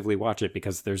 actively watch it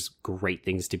because there's great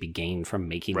things to be gained from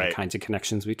making the kinds of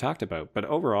connections we talked about. But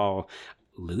overall,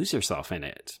 lose yourself in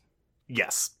it.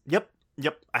 Yes. Yep.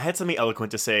 I had something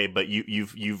eloquent to say, but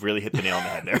you've really hit the nail on the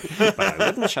head there. But I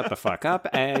wouldn't shut the fuck up,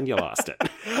 and you lost it.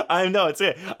 It's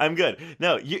it. I'm good.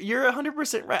 No, you're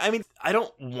 100% right. I mean, I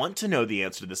don't want to know the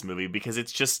answer to this movie because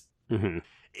it's just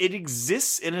it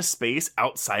exists in a space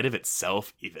outside of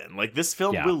itself. Even like this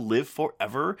film will live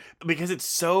forever because it's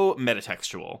so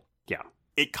metatextual. Yeah,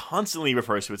 it constantly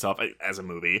refers to itself as a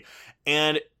movie,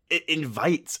 and it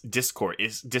invites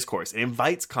discourse. It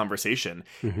invites conversation,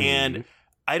 and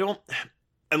I don't,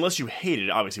 unless you hate it,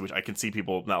 obviously, which I can see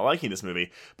people not liking this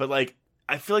movie, but like,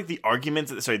 I feel like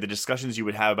the discussions you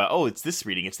would have about, it's this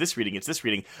reading,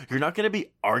 you're not going to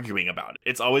be arguing about it.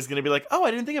 It's always going to be like,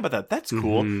 I didn't think about that. That's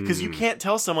cool. Because you can't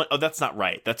tell someone, that's not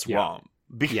right. That's wrong.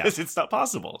 Because it's not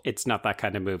possible. It's not that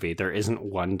kind of movie. There isn't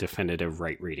one definitive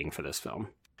right reading for this film.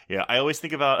 Yeah, I always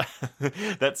think about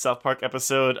that South Park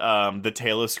episode, The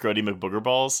Tale of Scrody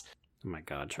McBoogerballs. Oh my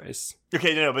God, Trace.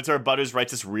 Okay, no, but Butters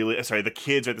writes this the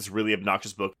kids write this really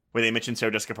obnoxious book where they mention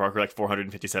Sarah Jessica Parker like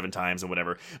 457 times and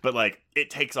whatever. But like,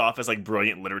 it takes off as like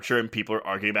brilliant literature, and people are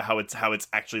arguing about how it's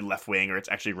actually left wing or it's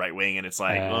actually right wing, and it's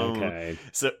like, okay.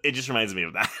 So it just reminds me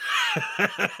of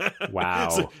that.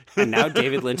 Wow. And now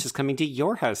David Lynch is coming to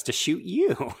your house to shoot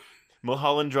you.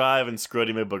 Mulholland Drive and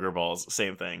Scrody McBoogerballs,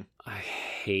 same thing. I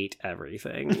hate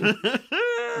everything.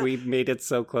 We made it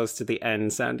so close to the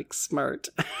end sounding smart.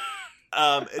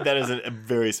 That is a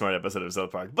very smart episode of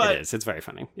South Park, but it is. It's very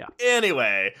funny. Yeah.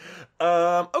 Anyway,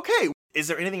 okay. Is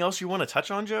there anything else you want to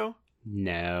touch on, Joe?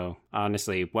 No,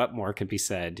 honestly, what more could be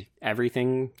said?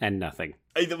 Everything and nothing.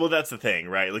 Well, that's the thing,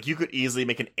 right? Like, you could easily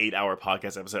make an 8-hour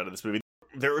podcast episode of this movie.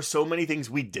 there are so many things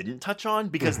we didn't touch on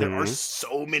because there are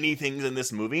so many things in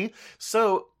this movie.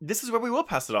 So this is where we will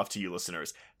pass it off to you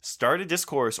listeners. Start a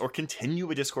discourse or continue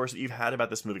a discourse that you've had about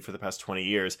this movie for the past 20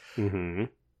 years.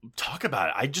 Talk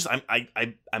about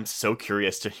it. I'm so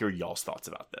curious to hear y'all's thoughts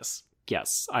about this.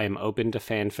 Yes, I am open to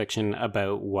fan fiction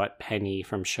about what Penny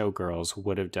from Showgirls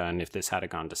would have done if this had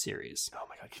gone to series. Oh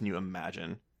my God, can you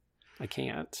imagine? I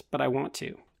can't, but I want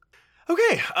to.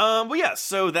 Okay, well, yeah,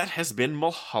 so that has been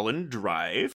Mulholland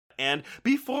Drive. And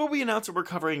before we announce what we're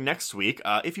covering next week,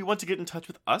 if you want to get in touch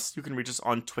with us, you can reach us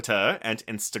on Twitter and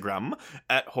Instagram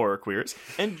at HorrorQueers.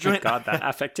 And join... God, that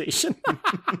affectation.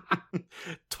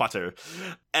 Twitter.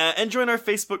 And join our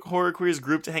Facebook Horror Queers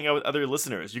group to hang out with other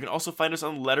listeners. You can also find us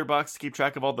on Letterboxd to keep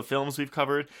track of all the films we've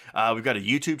covered. We've got a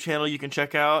YouTube channel you can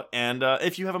check out. And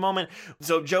if you have a moment...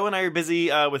 So Joe and I are busy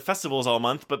with festivals all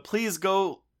month, but please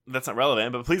go... That's not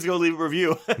relevant, but please go leave a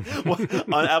review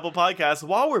on Apple Podcasts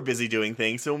while we're busy doing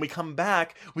things. So when we come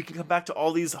back, we can come back to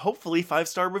all these, hopefully,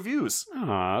 5-star reviews.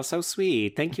 Aw, so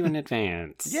sweet. Thank you in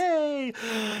advance. Yay!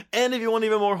 And if you want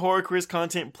even more Horror Queers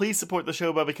content, please support the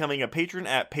show by becoming a patron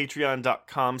at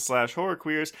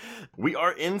patreon.com/horrorqueers. We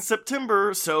are in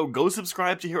September, so go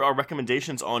subscribe to hear our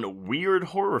recommendations on weird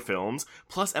horror films,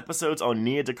 plus episodes on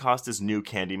Nia DaCosta's new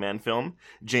Candyman film,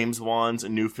 James Wan's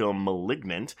new film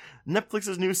Malignant,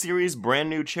 Netflix's new series Brand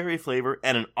New Cherry Flavor,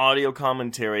 and an audio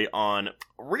commentary on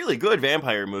really good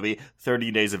vampire movie 30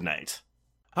 Days of Night.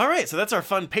 Alright, so that's our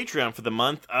fun Patreon for the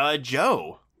month.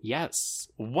 Joe. Yes.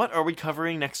 What are we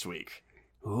covering next week?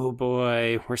 Oh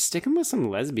boy, we're sticking with some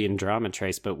lesbian drama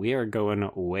trace, but we are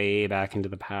going way back into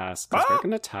the past because we're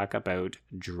going to talk about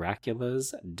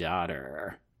Dracula's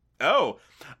Daughter. Oh,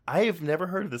 I have never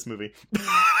heard of this movie.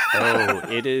 Oh,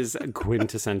 it is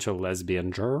quintessential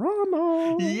lesbian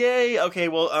drama. Yay! Okay,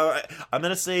 well, I'm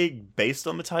gonna say, based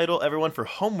on the title, everyone, for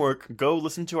homework, go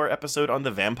listen to our episode on the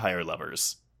Vampire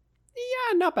Lovers.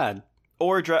 Yeah, not bad.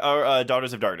 Or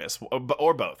Daughters of Darkness,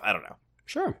 or both. I don't know.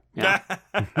 Sure. Yeah.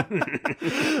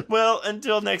 Well,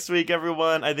 until next week,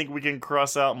 everyone, I think we can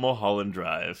cross out Mulholland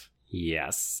Drive.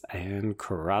 Yes, and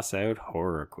cross out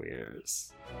Horror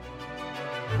Queers.